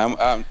good. And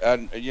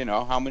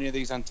how many of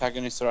these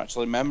antagonists are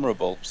actually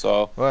memorable?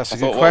 So Well, that's I a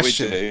good thought what we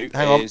question. do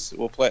Hang on, is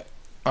we'll play.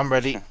 I'm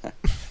ready.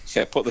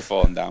 Yeah, put the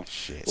phone down.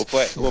 Shit. We'll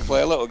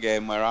play a little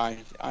game where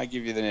I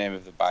give you the name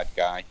of the bad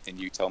guy and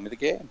you tell me the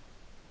game.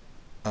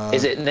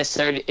 Is Um, it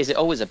necessarily? Is it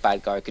always a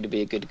bad guy? Or could it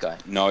be a good guy?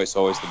 No, it's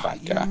always the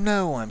bad you guy.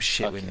 know I'm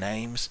shit with Okay.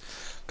 names.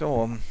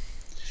 Go on.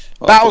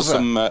 Well, Bowser.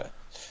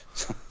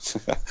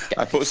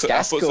 I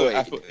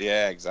Gascoigne. put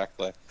yeah,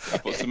 exactly. I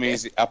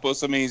put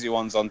some easy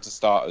ones on to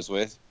start us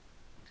with.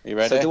 You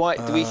So ready?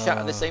 do we shout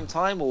at the same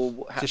time, or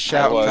Just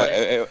how shout do and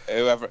you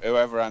Well, want Pet. it?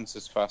 whoever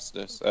answers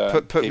fastest.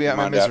 Put Keep me in out of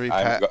my mind, misery,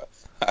 I haven't Pet.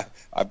 got.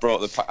 I brought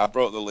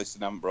the list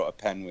and I haven't brought a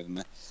pen with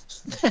me.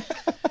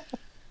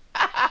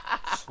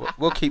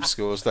 We'll keep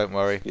scores, don't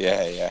worry.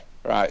 Yeah.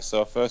 Right.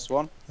 So first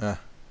one. Yeah.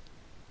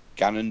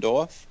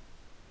 Ganondorf.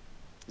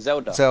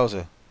 Zelda.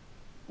 Zelda.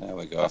 There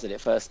we I go. said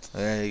it first.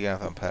 There you go,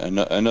 that Pet.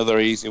 Another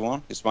easy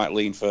one. This might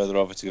lean further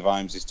over to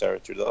Vimes'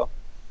 territory though.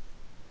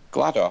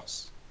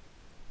 GLaDOS.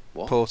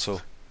 What?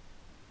 Portal.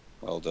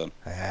 Well done.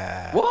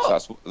 Yeah.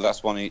 What? So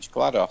that's one each.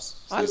 GLaDOS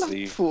I is love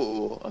the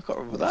Portal. I can't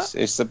remember that.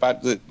 it's the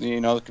bad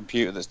the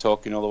computer that's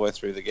talking all the way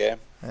through the game.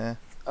 Yeah.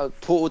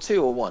 Portal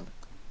 2 or 1?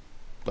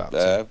 Well,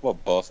 two. Well,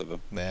 both of them.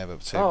 Yeah,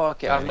 but two. Oh,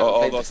 okay. I've Yeah. never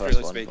played Although the first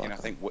strictly one.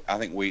 speaking, But I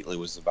think Wheatley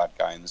was the bad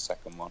guy in the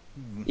second one.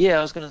 yeah,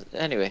 I was gonna.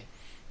 Anyway.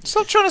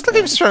 Stop trying to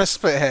look at trying to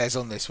split hairs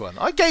on this one.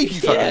 I gave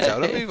you fucking Yeah.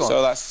 Zelda. Move on.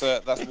 So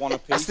that's one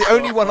apiece. That's the so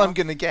only one far. I'm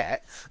gonna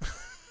get.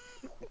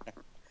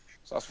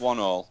 So that's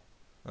 1-1.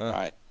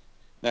 Right.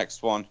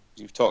 Next one.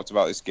 You've talked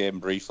about this game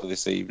briefly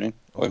this evening.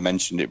 We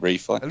mentioned it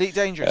briefly. Elite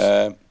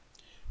Dangerous.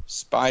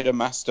 Spider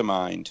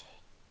Mastermind.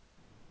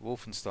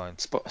 Wolfenstein.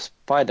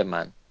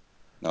 Spider-Man.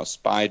 No,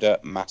 Spider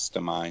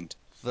Mastermind.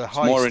 The It's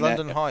more heist.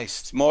 London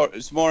heist.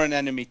 It's more an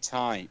enemy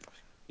type,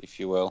 if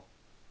you will.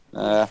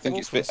 I think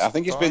it's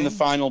been the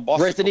final boss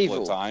Resident a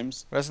couple Evil. of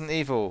times. Resident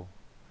Evil.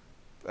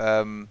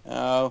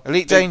 Oh,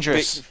 Elite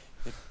Dangerous.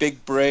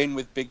 Big brain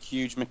with big,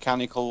 huge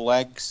mechanical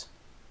legs.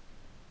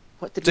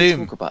 What did Doom.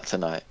 we talk about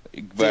tonight?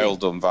 Well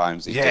done,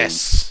 Vimesy.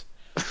 Yes.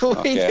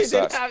 Okay,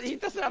 He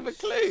doesn't have a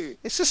clue.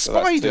 It's a So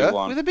that's spider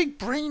 2-1. with a big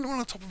brain on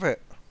the top of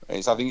it. I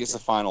think it's the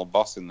final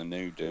boss in the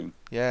new Doom.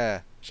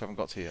 Yeah, which I haven't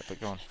got to yet, but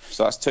go on.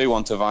 So that's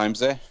 2-1 to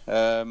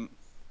Vimesy.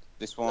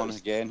 This one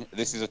again.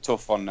 This is a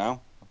tough one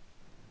now.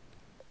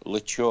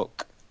 LeChuck.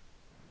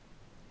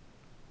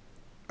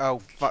 Oh,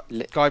 fuck.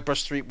 Guybrush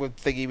Street with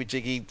thingy with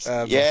jiggy.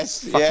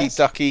 Yes, Fucky yes.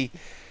 ducky.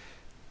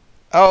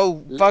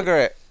 Oh,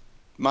 bugger it.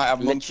 Might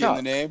have monkey in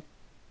the LeChuck. name.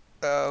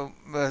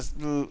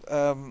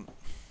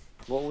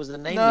 What was the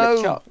name?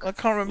 No, LeChuck. I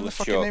can't remember the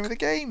fucking LeChuck. name of the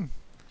game.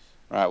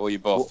 Right, well, you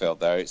both What? failed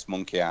there. It's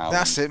Monkey Island.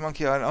 That's it,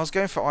 Monkey Island. I was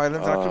going for Island,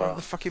 and I couldn't remember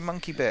the fucking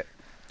monkey bit.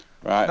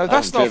 Right. No,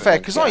 that's not fair,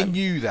 because I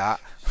knew that.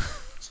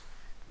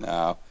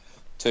 No.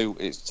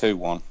 It's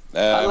 2-1.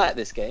 I like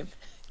this game.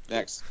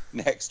 Next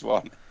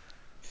one.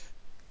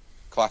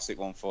 Classic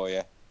one for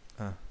you.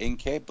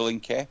 Inky,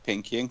 Blinky,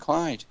 Pinky and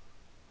Clyde.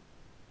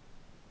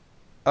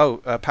 Oh,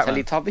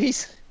 Pac-Man.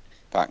 Teletubbies.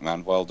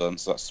 Pac-Man, well done.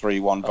 So that's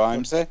 3-1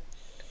 Vimesy.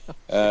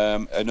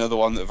 Another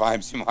one that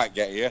Vimesy might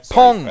get here. Sorry,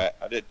 Pong. Pet.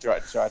 I did try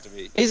to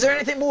be... Is there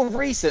anything more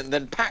recent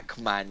than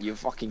Pac-Man? You're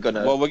fucking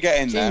gonna... Well, we're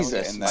getting there. Jesus,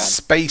 We're getting there. man.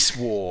 Space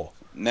War.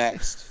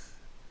 Next.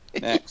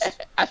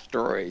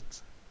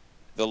 Asteroids.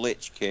 The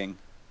Lich King.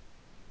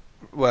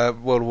 World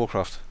of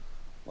Warcraft.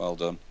 Well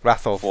done.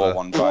 Wrath of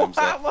 4-1 How Vimesy.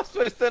 am I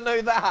supposed to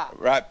know that?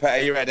 Right, Pet,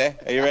 are you ready?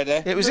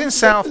 It was in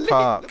South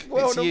Park.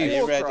 World It's of you. Are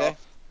you ready?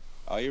 Warcraft.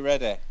 Are you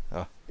ready?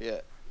 Oh. Yeah.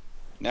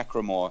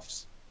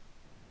 Necromorphs.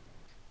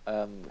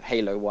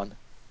 Halo 1.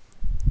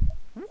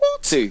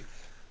 What? 2.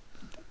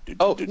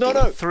 Oh, no.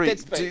 3. Dead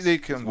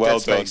Space. Well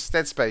Dead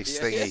Space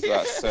Yeah.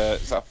 thingy. So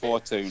that's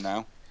 4-2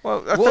 now.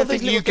 Well, I What are don't those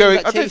think little you things going.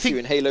 that I don't chase you think.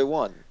 in Halo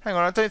 1? Hang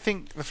on, I don't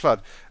think the flood.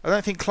 I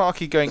don't think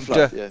Clarky going The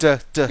Flood, yeah.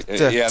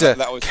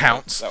 That was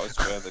counts. That was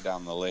further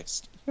down the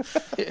list.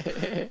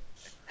 2-2?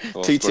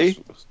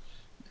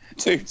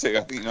 2-2.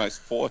 I think it's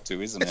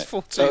 4-2, isn't It's it?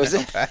 4-2 Oh, is now,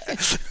 it? Pat.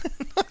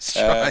 Nice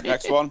try.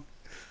 Next one.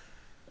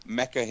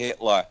 Mecha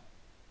Hitler.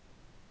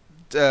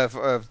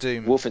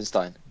 Doom.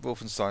 Wolfenstein.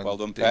 Well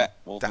done, Doom. Pet.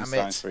 Damn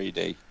Wolfenstein it.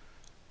 3D.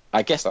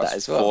 I guessed that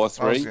as well.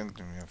 4-3.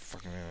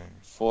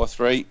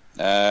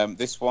 4-3.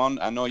 This one,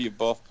 I know you've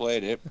both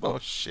played it,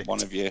 but shit.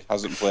 one of you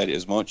hasn't played it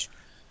as much.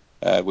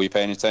 Were you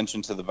paying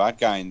attention to the bad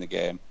guy in the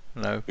game?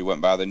 No. Who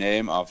went by the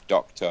name of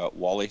Dr.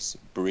 Wallace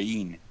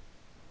Breen.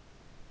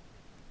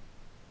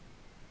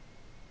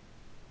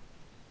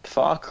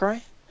 Far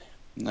Cry?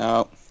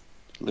 No.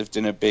 Lived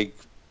in a big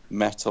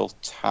metal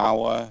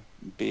tower,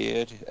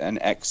 beard, an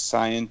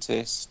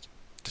ex-scientist.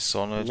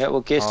 Dishonored.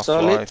 Metal Gear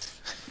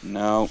Half-Life.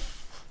 No.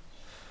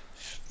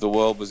 The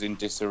world was in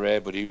disarray,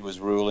 but he was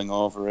ruling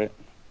over it.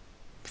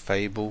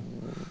 Fable.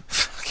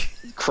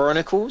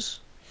 Chronicles?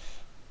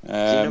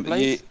 Final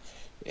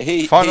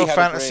Final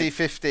Fantasy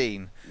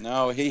 15.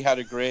 No, he had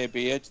a grey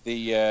beard.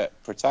 The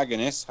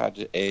protagonist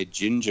had a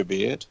ginger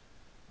beard.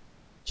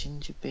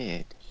 Ginger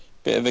beard.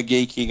 Bit of a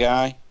geeky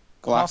guy.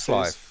 Glasses.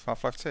 Half-Life.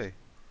 Half-Life 2.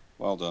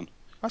 Well done.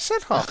 I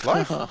said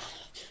Half-Life.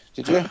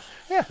 Did you?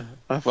 Yeah.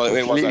 Well,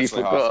 it was actually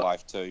forgot.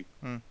 Half-Life 2.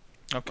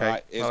 Okay.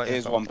 Right,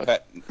 here's one,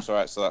 Pet.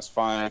 Right, so that's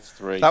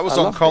 5-3. That was I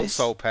on love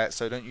console, this. Pet,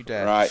 so don't you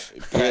dare. Right,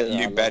 Pet,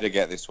 Yeah, you better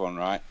get this one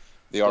right.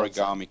 The Go on,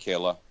 Origami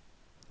Killer.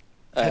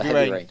 Heavy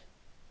Rain.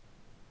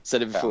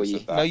 Said it before you.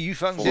 Answered that. No, you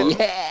fucking 4 didn't.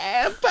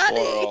 Yeah, buddy.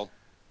 4-all.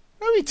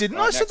 No, he didn't.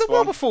 Right, I said next the well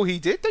one. before he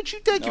did. Don't you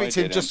dare No, give he it to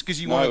him didn't. just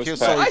because you No, want it to was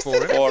feel Pet. sorry I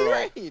for said him.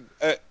 Heavy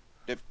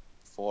Rain.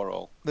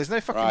 4-all. There's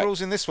no fucking Right.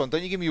 rules in this one.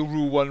 Don't you give me a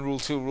rule 1, rule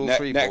 2, rule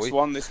 3, Next boy.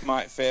 one, this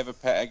might favour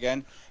Pet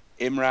again.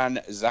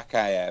 Imran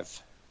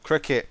Zakayev.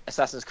 Cricket.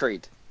 Assassin's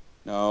Creed.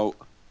 No.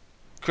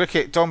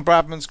 Cricket. Don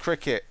Bradman's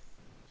cricket.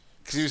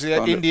 Because he was an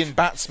Kind of, Indian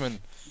batsman.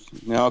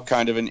 no,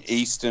 kind of an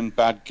Eastern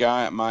bad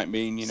guy. It might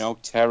mean,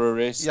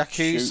 terrorist. Shoot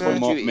Yakuza. Call of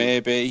them up, Duty.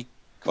 maybe.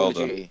 Call Well of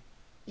done. Duty.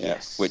 Yeah.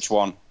 Yes. Which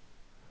one?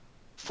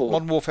 4.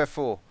 Modern Warfare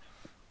 4.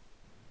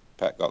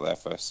 Pet got there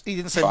first. He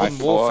didn't say Modern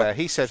 5-4. Warfare.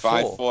 He said 4.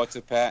 5-4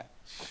 to Pet.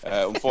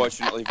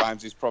 Unfortunately,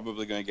 Vimes is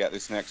probably going to get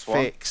this next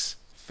one.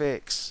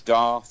 Fix.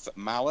 Darth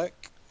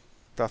Malik.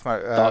 Darth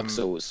Maul. Dark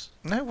Souls.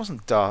 No, it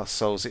wasn't Dark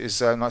Souls. It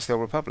was Knights of the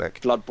Old Republic.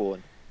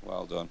 Bloodborne.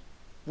 Well done.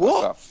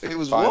 What? It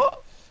was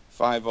what?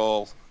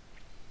 5-all.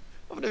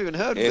 I've never even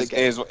heard of the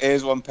game.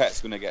 Here's one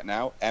Pet's going to get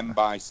now. M.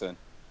 Bison.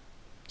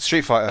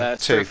 Street Fighter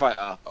 2. Street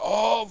Fighter.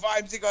 Oh,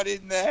 Vibes, he got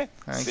in there.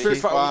 Street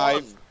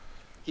Fighter 1.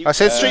 I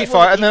said Street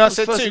Fighter, and then I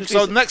said 2,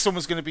 because the next one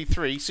was going to be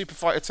 3, Super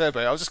Fighter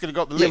Turbo. I was just going to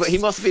go up the list. Yeah, but he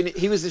must have been.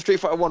 He was in Street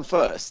Fighter 1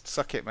 first.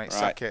 Suck it, mate. Right.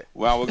 Suck it.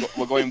 Well,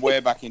 we're going way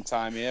back in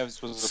time here.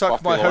 This was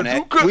Suck my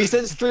head. We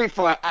said Street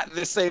Fighter at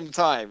the same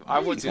time. I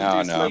want to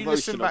do slow motion. You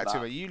listen back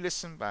to it. You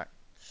listen back.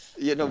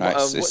 Yeah, no, right,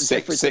 what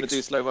Jeffrey's going to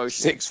do slow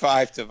motion?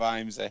 6-5 to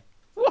Vimesy.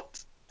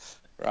 What?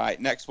 Right,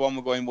 next one,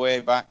 we're going way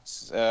back.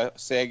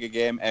 Sega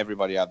game.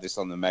 Everybody had this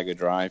on the Mega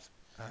Drive.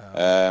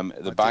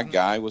 The bad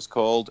guy was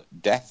called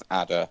Death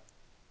Adder.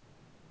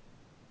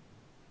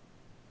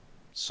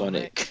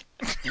 Sonic.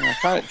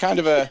 Yeah, kind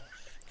of a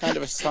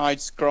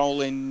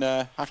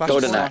side-scrolling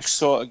Golden Axe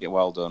sort of game.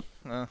 Well done.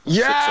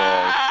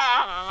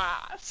 Yeah.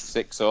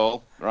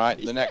 6-all.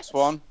 Right, the next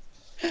one.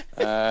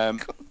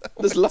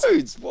 There's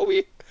loads. What were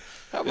you?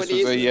 How This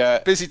many? was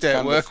busy day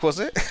at work,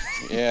 was it?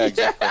 Yeah,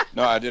 exactly.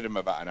 No, I did him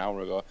about an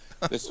hour ago.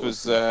 This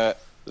was the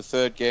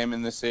third game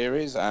in the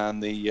series,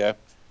 and the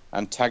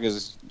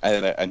antagonist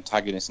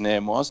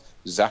name was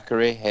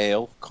Zachary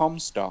Hale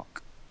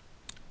Comstock.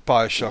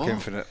 Bioshock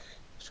Infinite.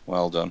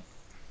 Well done.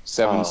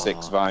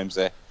 7-6 Vimes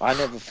there. I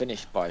never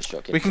finished Bioshock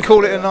Infinite. We can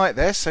call it a night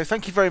there, so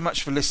thank you very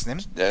much for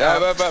listening.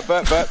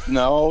 But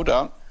no, hold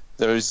on.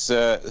 There's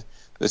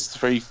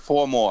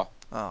 4 more.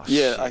 Oh,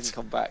 yeah, shit. I can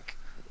come back.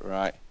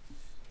 Right.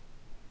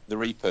 The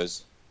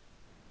Reapers.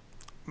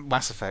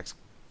 Mass Effect.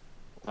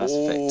 Mass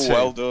Effect 2.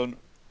 Well done.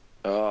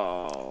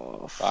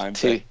 Oh, 2.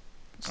 I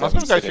was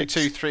going to go through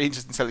 2, 3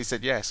 just until he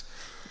said yes.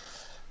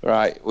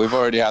 Right, we've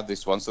already had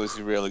this one, so this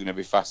is really going to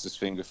be fastest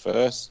finger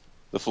first.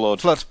 The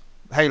Flood.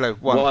 Halo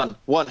 1.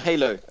 One.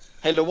 Halo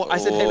 1. I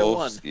said Halo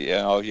 1.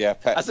 Yeah.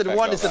 I said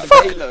 1 instead of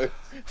Halo.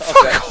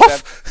 Fuck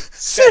off!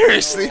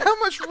 Seriously, how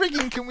much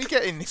rigging can we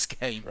get in this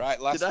game?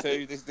 Right, last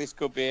 2. This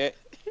could be it.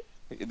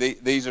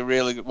 These are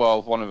really good.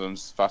 Well, one of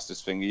them's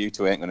fastest finger. You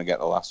two ain't going to get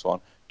the last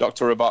one.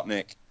 Dr.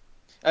 Robotnik.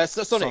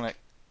 Sonic.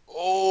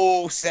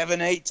 Oh,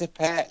 7-8 to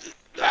Pet.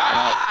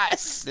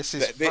 Yes! This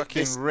is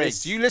fucking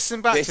rigged. You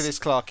listen back to this,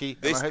 Clarky.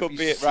 This could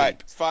be it.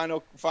 Right,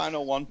 final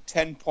one.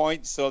 10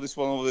 points. So this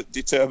one will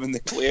determine the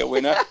clear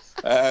winner.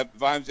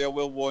 Vimes, I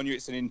will warn you,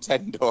 it's a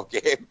Nintendo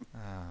game.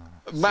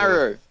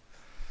 Mario.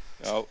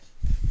 No.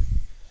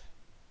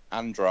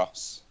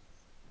 Andros.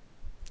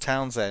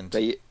 Townsend.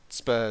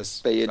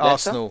 Spurs. Bayonetta?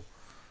 Arsenal.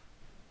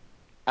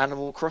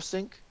 Animal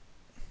Crossing.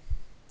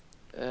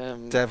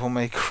 Devil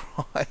May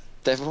Cry.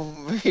 Devil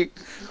May Cry.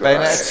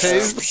 Bayonetta 2.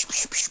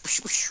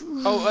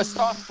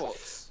 Star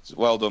Fox.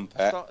 Well done,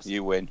 Pet.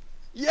 You win.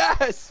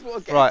 Yes! What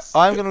a guess. Right,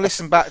 I'm going to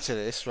listen back to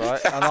this, right?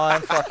 And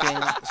I'm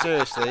fucking,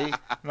 seriously,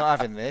 not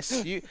having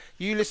this. You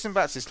listen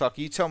back to this, Clarky.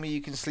 You tell me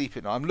you can sleep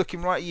at night. I'm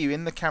looking right at you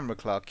in the camera,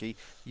 Clarky.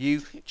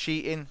 You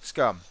cheating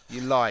scum. You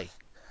lie.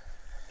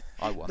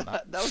 I won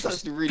that. That was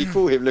actually really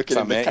cool, him looking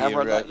in the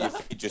camera like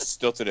that. You just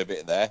stuttered a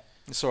bit there.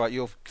 It's alright,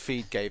 your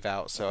feed gave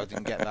out, so I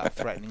didn't get that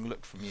threatening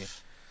look from you.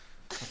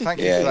 Thank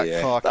you for that,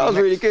 Clarky. That was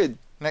really good.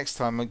 Next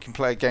time we can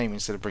play a game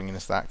instead of bringing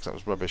us that, because that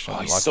was rubbish. Oh,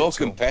 he's so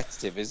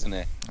competitive, isn't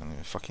he?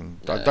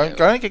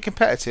 Don't get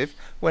competitive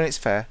when it's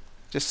fair.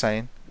 Just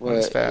saying. When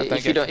it's fair.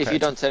 If you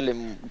don't tell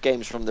him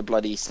games from the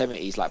bloody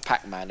 70s like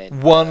Pac-Man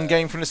and one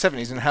game from the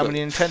 70s, and how many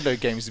Nintendo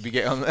games did we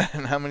get on there,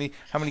 and how many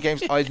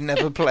games I'd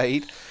never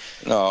played?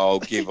 No,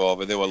 give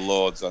over. There were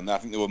loads on that. I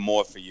think there were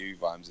more for you,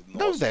 Vimes.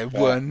 No, there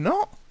were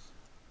not.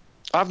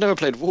 I've never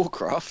played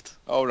Warcraft.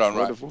 Hold on,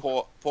 right.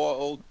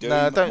 Portal, Doom,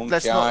 no, don't. Monkey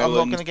Let's not. Island, I'm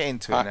not going to get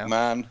into it now.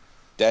 Pac-Man,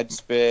 Dead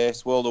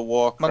Space, World of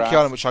Warcraft. Monkey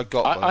Island, which I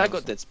got. I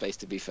got Dead Space,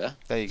 to be fair.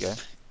 There you go.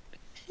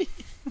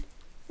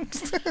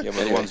 Yeah,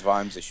 but the ones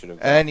Vimes they should have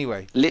got.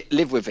 Anyway,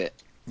 live with it.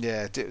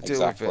 Yeah, deal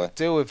with it.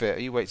 Deal with it.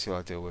 You wait till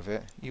I deal with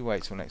it. You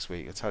wait till next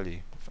week. I tell you,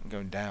 I'm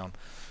going down.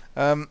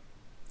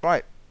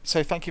 Right.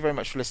 So thank you very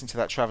much for listening to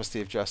that travesty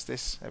of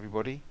justice,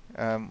 everybody.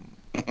 I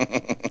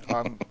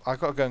got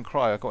to go and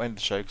cry. I got to end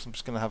the show because I'm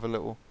just going to have a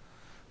little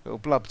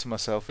blub to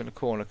myself in a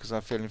corner because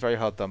I'm feeling very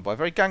hard done by,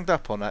 very ganged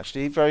up on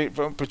actually, very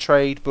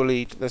betrayed,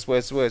 bullied. There's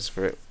words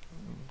for it.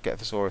 Get a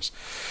thesaurus.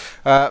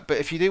 But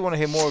if you do want to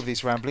hear more of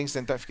these ramblings,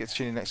 then don't forget to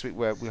tune in next week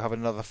where we'll have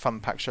another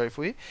fun-packed show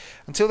for you.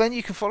 Until then,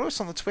 you can follow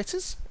us on the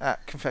Twitters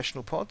at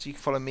Confessional Pod. You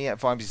can follow me at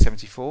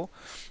Vimesy74.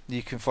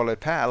 You can follow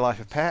Pat at Life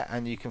of Pat,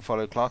 and you can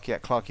follow Clarky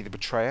at Clarky the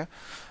Betrayer.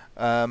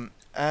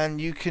 And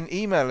you can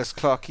email us,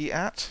 Clarky,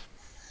 at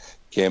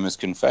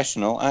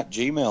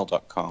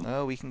gamersconfessional@gmail.com.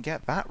 Oh, we can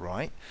get that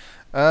right.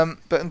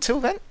 But until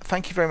then,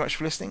 thank you very much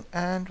for listening,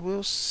 and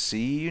we'll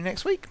see you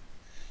next week.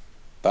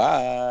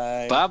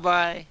 Bye. Bye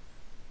bye.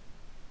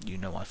 You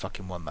know I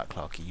fucking won that,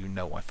 Clarky. You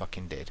know I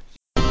fucking did.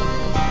 The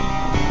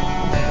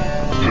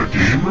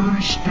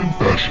Gamer's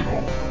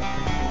Confessional.